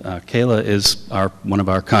 and Kaela is one of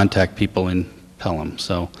our contact people in Pelham.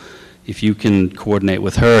 So if you can coordinate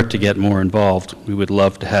with her to get more involved, we would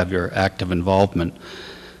love to have your active involvement.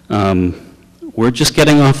 We're just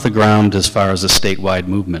getting off the ground as far as a statewide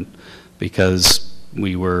movement, because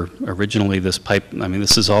we were originally this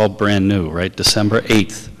this is all brand new, right? December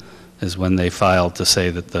 8th is when they filed to say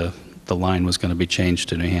that the line was going to be changed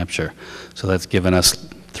to New Hampshire. So that's given us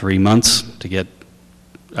 3 months to get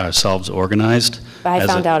ourselves organized. I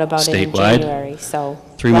found out about it in statewide. January, so.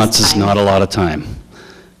 3 months is not a lot of time.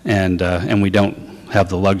 And we don't have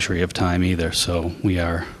the luxury of time either, so we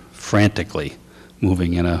are frantically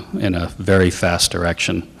moving in a very fast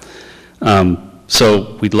direction.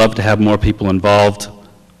 So we'd love to have more people involved.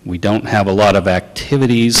 We don't have a lot of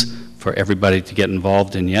activities for everybody to get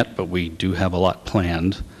involved in yet, but we do have a lot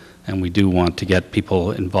planned, and we do want to get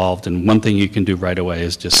people involved. And one thing you can do right away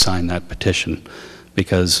is just sign that petition,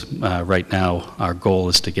 because right now our goal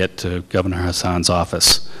is to get to Governor Hassan's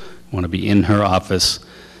office. We want to be in her office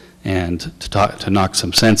and to knock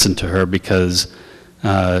some sense into her, because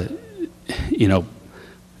you know,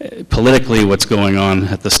 politically what's going on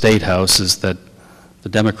at the State House is that the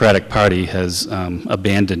Democratic Party has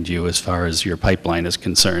abandoned you as far as your pipeline is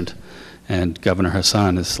concerned, and Governor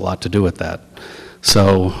Hassan has a lot to do with that.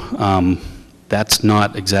 So that's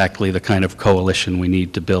not exactly the kind of coalition we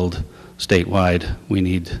need to build statewide. We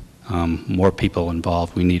need more people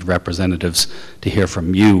involved. We need representatives to hear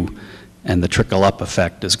from you, and the trickle-up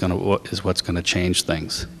effect is what's going to change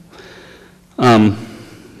things.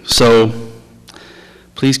 So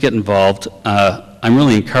please get involved. I'm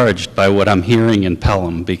really encouraged by what I'm hearing in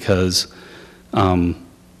Pelham, because I've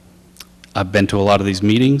been to a lot of these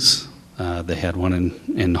meetings. They had one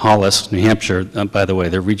in Hollis, New Hampshire. By the way,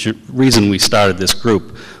 the reason we started this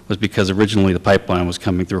group was because originally the pipeline was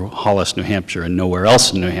coming through Hollis, New Hampshire, and nowhere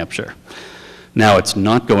else in New Hampshire. Now it's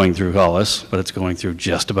not going through Hollis, but it's going through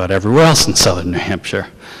just about everywhere else in southern New Hampshire.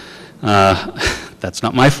 That's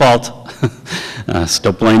not my fault. So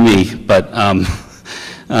don't blame me. But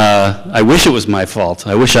I wish it was my fault.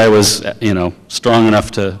 I wish I was, strong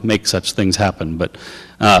enough to make such things happen. But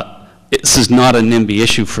this is not a NIMBY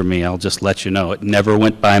issue for me. I'll just let you know. It never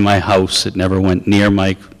went by my house. It never went near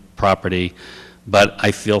my property. But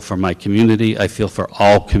I feel for my community. I feel for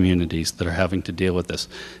all communities that are having to deal with this.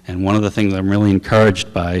 And one of the things I'm really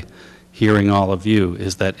encouraged by hearing all of you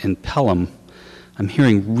is that in Pelham, I'm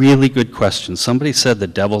hearing really good questions. Somebody said the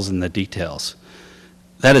devil's in the details.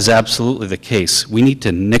 That is absolutely the case. We need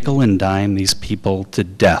to nickel and dime these people to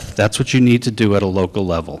death. That's what you need to do at a local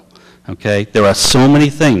level, okay? There are so many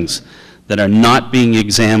things that are not being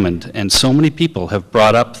examined, and so many people have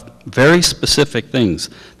brought up very specific things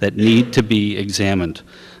that need to be examined.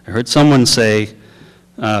 I heard someone say,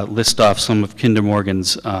 list off some of Kinder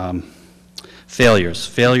Morgan's failures.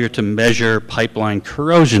 Failure to measure pipeline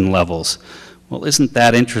corrosion levels. Well, isn't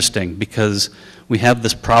that interesting? Because we have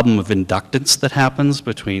this problem of inductance that happens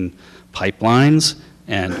between pipelines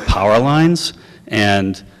and power lines,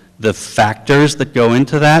 and the factors that go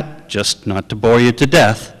into that, just not to bore you to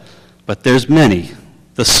death, but there's many.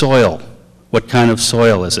 The soil. What kind of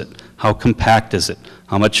soil is it? How compact is it?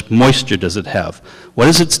 How much moisture does it have? What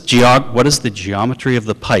is the geometry of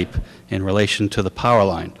the pipe in relation to the power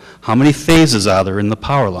line? How many phases are there in the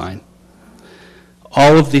power line?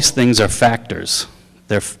 All of these things are factors.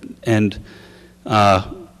 Is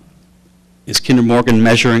Kinder Morgan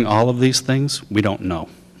measuring all of these things? We don't know,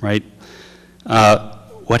 right?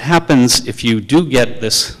 What happens if you do get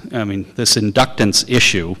this inductance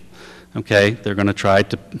issue, okay, they're going to try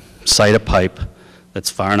to site a pipe that's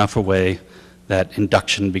far enough away that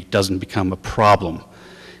induction doesn't become a problem.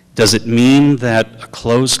 Does it mean that a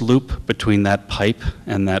closed loop between that pipe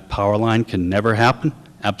and that power line can never happen?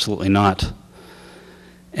 Absolutely not.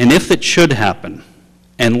 And if it should happen,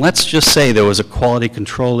 and let's just say there was a quality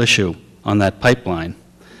control issue on that pipeline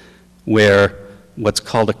where what's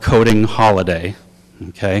called a coating holiday,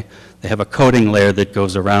 okay? They have a coating layer that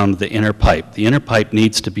goes around the inner pipe. The inner pipe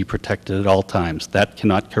needs to be protected at all times. That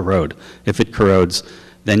cannot corrode. If it corrodes,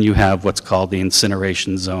 then you have what's called the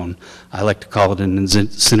incineration zone. I like to call it an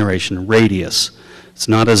incineration radius. It's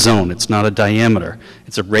not a zone, it's not a diameter.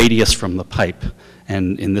 It's a radius from the pipe.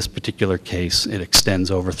 And in this particular case, it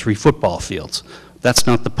extends over 3 football fields. That's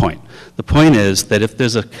not the point. The point is that if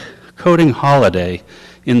there's a coating holiday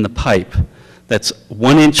in the pipe that's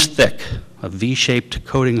 1 inch thick, a V-shaped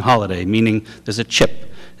coating holiday, meaning there's a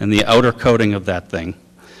chip in the outer coating of that thing,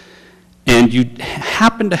 and you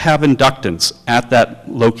happen to have inductance at that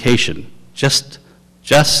location, just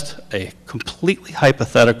a completely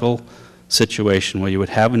hypothetical situation where you would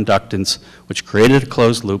have inductance which created a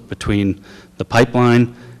closed loop between the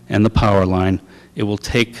pipeline and the power line, it will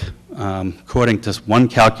take according to one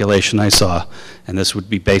calculation I saw, and this would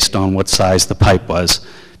be based on what size the pipe was,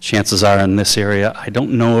 chances are in this area, I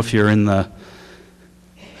don't know if you're in the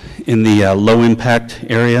low impact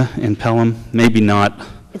area in Pelham, maybe not.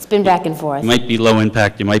 It's been back and forth. You might be low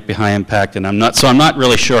impact, you might be high impact, and I'm not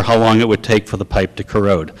really sure how long it would take for the pipe to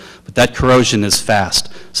corrode. But that corrosion is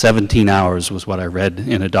fast. 17 hours was what I read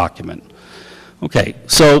in a document. Okay,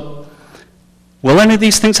 so will any of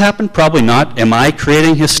these things happen? Probably not. Am I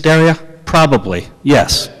creating hysteria? Probably,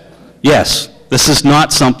 yes. Yes, this is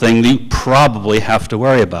not something that you probably have to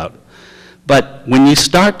worry about. But when you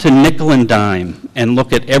start to nickel and dime and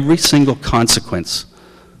look at every single consequence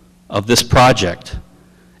of this project,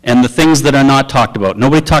 and the things that are not talked about.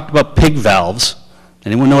 Nobody talked about pig valves.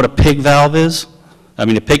 Anyone know what a pig valve is? I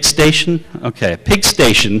mean, a pig station? Okay, a pig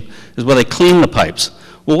station is where they clean the pipes.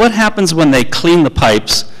 Well, what happens when they clean the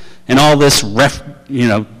pipes and all this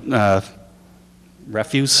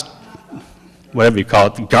refuse, whatever you call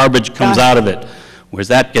it, the garbage comes out of it? Where does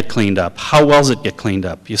that get cleaned up? How well does it get cleaned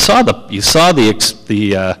up? You saw the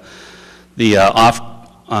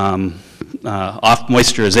off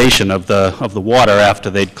moisturization of the water after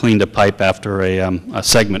they'd cleaned a pipe after a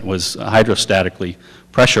segment was hydrostatically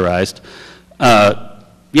pressurized.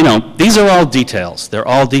 You know, these are all details. They're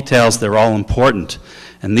all details. They're all important.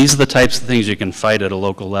 And these are the types of things you can fight at a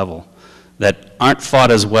local level that aren't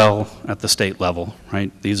fought as well at the state level,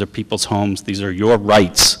 right? These are people's homes. These are your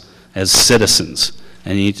rights as citizens,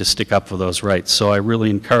 and you need to stick up for those rights. So I really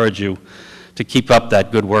encourage you to keep up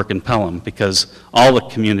that good work in Pelham, because all the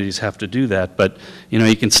communities have to do that. But you know,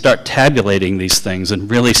 you can start tabulating these things and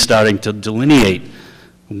really starting to delineate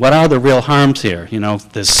what are the real harms here. You know,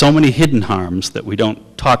 there's so many hidden harms that we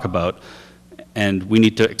don't talk about, and we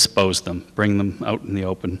need to expose them, bring them out in the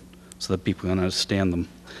open so that people can understand them.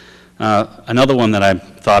 Another one that I've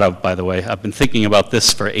thought of, by the way, I've been thinking about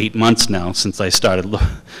this for 8 months now since I started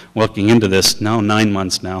looking into this. No, 9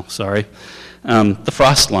 months now, sorry. The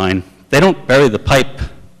frost line. They don't bury the pipe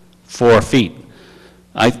 4 feet.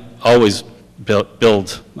 I always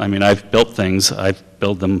I've built things, I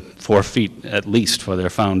build them 4 feet at least for their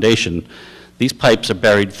foundation. These pipes are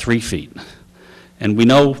buried 3 feet. And we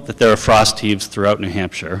know that there are frost heaves throughout New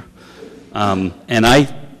Hampshire. And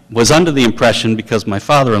I was under the impression, because my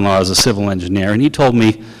father-in-law is a civil engineer, and he told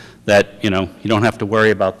me that, you know, you don't have to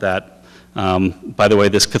worry about that. By the way,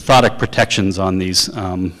 there's cathodic protections on these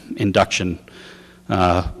induction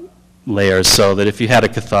layers, so that if you had a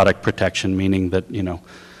cathodic protection, meaning that, you know,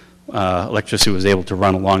 electricity was able to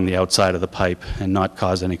run along the outside of the pipe and not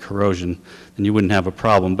cause any corrosion, then you wouldn't have a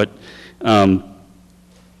problem. But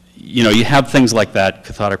you know, you have things like that,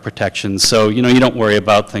 cathodic protections, so you know, you don't worry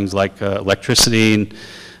about things like electricity. And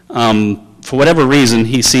for whatever reason,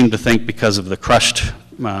 he seemed to think, because of the crushed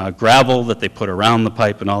gravel that they put around the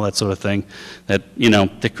pipe and all that sort of thing, that, you know,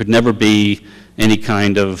 there could never be any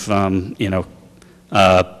kind of you know,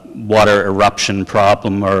 water eruption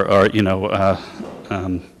problem, or you know,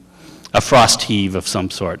 a frost heave of some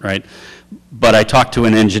sort, right? But I talked to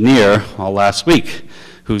an engineer all last week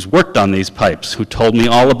who's worked on these pipes, who told me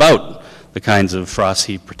all about the kinds of frost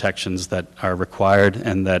heave protections that are required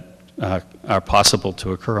and that are possible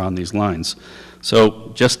to occur on these lines.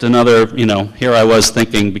 So just another, you know, here I was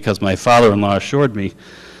thinking, because my father-in-law assured me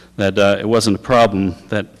that it wasn't a problem,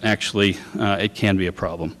 that actually it can be a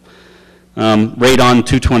problem. Radon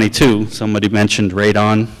 222, somebody mentioned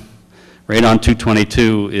radon. Radon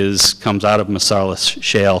 222 comes out of Marcellus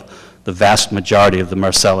shale. The vast majority of the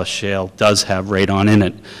Marcellus shale does have radon in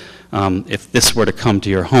it. If this were to come to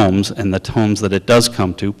your homes, and the homes that it does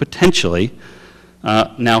come to, potentially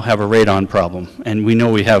now have a radon problem. And we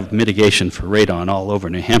know we have mitigation for radon all over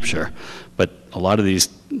New Hampshire, but a lot of these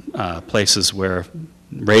places where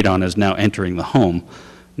radon is now entering the home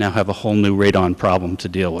now have a whole new radon problem to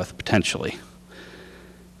deal with, potentially.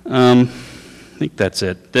 I think that's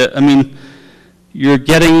it. I mean, you're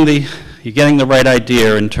getting the right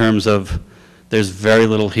idea in terms of there's very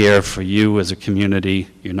little here for you as a community.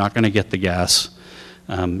 You're not going to get the gas.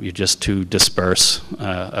 You're just to disperse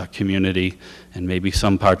a community, and maybe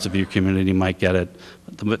some parts of your community might get it,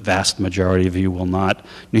 but the vast majority of you will not.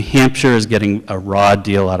 New Hampshire is getting a raw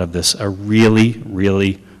deal out of this, a really,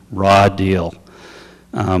 really raw deal.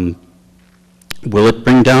 Will it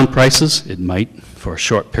bring down prices? It might, for a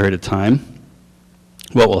short period of time.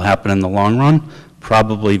 What will happen in the long run?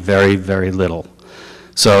 Probably very, very little.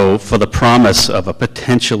 So for the promise of a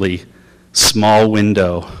potentially small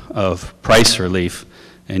window of price relief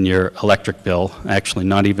in your electric bill, actually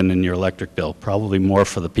not even in your electric bill, probably more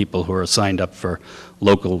for the people who are signed up for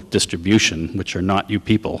local distribution, which are not you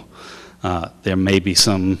people, there may be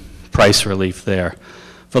some price relief there.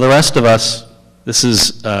 For the rest of us, this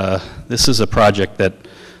is a project that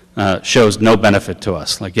shows no benefit to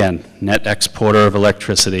us. Again, net exporter of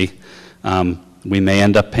electricity. We may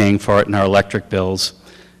end up paying for it in our electric bills.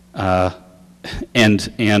 And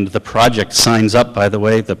the project signs up, by the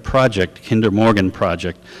way, the project, Kinder Morgan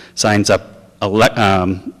project, signs up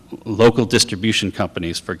local distribution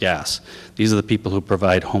companies for gas. These are the people who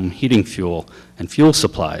provide home heating fuel and fuel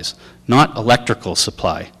supplies, not electrical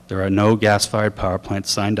supply. There are no gas-fired power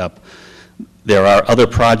plants signed up. There are other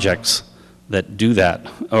projects that do that,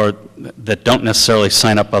 or that don't necessarily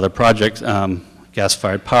sign up other projects,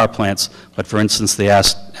 gas-fired power plants, but for instance, the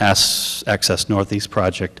Access Northeast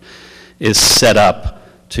project is set up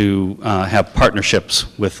to have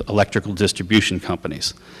partnerships with electrical distribution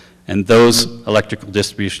companies. And those electrical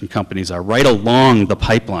distribution companies are right along the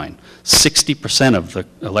pipeline. 60% of the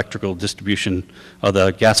electrical distribution of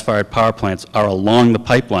the gas-fired power plants are along the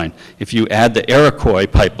pipeline. If you add the Iroquois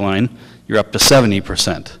pipeline, you're up to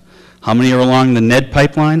 70%. How many are along the Ned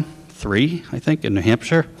pipeline? 3, I think, in New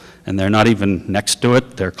Hampshire. And they're not even next to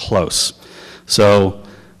it, they're close. So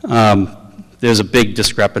there's a big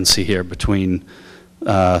discrepancy here between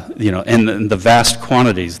and the vast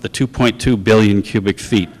quantities, the 2.2 billion cubic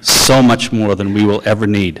feet, so much more than we will ever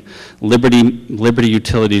need. Liberty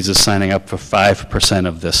Utilities is signing up for 5%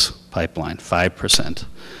 of this pipeline, 5%.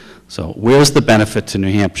 So where's the benefit to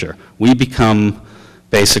New Hampshire? We become,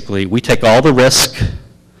 basically, we take all the risk,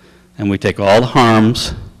 and we take all the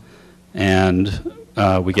harms, and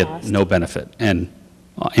we get no benefit. And,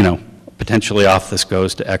 potentially off this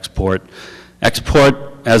goes to export. Export,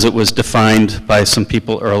 as it was defined by some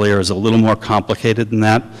people earlier, is a little more complicated than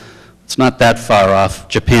that. It's not that far off.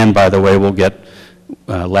 Japan, by the way, will get,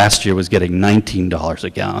 last year was getting $19 a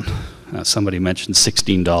gallon. Somebody mentioned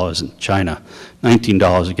 $16 in China,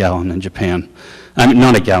 $19 a gallon in Japan. I mean,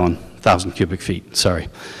 not a gallon, 1,000 cubic feet, sorry.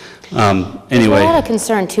 Anyway. There's a lot of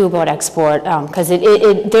concern too about export, because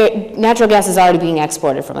natural gas is already being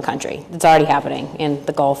exported from the country. It's already happening in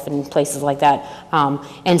the Gulf and places like that.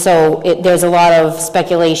 And so there's a lot of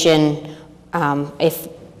speculation if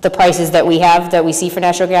the prices that we see for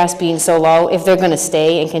natural gas being so low, if they're going to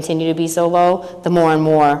stay and continue to be so low, the more and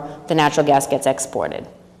more the natural gas gets exported.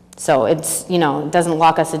 So it's, it doesn't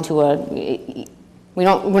lock us into we're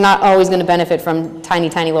not always going to benefit from tiny,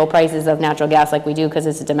 tiny low prices of natural gas like we do because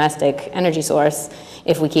it's a domestic energy source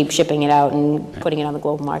if we keep shipping it out and putting it on the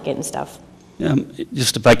global market and stuff.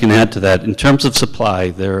 Just if I can add to that, in terms of supply,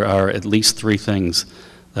 there are at least 3 things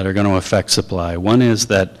that are going to affect supply. One is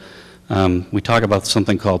that we talk about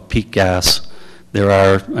something called peak gas. There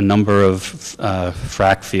are a number of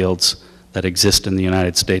frac fields that exist in the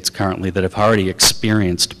United States currently that have already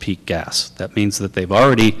experienced peak gas. That means that they've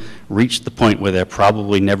already reached the point where they're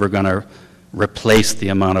probably never going to replace the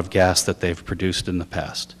amount of gas that they've produced in the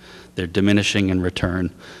past. They're diminishing in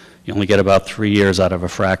return. You only get about 3 years out of a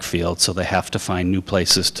frac field, so they have to find new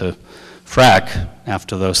places to frac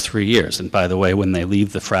after those 3 years. And by the way, when they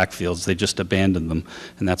leave the frac fields, they just abandon them,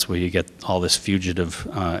 and that's where you get all this fugitive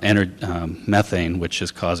methane, which is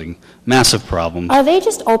causing massive problems. Are they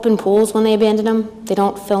just open pools when they abandon them? They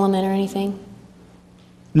don't fill them in or anything?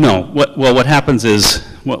 No. What happens is,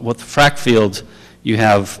 what the frac field,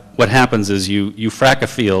 what happens is you frac a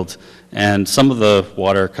field, and some of the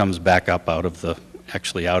water comes back up out of the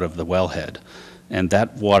wellhead. And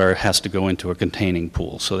that water has to go into a containing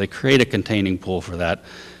pool. So they create a containing pool for that,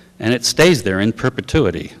 and it stays there in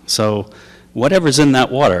perpetuity. So whatever's in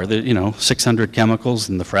that water, 600 chemicals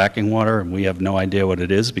in the fracking water, and we have no idea what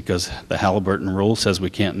it is because the Halliburton rule says we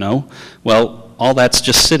can't know. Well, all that's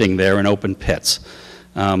just sitting there in open pits.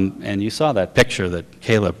 And you saw that picture that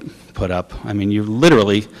Kaela put up. I mean, you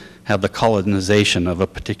literally have the colonization of a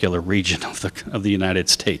particular region of the United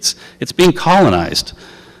States. It's being colonized.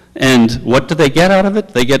 And what do they get out of it?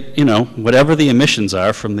 They get, whatever the emissions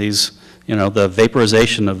are from these, the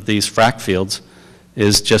vaporization of these frac fields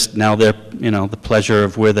is just now their, the pleasure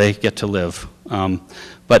of where they get to live.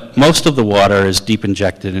 But most of the water is deep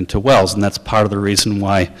injected into wells, and that's part of the reason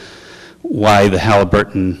why the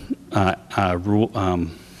Halliburton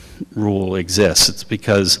rule exists. It's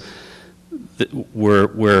because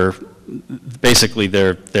we're basically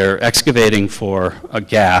they're excavating for a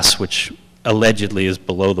gas which allegedly is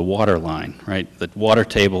below the water line, right? The water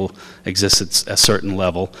table exists at a certain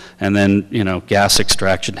level, and then, gas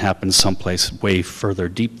extraction happens someplace way further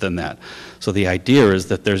deep than that. So the idea is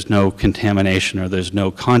that there's no contamination or there's no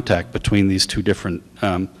contact between these two different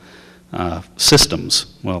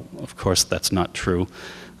systems. Well, of course, that's not true.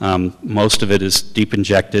 Most of it is deep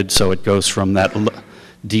injected, so it goes from that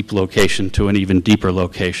deep location to an even deeper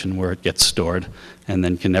location where it gets stored and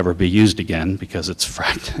then can never be used again because it's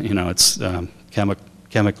it's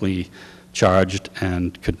chemically charged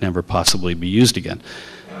and could never possibly be used again.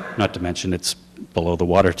 Not to mention it's below the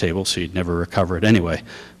water table, so you'd never recover it anyway.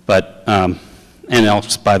 But, and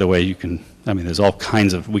else, by the way, there's all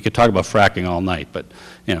kinds of, we could talk about fracking all night, but,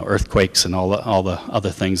 earthquakes and all the other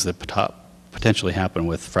things that potentially happen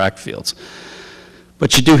with frack fields.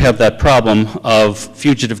 But you do have that problem of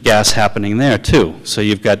fugitive gas happening there too. So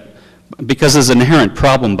you've got, because there's an inherent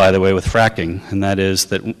problem, by the way, with fracking, and that is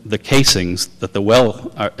that the casings that the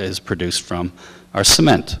well is produced from are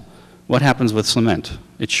cement. What happens with cement?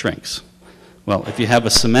 It shrinks. Well, if you have a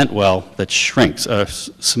cement well that shrinks, a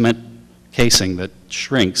cement casing that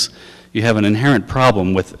shrinks, you have an inherent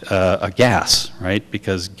problem with a gas, right?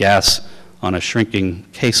 Because gas on a shrinking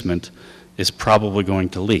casement is probably going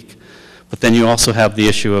to leak. But then you also have the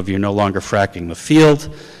issue of you're no longer fracking the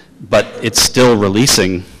field, but it's still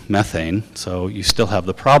releasing methane, so you still have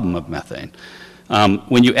the problem of methane.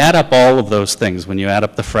 When you add up all of those things, when you add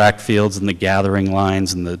up the frack fields and the gathering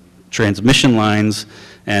lines and the transmission lines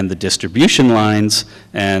and the distribution lines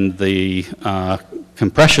and the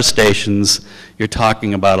compressor stations, you're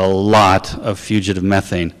talking about a lot of fugitive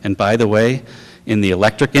methane. And by the way, in the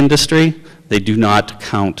electric industry, they do not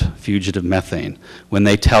count fugitive methane. When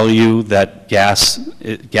they tell you that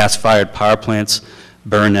gas-fired power plants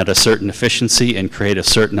burn at a certain efficiency and create a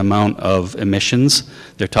certain amount of emissions,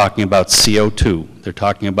 they're talking about CO2. They're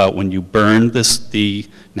talking about when you burn the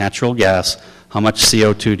natural gas, how much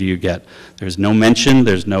CO2 do you get? There's no mention,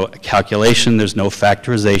 there's no calculation, there's no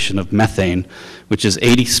factorization of methane, which is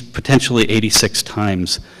potentially 86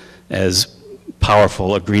 times as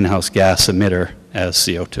powerful a greenhouse gas emitter as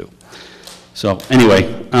CO2. So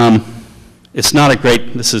anyway, it's not a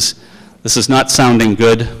great, this is not sounding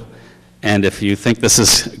good, and if you think this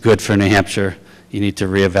is good for New Hampshire, you need to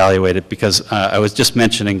reevaluate it, because I was just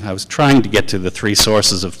mentioning, I was trying to get to the three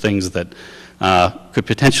sources of things that could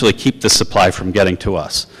potentially keep the supply from getting to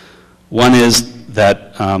us. One is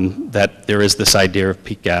that, that there is this idea of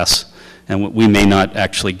peak gas, and we may not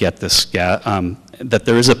actually get this gas, that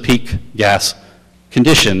there is a peak gas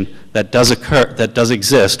condition that does occur, that does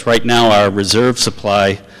exist. Right now, our reserve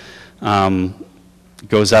supply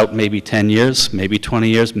goes out maybe 10 years, maybe 20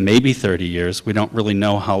 years, maybe 30 years. We don't really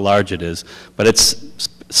know how large it is, but it's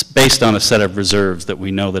based on a set of reserves that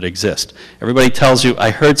we know that exist. Everybody tells you, I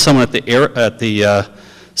heard someone at the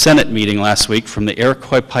Senate meeting last week from the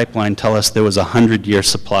Iroquois pipeline tell us there was a 100-year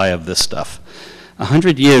supply of this stuff.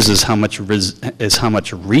 100 years is how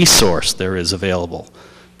much resource there is available.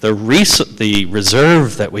 The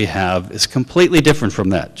reserve that we have is completely different from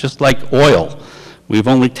that. Just like oil, we've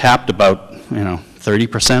only tapped about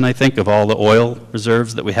 30%, I think, of all the oil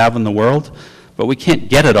reserves that we have in the world, but we can't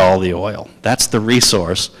get at all the oil. That's the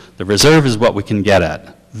resource. The reserve is what we can get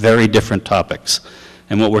at. Very different topics.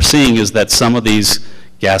 And what we're seeing is that some of these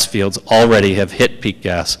gas fields already have hit peak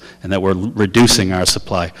gas and that we're reducing our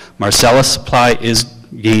supply. Marcellus supply is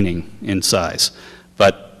gaining in size,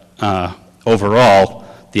 but overall,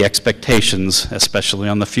 the expectations, especially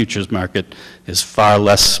on the futures market, is far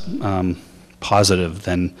less positive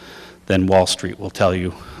than Wall Street will tell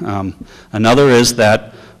you. Another is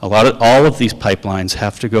that all of these pipelines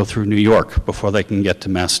have to go through New York before they can get to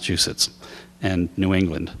Massachusetts and New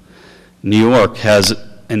England. New York has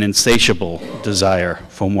an insatiable desire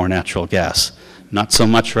for more natural gas. Not so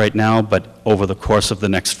much right now, but over the course of the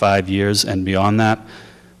next 5 years and beyond that,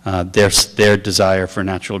 their desire for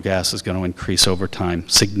natural gas is going to increase over time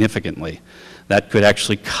significantly. That could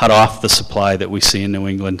actually cut off the supply that we see in New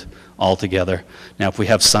England altogether. Now, if we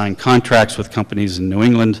have signed contracts with companies in New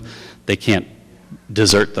England, they can't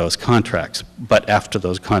desert those contracts. But after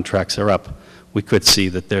those contracts are up, we could see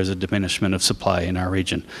that there's a diminishment of supply in our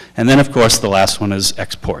region. And then, of course, the last one is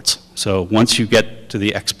exports. So once you get to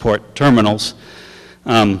the export terminals,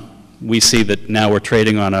 we see that now we're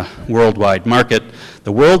trading on a worldwide market.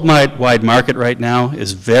 The worldwide market right now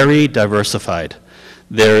is very diversified.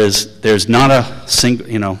 There's not a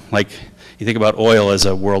single, like you think about oil as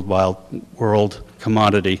a world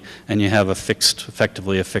commodity, and you have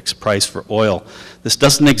effectively a fixed price for oil. This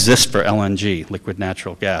doesn't exist for LNG, liquid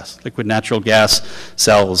natural gas. Liquid natural gas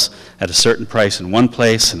sells at a certain price in one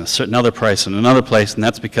place and a certain other price in another place, and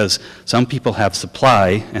that's because some people have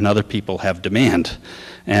supply and other people have demand,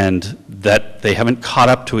 and that they haven't caught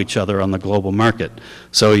up to each other on the global market.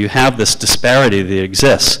 So you have this disparity that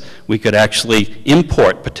exists. We could actually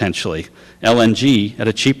import, potentially, LNG at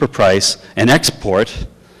a cheaper price and export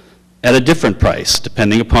at a different price,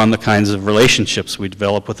 depending upon the kinds of relationships we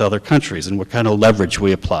develop with other countries and what kind of leverage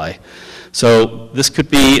we apply. So this could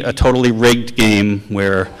be a totally rigged game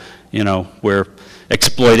where, you know, we're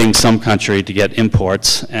exploiting some country to get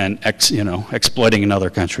imports and exploiting another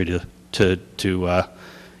country to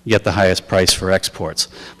get the highest price for exports.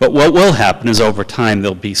 But what will happen is over time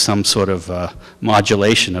there'll be some sort of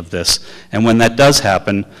modulation of this. And when that does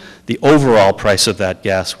happen, the overall price of that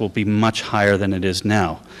gas will be much higher than it is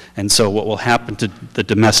now. And so what will happen to the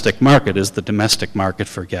domestic market is the domestic market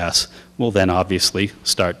for gas will then obviously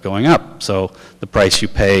start going up. So the price you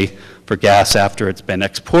pay for gas after it's been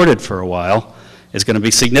exported for a while is going to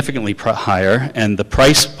be significantly higher, and the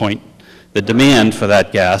price point, the demand for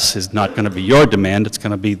that gas is not going to be your demand, it's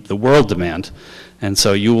going to be the world demand. And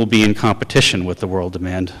so you will be in competition with the world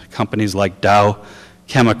demand. Companies like Dow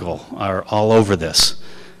Chemical are all over this,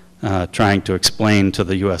 trying to explain to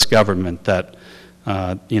the U.S. government that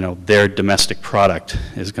their domestic product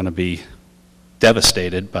is going to be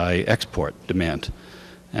devastated by export demand.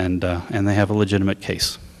 And they have a legitimate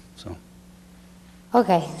case. So.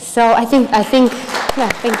 Okay, so I think, yeah,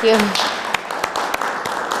 thank you.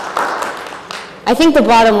 I think the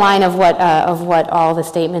bottom line of what all the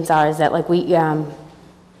statements are is that, like, we,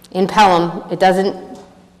 in Pelham, it doesn't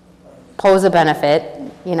pose a benefit.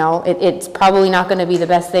 You know, it's probably not going to be the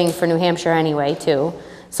best thing for New Hampshire anyway, too.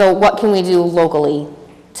 So what can we do locally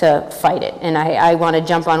to fight it? And I want to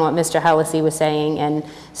jump on what Mr. Hellesy was saying and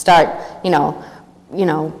start,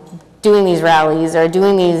 doing these rallies or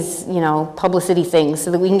doing these, publicity things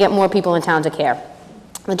so that we can get more people in town to care.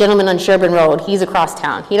 The gentleman on Sherburne Road, he's across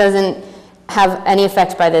town. He doesn't have any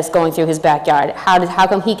effect by this going through his backyard. How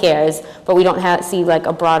come he cares, but we don't see like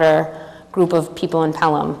a broader group of people in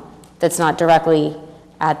Pelham that's not directly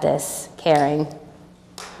at this caring? I'm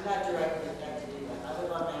not directly affected either. I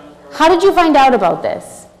live on Mammoth Road. How did you find out about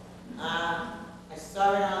this? I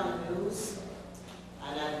saw it on the news,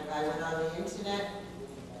 and I went on the internet,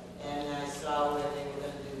 and I saw where they were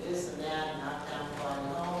going to do this and that, and knock down farm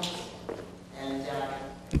homes, and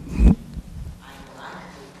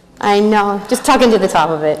I know, just talking to the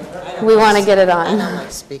top of it. We want to get it on. I don't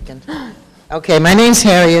like speaking. Okay, my name's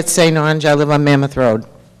Harriet St. Onge. I live on Mammoth Road.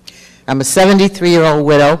 I'm a 73-year-old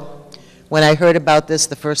widow. When I heard about this,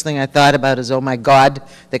 the first thing I thought about is, oh my God,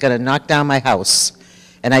 they're going to knock down my house.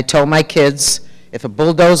 And I told my kids, if a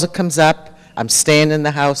bulldozer comes up, I'm staying in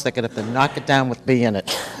the house. They're going to have to knock it down with me in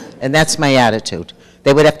it. And that's my attitude.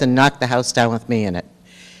 They would have to knock the house down with me in it.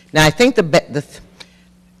 Now, I think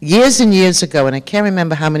years and years ago, and I can't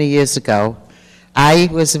remember how many years ago, I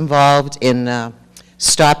was involved in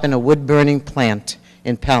stopping a wood-burning plant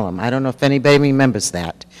in Pelham. I don't know if anybody remembers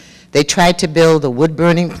that. They tried to build a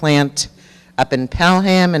wood-burning plant up in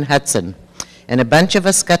Pelham and Hudson, and a bunch of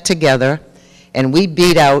us got together, and we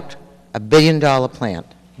beat out a billion-dollar plant,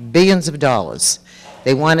 billions of dollars.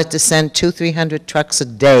 They wanted to send 200-300 trucks a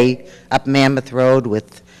day up Mammoth Road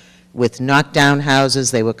with knockdown houses.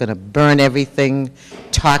 They were going to burn everything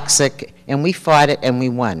toxic, and we fought it and we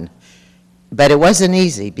won. But it wasn't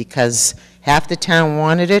easy because half the town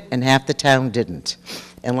wanted it and half the town didn't.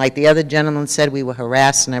 And like the other gentleman said, we were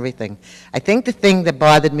harassed and everything. I think the thing that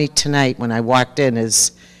bothered me tonight when I walked in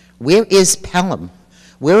is, where is Pelham?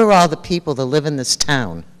 Where are all the people that live in this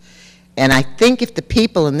town? And I think if the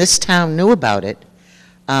people in this town knew about it,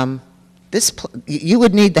 you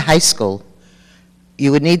would need the high school.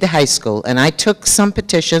 You would need the high school. And I took some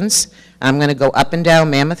petitions. I'm going to go up and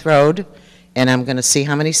down Mammoth Road, and I'm going to see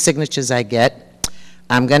how many signatures I get.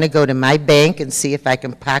 I'm going to go to my bank and see if I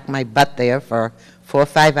can park my butt there for 4 or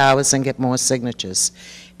 5 hours and get more signatures.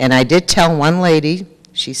 And I did tell one lady,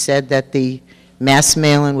 she said that the mass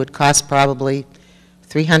mailing would cost probably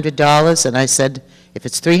 $300, and I said, if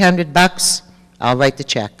it's $300, I'll write the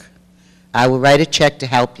check. I will write a check to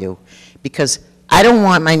help you, because I don't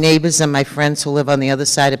want my neighbors and my friends who live on the other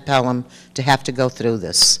side of Pelham to have to go through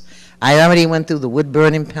this. I already went through the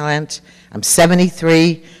wood-burning plant. I'm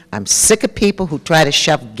 73. I'm sick of people who try to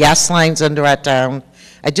shove gas lines under our town.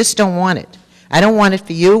 I just don't want it. I don't want it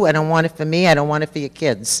for you. I don't want it for me. I don't want it for your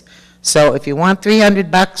kids. So if you want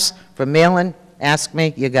 $300 for mailing, ask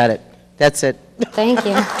me. You got it. That's it. Thank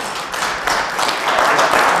you.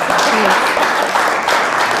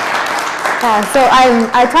 So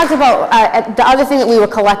I talked about the other thing that we were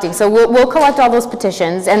collecting. So we'll collect all those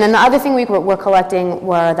petitions, and then the other thing we're collecting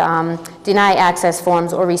were the deny access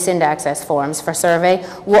forms or rescind access forms for survey.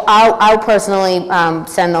 I'll personally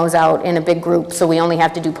send those out in a big group, so we only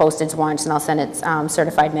have to do postage once, and I'll send it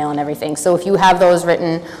certified mail and everything. So if you have those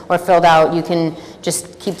written or filled out, you can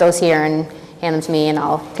just keep those here and hand them to me, and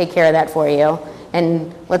I'll take care of that for you.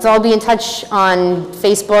 And let's all be in touch on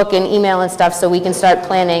Facebook and email and stuff so we can start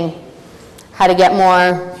planning how to get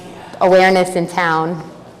more awareness in town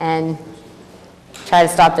and try to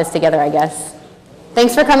stop this together, I guess.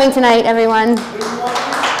 Thanks for coming tonight, everyone.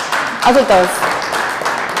 I'll take those.